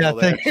bought the signal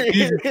there.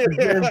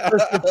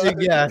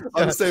 Yeah,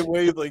 on the same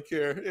wavelength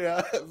here.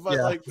 Yeah, but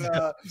yeah. like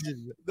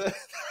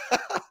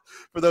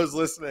for those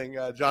listening,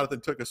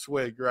 Jonathan took a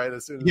swig right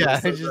as soon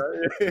as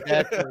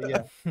exactly,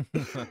 yeah.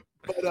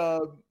 But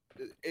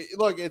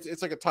look,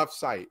 it's like a tough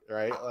sight,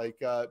 right? Like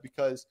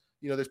because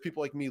there's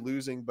people like me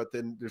losing, but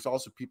then there's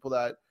also people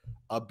that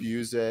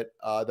abuse it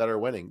that are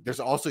winning. There's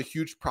also a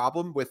huge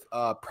problem with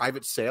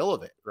private sale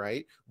of it,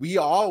 right? We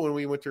all, when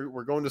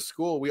we're going to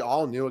school, we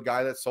all knew a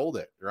guy that sold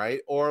it,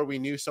 right? Or we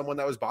knew someone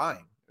that was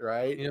buying,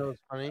 right? You know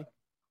what's funny?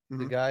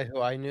 Mm-hmm. The guy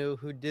who I knew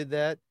who did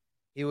that,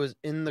 he was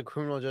in the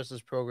criminal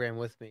justice program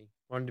with me.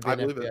 Wanted to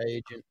be an FBI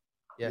agent.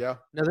 Yeah.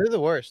 No, they're the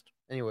worst.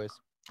 Anyways.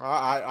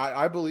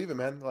 I believe it,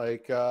 man.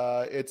 Like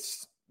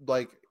it's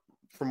like,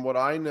 from what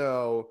I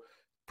know,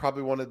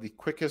 probably one of the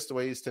quickest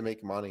ways to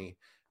make money,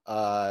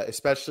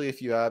 especially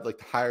if you have like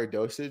the higher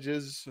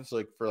dosages. It's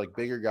like for like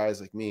bigger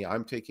guys like me,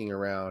 I'm taking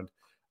around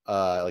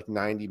like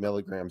 90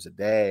 milligrams a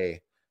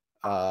day.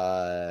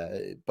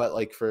 But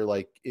like for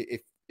like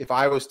if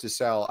I was to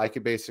sell, I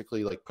could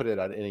basically like put it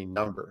at any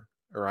number,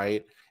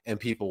 right? And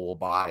people will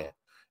buy it.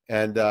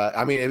 And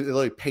I mean, it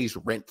really pays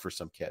rent for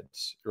some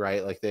kids,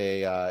 right? Like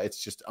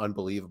it's just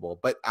unbelievable.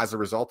 But as a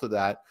result of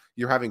that,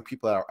 you're having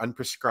people that are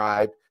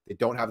unprescribed. They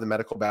don't have the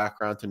medical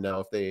background to know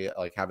if they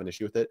like have an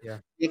issue with it. Yeah.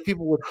 You have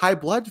people with high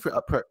blood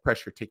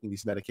pressure taking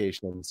these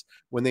medications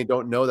when they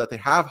don't know that they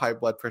have high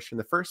blood pressure in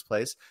the first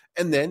place.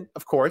 And then,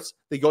 of course,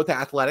 they go to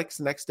athletics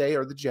the next day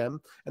or the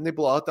gym and they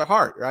blow out their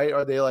heart, right?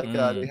 Or they like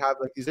they have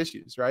like these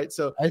issues, right?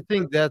 So I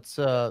think that's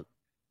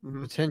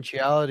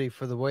potentiality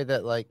for the way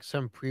that like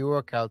some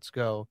pre-workouts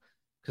go,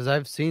 because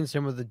I've seen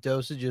some of the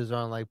dosages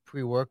on like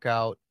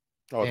pre-workout,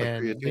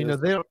 and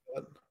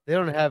they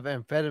don't have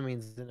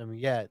amphetamines in them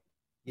yet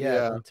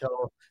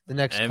until the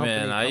next company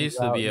man, I used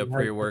to be a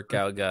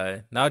pre-workout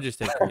guy. Now I just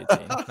take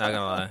creatine. Not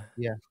gonna lie.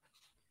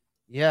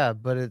 Yeah,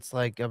 but it's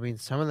like, I mean,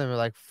 some of them are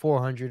like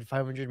 400,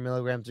 500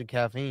 milligrams of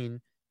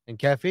caffeine, and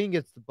caffeine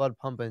gets the blood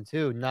pumping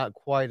too. Not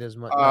quite as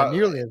much, not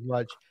nearly as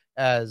much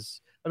as.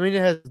 I mean, it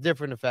has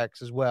different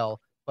effects as well.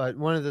 But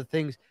one of the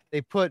things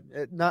they put,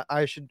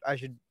 I should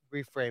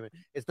reframe it.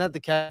 It's not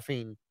the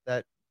caffeine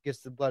that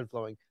gets the blood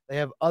flowing. They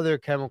have other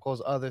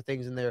chemicals, other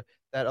things in there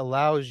that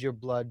allows your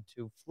blood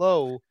to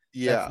flow.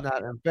 That's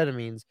not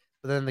amphetamines.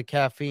 But then the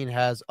caffeine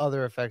has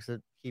other effects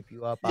that keep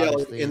you up.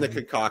 Obviously, like in the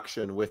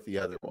concoction with the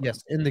other ones.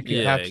 Yes, in the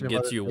concoction. It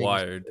gets you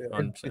wired.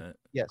 100%.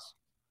 Yes,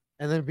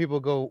 and then people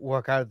go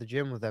work out at the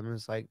gym with them, and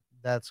it's like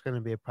that's going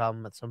to be a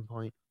problem at some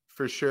point.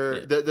 For sure.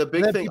 Yeah. The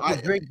big thing, I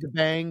drink the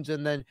bangs,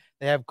 and then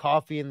they have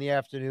coffee in the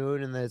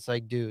afternoon, and then it's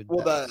like, dude.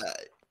 Well,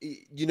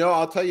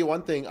 I'll tell you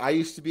one thing. I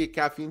used to be a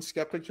caffeine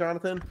skeptic,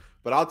 Jonathan,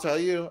 but I'll tell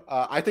you,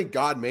 I think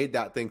God made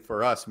that thing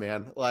for us,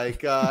 man.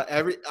 Like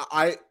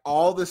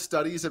all the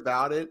studies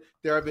about it.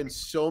 There have been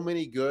so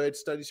many good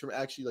studies from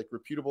actually like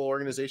reputable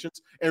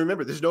organizations. And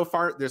remember, there's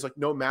like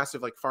no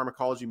massive like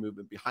pharmacology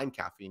movement behind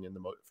caffeine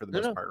for the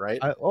most part, right?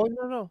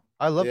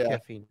 I love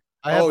caffeine.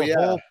 I have a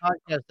whole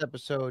podcast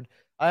episode.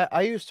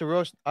 I used to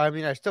roast. I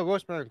mean, I still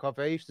roast my own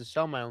coffee. I used to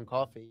sell my own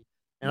coffee,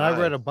 and I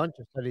read a Nice. bunch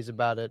of studies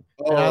about it,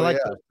 and I Oh like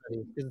yeah, those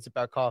studies because it's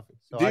about coffee.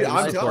 So dude, It's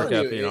I'm just more telling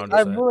you, caffeine, I'm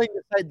honestly. willing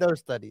to cite those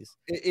studies.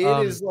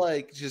 it is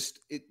like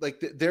just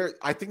there.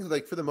 I think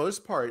like for the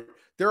most part,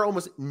 there are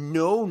almost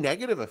no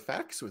negative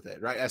effects with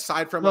it, right?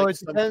 Aside from No, like it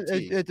some depends.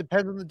 fatigue. It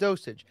depends on the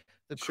dosage.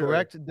 The Sure,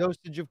 correct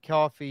dosage of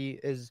coffee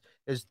is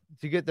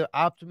to get the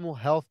optimal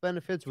health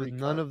benefits with 3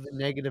 none of cups. the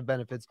negative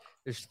benefits.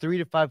 There's 3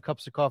 to 5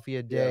 cups of coffee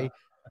a Yeah. day.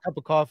 A cup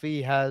of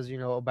coffee has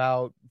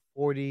about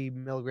 40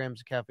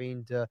 milligrams of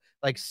caffeine to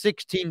like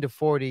 16 to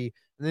 40,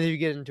 and then you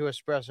get into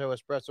espresso.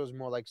 Espresso is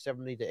more like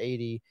 70 to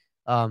 80.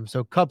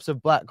 So cups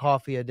of black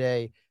coffee a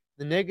day.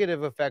 The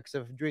negative effects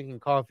of drinking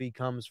coffee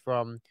comes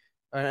from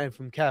and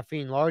from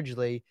caffeine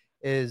largely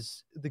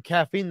is the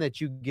caffeine that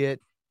you get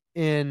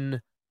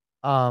in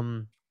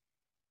um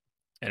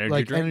Energy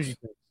like energy drinks.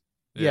 drinks.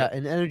 Yeah. Yeah,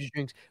 and energy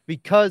drinks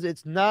because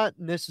it's not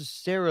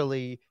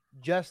necessarily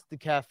just the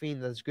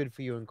caffeine that's good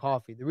for you in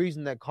coffee. The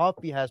reason that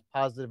coffee has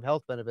positive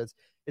health benefits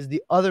is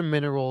the other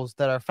minerals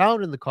that are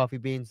found in the coffee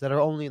beans that are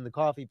only in the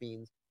coffee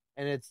beans.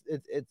 And it's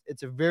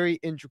a very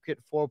intricate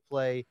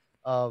foreplay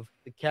of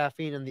the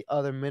caffeine and the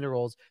other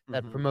minerals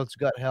that Mhm. promotes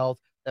gut health,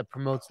 that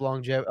promotes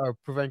longevity or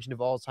prevention of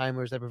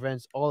Alzheimer's, that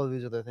prevents all of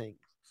these other things.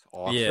 It's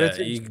awesome. But Yeah, it's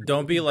you strict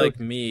don't be like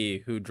dosage. me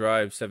who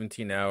drives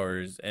 17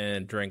 hours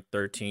and drink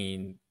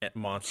 13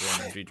 Monster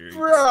Energy drinks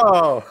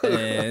Bro.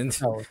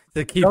 and No,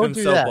 to keep don't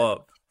do himself that.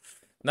 up.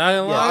 Not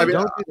gonna Yeah, I lie, mean,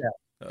 don't do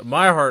that.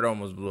 my heart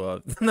almost blew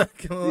up. Not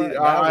gonna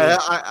lie,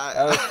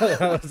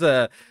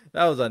 dude,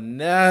 that was a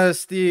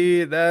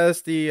nasty,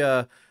 nasty.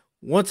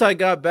 Once I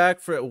got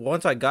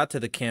once I got to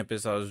the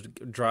campus I was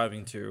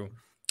driving to,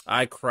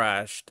 I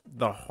crashed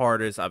the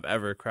hardest I've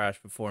ever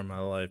crashed before in my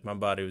life. My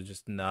body was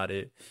just not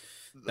it.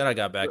 Then I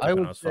got back I up and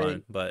I would was say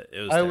fine, but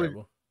it was I would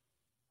terrible.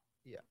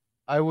 yeah.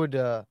 I would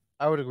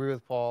agree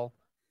with Paul.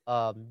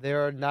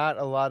 There are not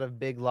a lot of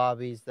big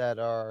lobbies that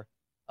are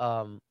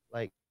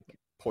like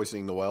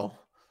poisoning the well.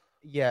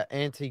 yeah,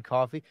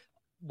 anti-coffee.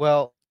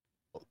 Well,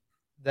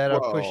 that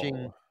are pushing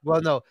Whoa.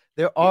 well, no,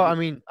 there are I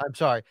mean, I'm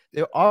sorry.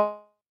 There are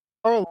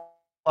a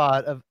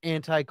lot of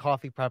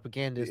anti-coffee The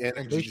propagandists, and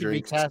they energy should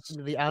be drinks. cast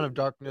into the out of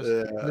darkness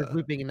with Yeah.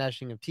 weeping and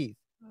gnashing of teeth.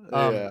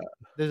 Um, Yeah.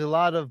 there's a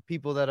lot of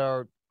people that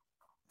are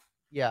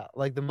yeah,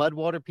 like the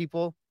Mudwater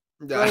people.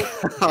 Bro, drink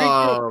your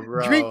Oh,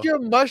 drink bro. your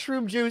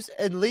mushroom juice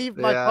and leave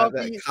my Yeah, that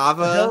coffee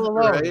the hell kava,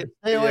 right? alone.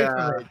 Stay away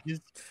from Yeah. it.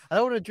 Just I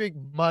don't wanna drink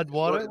mud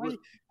What water. what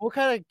What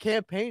kind of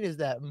campaign is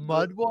that? the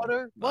Mud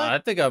water? What? I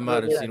think I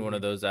might have Get the out seen of one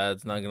of here. those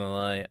ads. Not gonna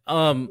lie.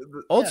 Yeah.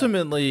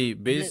 Ultimately,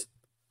 And then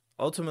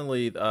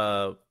ultimately,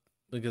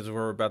 because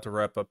we're about to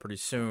wrap up pretty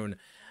soon,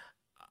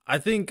 I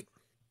think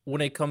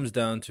when it comes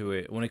down to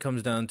it, when it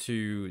comes down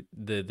to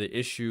the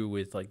issue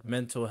with like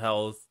mental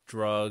health,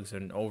 drugs,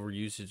 and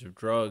overusage of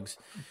drugs,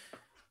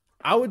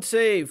 I would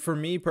say for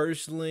me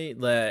personally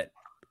that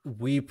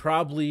we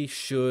probably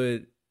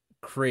should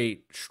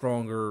create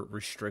stronger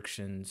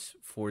restrictions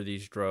for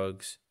these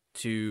drugs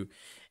to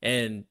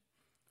and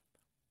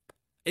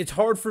it's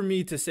hard for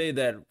me to say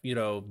that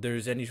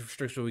there's any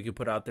restriction we could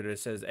put out there that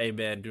says hey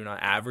man, do not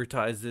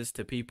advertise this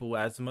to people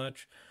as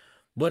much,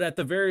 but at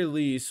the very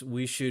least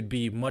we should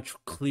be much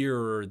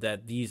clearer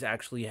that these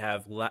actually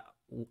have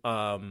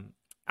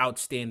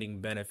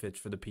outstanding benefits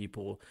for the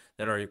people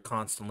that are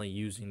constantly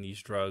using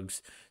these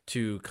drugs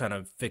to kind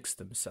of fix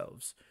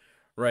themselves,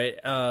 right?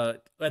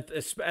 At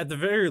the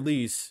very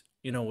least,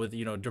 with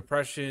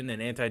depression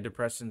and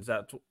antidepressants,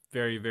 that's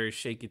very very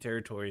shaky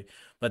territory.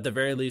 But at the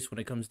very least, when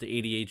it comes to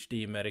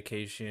ADHD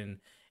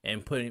medication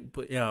and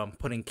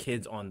putting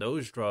kids on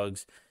those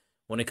drugs,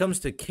 when it comes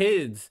to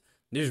kids,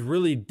 there's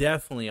really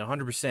definitely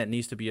 100%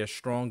 needs to be a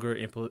stronger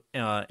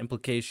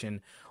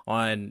implication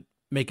on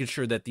making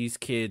sure that these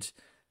kids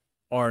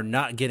are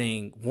not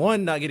getting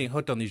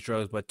hooked on these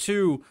drugs, but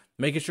two,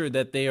 making sure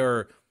that they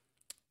are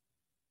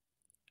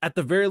at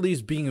the very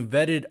least being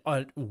vetted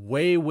on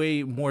way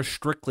way more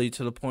strictly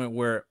to the point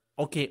where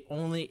okay,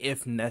 only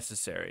if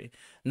necessary,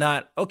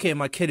 not okay,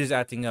 my kid is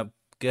acting up,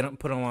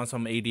 put him on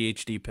some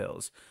ADHD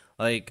pills.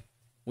 Like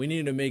we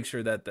need to make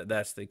sure that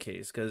that's the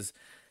case, because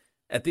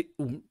at the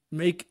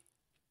make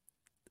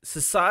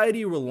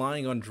society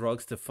relying on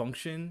drugs to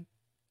function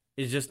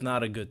is just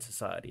not a good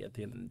society at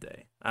the end of the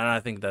day, and I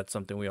think that's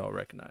something we all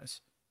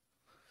recognize.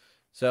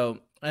 So,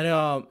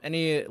 and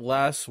any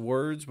last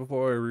words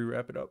before we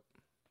wrap it up?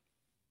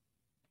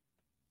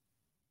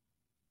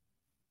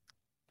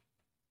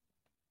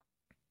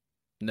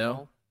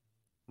 No.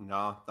 no.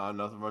 No, not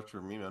nothing much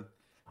for me, man.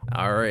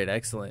 All right,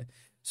 excellent.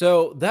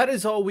 So that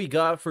is all we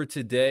got for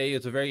today.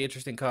 It's a very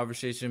interesting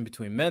conversation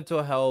between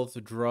mental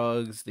health,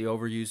 drugs, the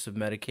overuse of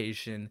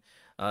medication,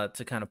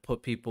 to kind of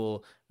put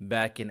people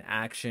back in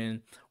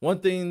action. One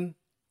thing,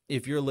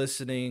 if you're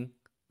listening,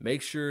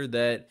 make sure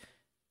that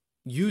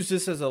use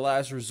this as a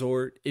last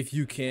resort if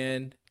you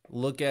can.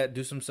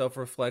 Do some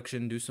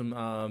self-reflection, do some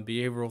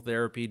behavioral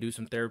therapy, do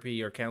some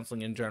therapy or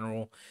counseling in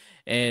general,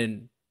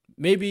 and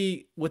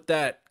maybe with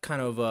that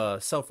kind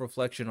of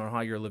self-reflection on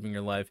how you're living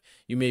your life,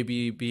 you may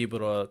be able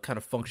to kind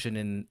of function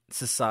in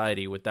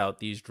society without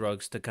these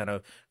drugs to kind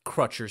of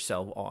crutch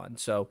yourself on.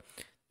 So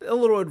a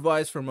little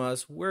advice from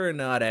us. We're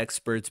not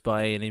experts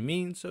by any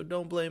means, so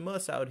don't blame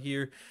us out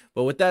here.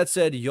 But with that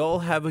said, y'all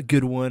have a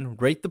good one.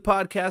 Rate the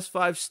podcast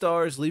 5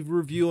 stars. Leave a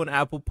review on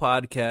Apple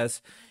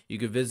Podcasts. You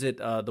can visit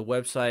the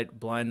website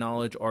Blind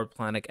Knowledge or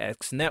Planet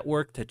X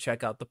Network to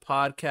check out the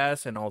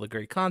podcast and all the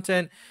great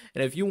content.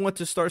 And if you want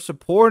to start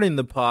supporting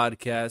the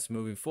podcast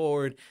moving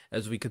forward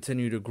as we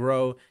continue to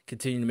grow,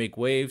 continue to make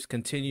waves,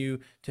 continue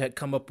to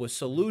come up with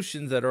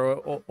solutions that are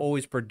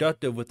always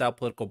productive without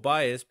political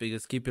bias,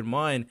 because keep in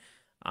mind,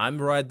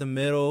 I'm right in the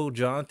middle.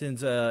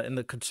 Jonathan's in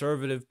the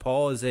conservative.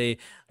 Paul is a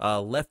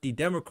lefty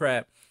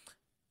Democrat.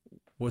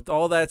 With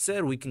all that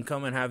said, we can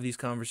come and have these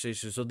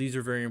conversations. So these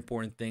are very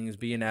important things.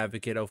 Be an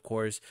advocate, of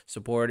course.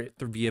 Support it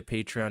via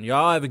Patreon.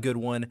 Y'all have a good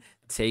one.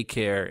 Take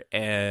care.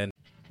 And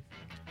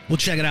well,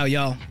 check it out,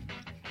 y'all.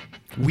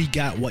 We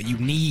got what you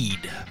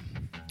need.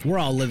 We're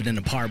all living in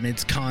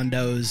apartments,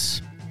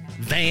 condos,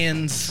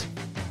 vans.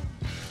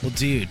 Well,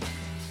 dude,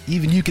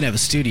 even you can have a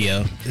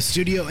studio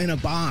in a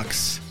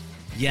box.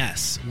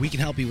 Yes, we can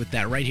help you with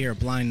that right here at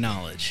Blind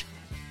Knowledge.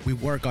 We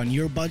work on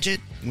your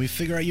budget, and we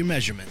figure out your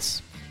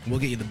measurements. We'll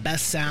get you the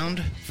best sound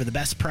for the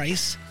best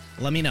price.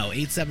 Let me know,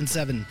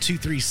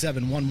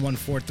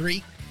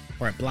 877-237-1143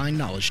 or at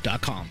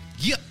blindknowledge.com.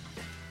 Yep.